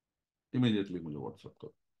 Immediately मुझे WhatsApp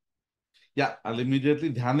करो. Yeah, I'll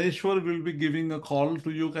immediately. Dhaneshwar will be giving a call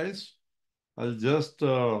to you guys. I'll just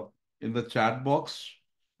in the chat box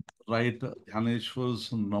write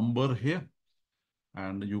Dhaneshwar's number here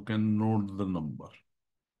and you can note the number.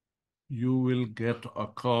 You will get a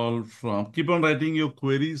call from. Keep on writing your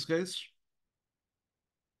queries, guys.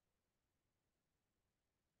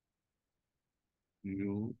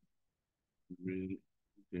 You will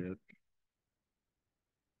get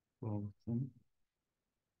call from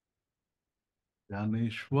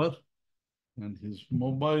Dhaneshwar and his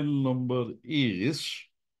mobile number is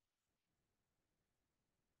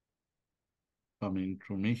coming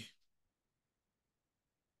to me.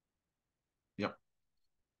 Yep.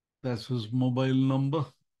 That's his mobile number.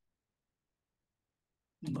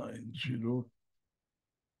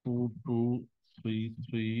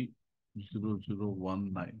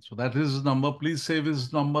 9022330019. So that is his number. Please save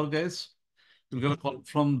his number, guys. You'll get a call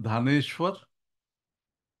from Dhaneshwar.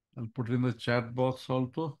 I'll put it in the chat box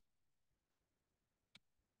also.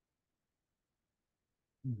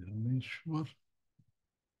 Dhaneshwar.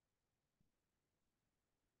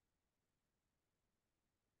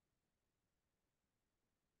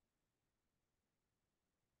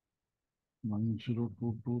 Nine zero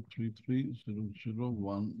two two three three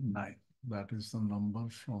 0019. That is the number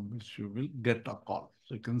from which you will get a call.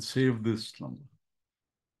 So you can save this number.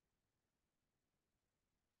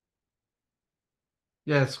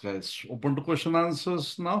 Yes, guys. Open to question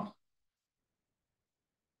answers now.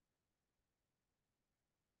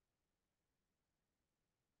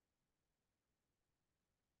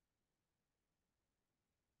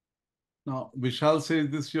 Now, Vishal says,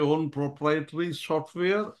 is this your own proprietary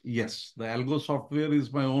software? Yes, the Algo software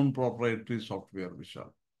is my own proprietary software,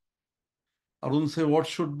 Vishal. Arun says, what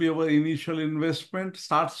should be our initial investment?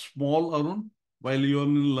 Start small, Arun, while you're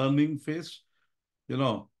in learning phase.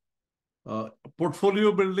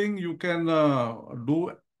 Portfolio building, you can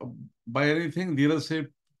do by anything. Dheeraj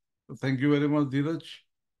said, thank you very much, Dheeraj.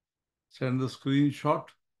 Send the screenshot.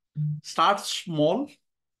 Start small,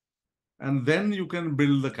 and then you can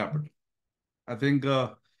build the capital. I think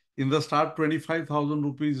in the start, 25,000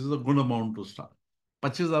 rupees is a good amount to start.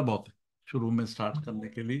 25,000 बहुत है शुरू में start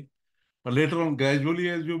करने के लिए. But later on, gradually,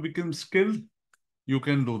 as you become skilled, you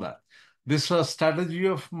can do that. This strategy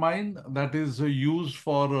of mine that is used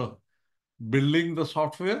for building the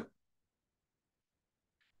software.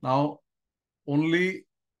 Now, only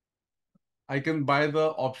I can buy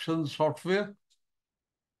the option software.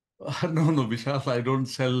 No, Vishal, I don't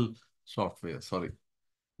sell software. Sorry.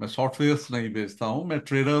 मैं software नहीं बेचता हूँ. मैं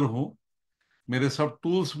trader हूँ. मेरे सब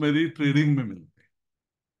tools मेरी trading में मिलते हैं.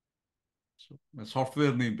 मैं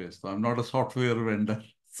सॉफ्टवेयर नहीं बेचता. I'm not a software vendor.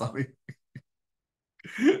 Sorry.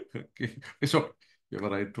 Okay. So you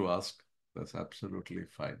have a right to ask. That's absolutely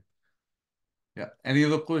fine. Yeah. Any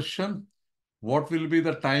other question? What will be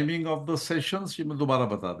the timing of the sessions? ये मैं दोबारा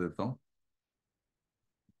बता देता हूँ.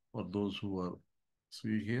 For those who are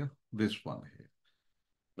see here, this one here.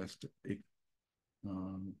 Let's take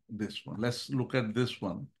this one. Let's look at this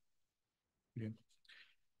one. Okay.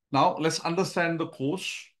 Now let's understand the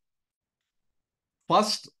course.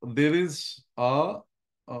 First, there is a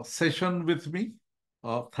session with me.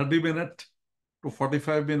 30-minute to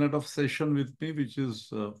 45-minute of session with me, which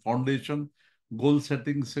is foundation goal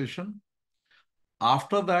setting session.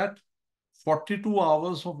 After that, 42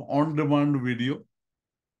 hours of on-demand video.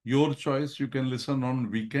 Your choice. You can listen on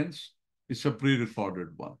weekends. It's a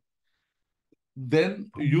pre-recorded one. Then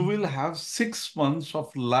you will have 6 months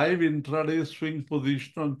of live intraday swing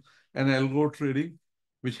position and algo trading,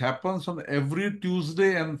 which happens on every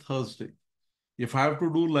Tuesday and Thursday. If I have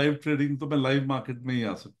to do live trading, तो मैं live market में ही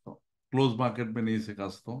आ सकता हूँ, close market में नहीं सिखा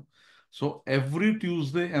सकता हूँ. So every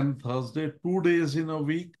Tuesday and Thursday, 2 days in a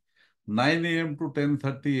week, 9 a.m. to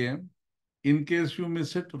 10:30 a.m. In case you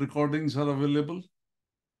miss it, recordings are available.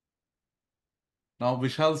 Now,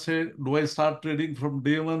 Vishal said, do I start trading from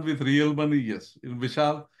day one with real money? Yes. In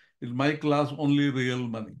Vishal, in my class, only real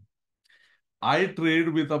money. I trade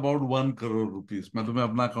with about 1 crore rupees. मैं तुम्हें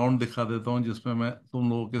अपना account दिखा देता हूँ जिसमें मैं तुम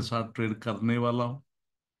लोगों के साथ ट्रेड करने वाला हूँ,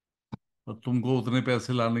 और तुमको उतने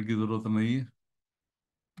पैसे लाने की जरूरत नहीं है.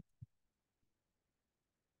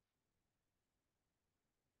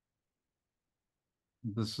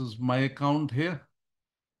 This is my account here.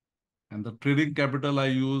 And the trading capital I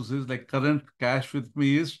use is like current cash with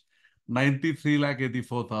me is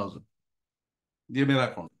 93,84,000. ये मेरा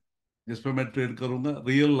अकाउंट जिसपे मैं ट्रेड करूंगा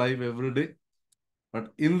real live every day.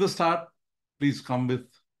 But in the start, please come with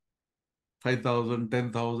 5,000,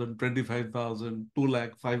 10,000, 25,000, 2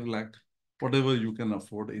 lakh, 5 lakh, whatever you can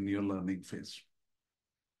afford in your learning phase.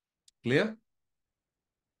 Clear?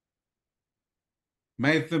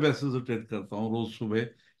 मैं इतने पैसे से trade करता हूँ रोज सुबह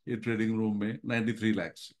ये ट्रेडिंग रूम में 93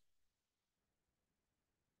 लाख से.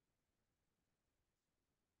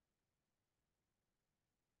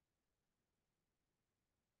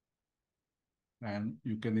 And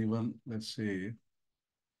you can even, let's say,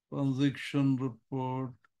 transaction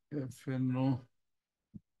report, FNO,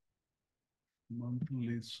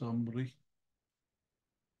 monthly summary.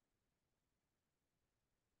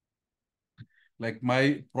 Like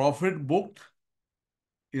my profit booked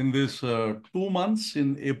in this 2 months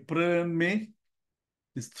in April and May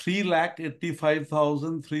is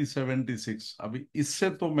 3,85,376. अभी इससे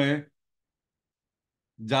तो मैं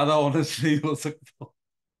ज्यादा ऑनेस्ट नहीं हो सकता.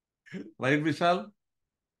 राइट विशाल?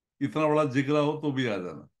 इतना बड़ा जिगरा हो तो भी आ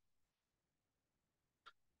जाना.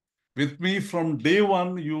 With me from day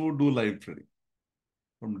one, you do live trading.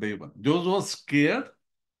 From day one. Those who are scared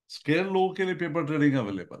लोगों के लिए पेपर ट्रेडिंग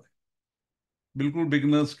अवेलेबल है. बिल्कुल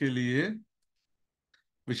बिगनर्स के लिए.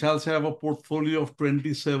 Vishal say I have a portfolio of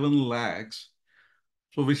 27 lakhs.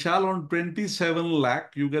 So Vishal, on 27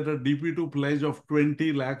 lakh, you get a DP2 pledge of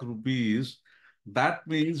 20 lakh rupees. That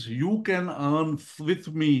means you can earn with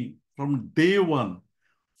me from day one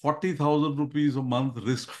 40,000 rupees a month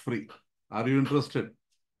risk-free. Are you interested?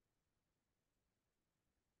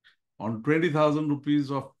 On 20,000 rupees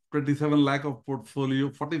of 27 lakh of portfolio,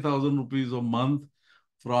 40,000 rupees a month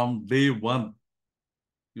from day one,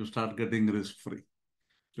 you start getting risk-free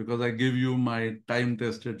because I give you my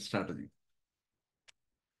time-tested strategy.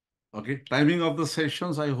 Okay, timing of the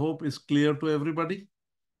sessions, I hope is clear to everybody.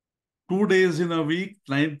 2 days in a week,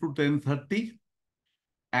 9 to 10:30,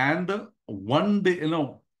 and one day,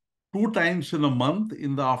 2 times in a month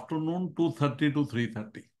in the afternoon, 2:30 to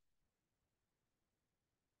 3:30.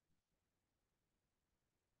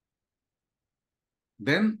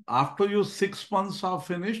 Then after your 6 months are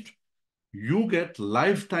finished, you get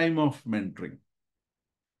lifetime of mentoring.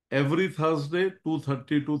 Every Thursday,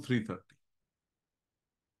 2:30 to 3:30.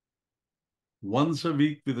 Once a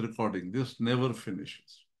week with recording. This never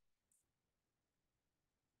finishes.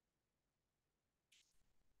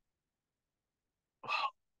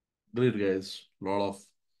 Great guys. Lot of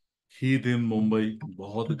heat in Mumbai.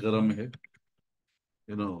 बहुत गर्म है.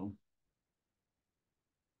 You know,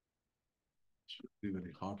 it's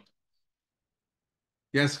very hot.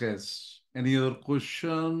 Yes, guys. Any other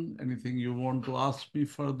question? Anything you want to ask me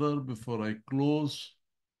further before I close?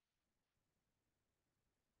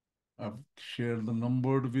 I've shared the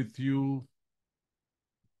number with you.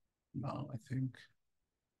 Now, I think.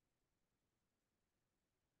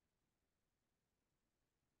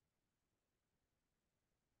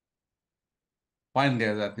 Fine,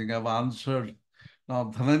 guys. I think I've answered.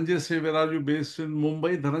 Now, Dhananjay say, where are you based in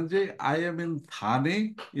Mumbai? Dhananjay, I am in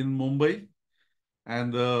Thane in Mumbai,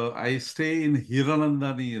 and I stay in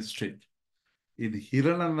Hiranandani Estate. In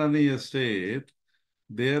Hiranandani Estate,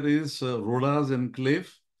 there is Roda's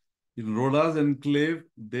Enclave. In Roda's Enclave,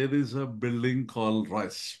 there is a building called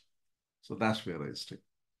Royce. So that's where I stay.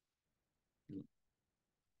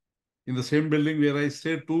 In the same building where I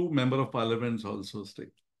stay, two member of parliaments also stay.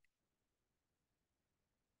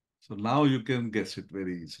 So now you can guess it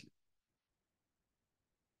very easily.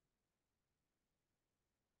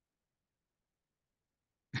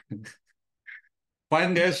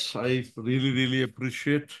 Fine, guys. I really, really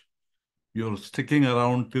appreciate your sticking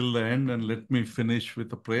around till the end, and let me finish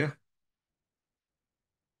with a prayer.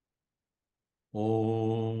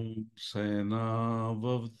 Om Sena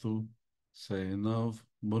Vavtu Senav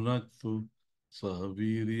Bhunaktu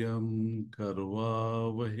Sahaviryam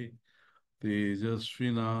Karvavahe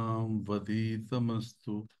Tejasvinam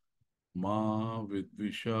Vaditamastu Ma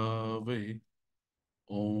Vidvishavahe.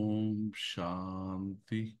 Om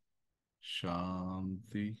Shanti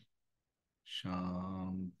Shanti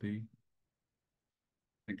Shanti.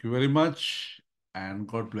 Thank you very much, and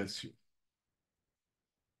God bless you.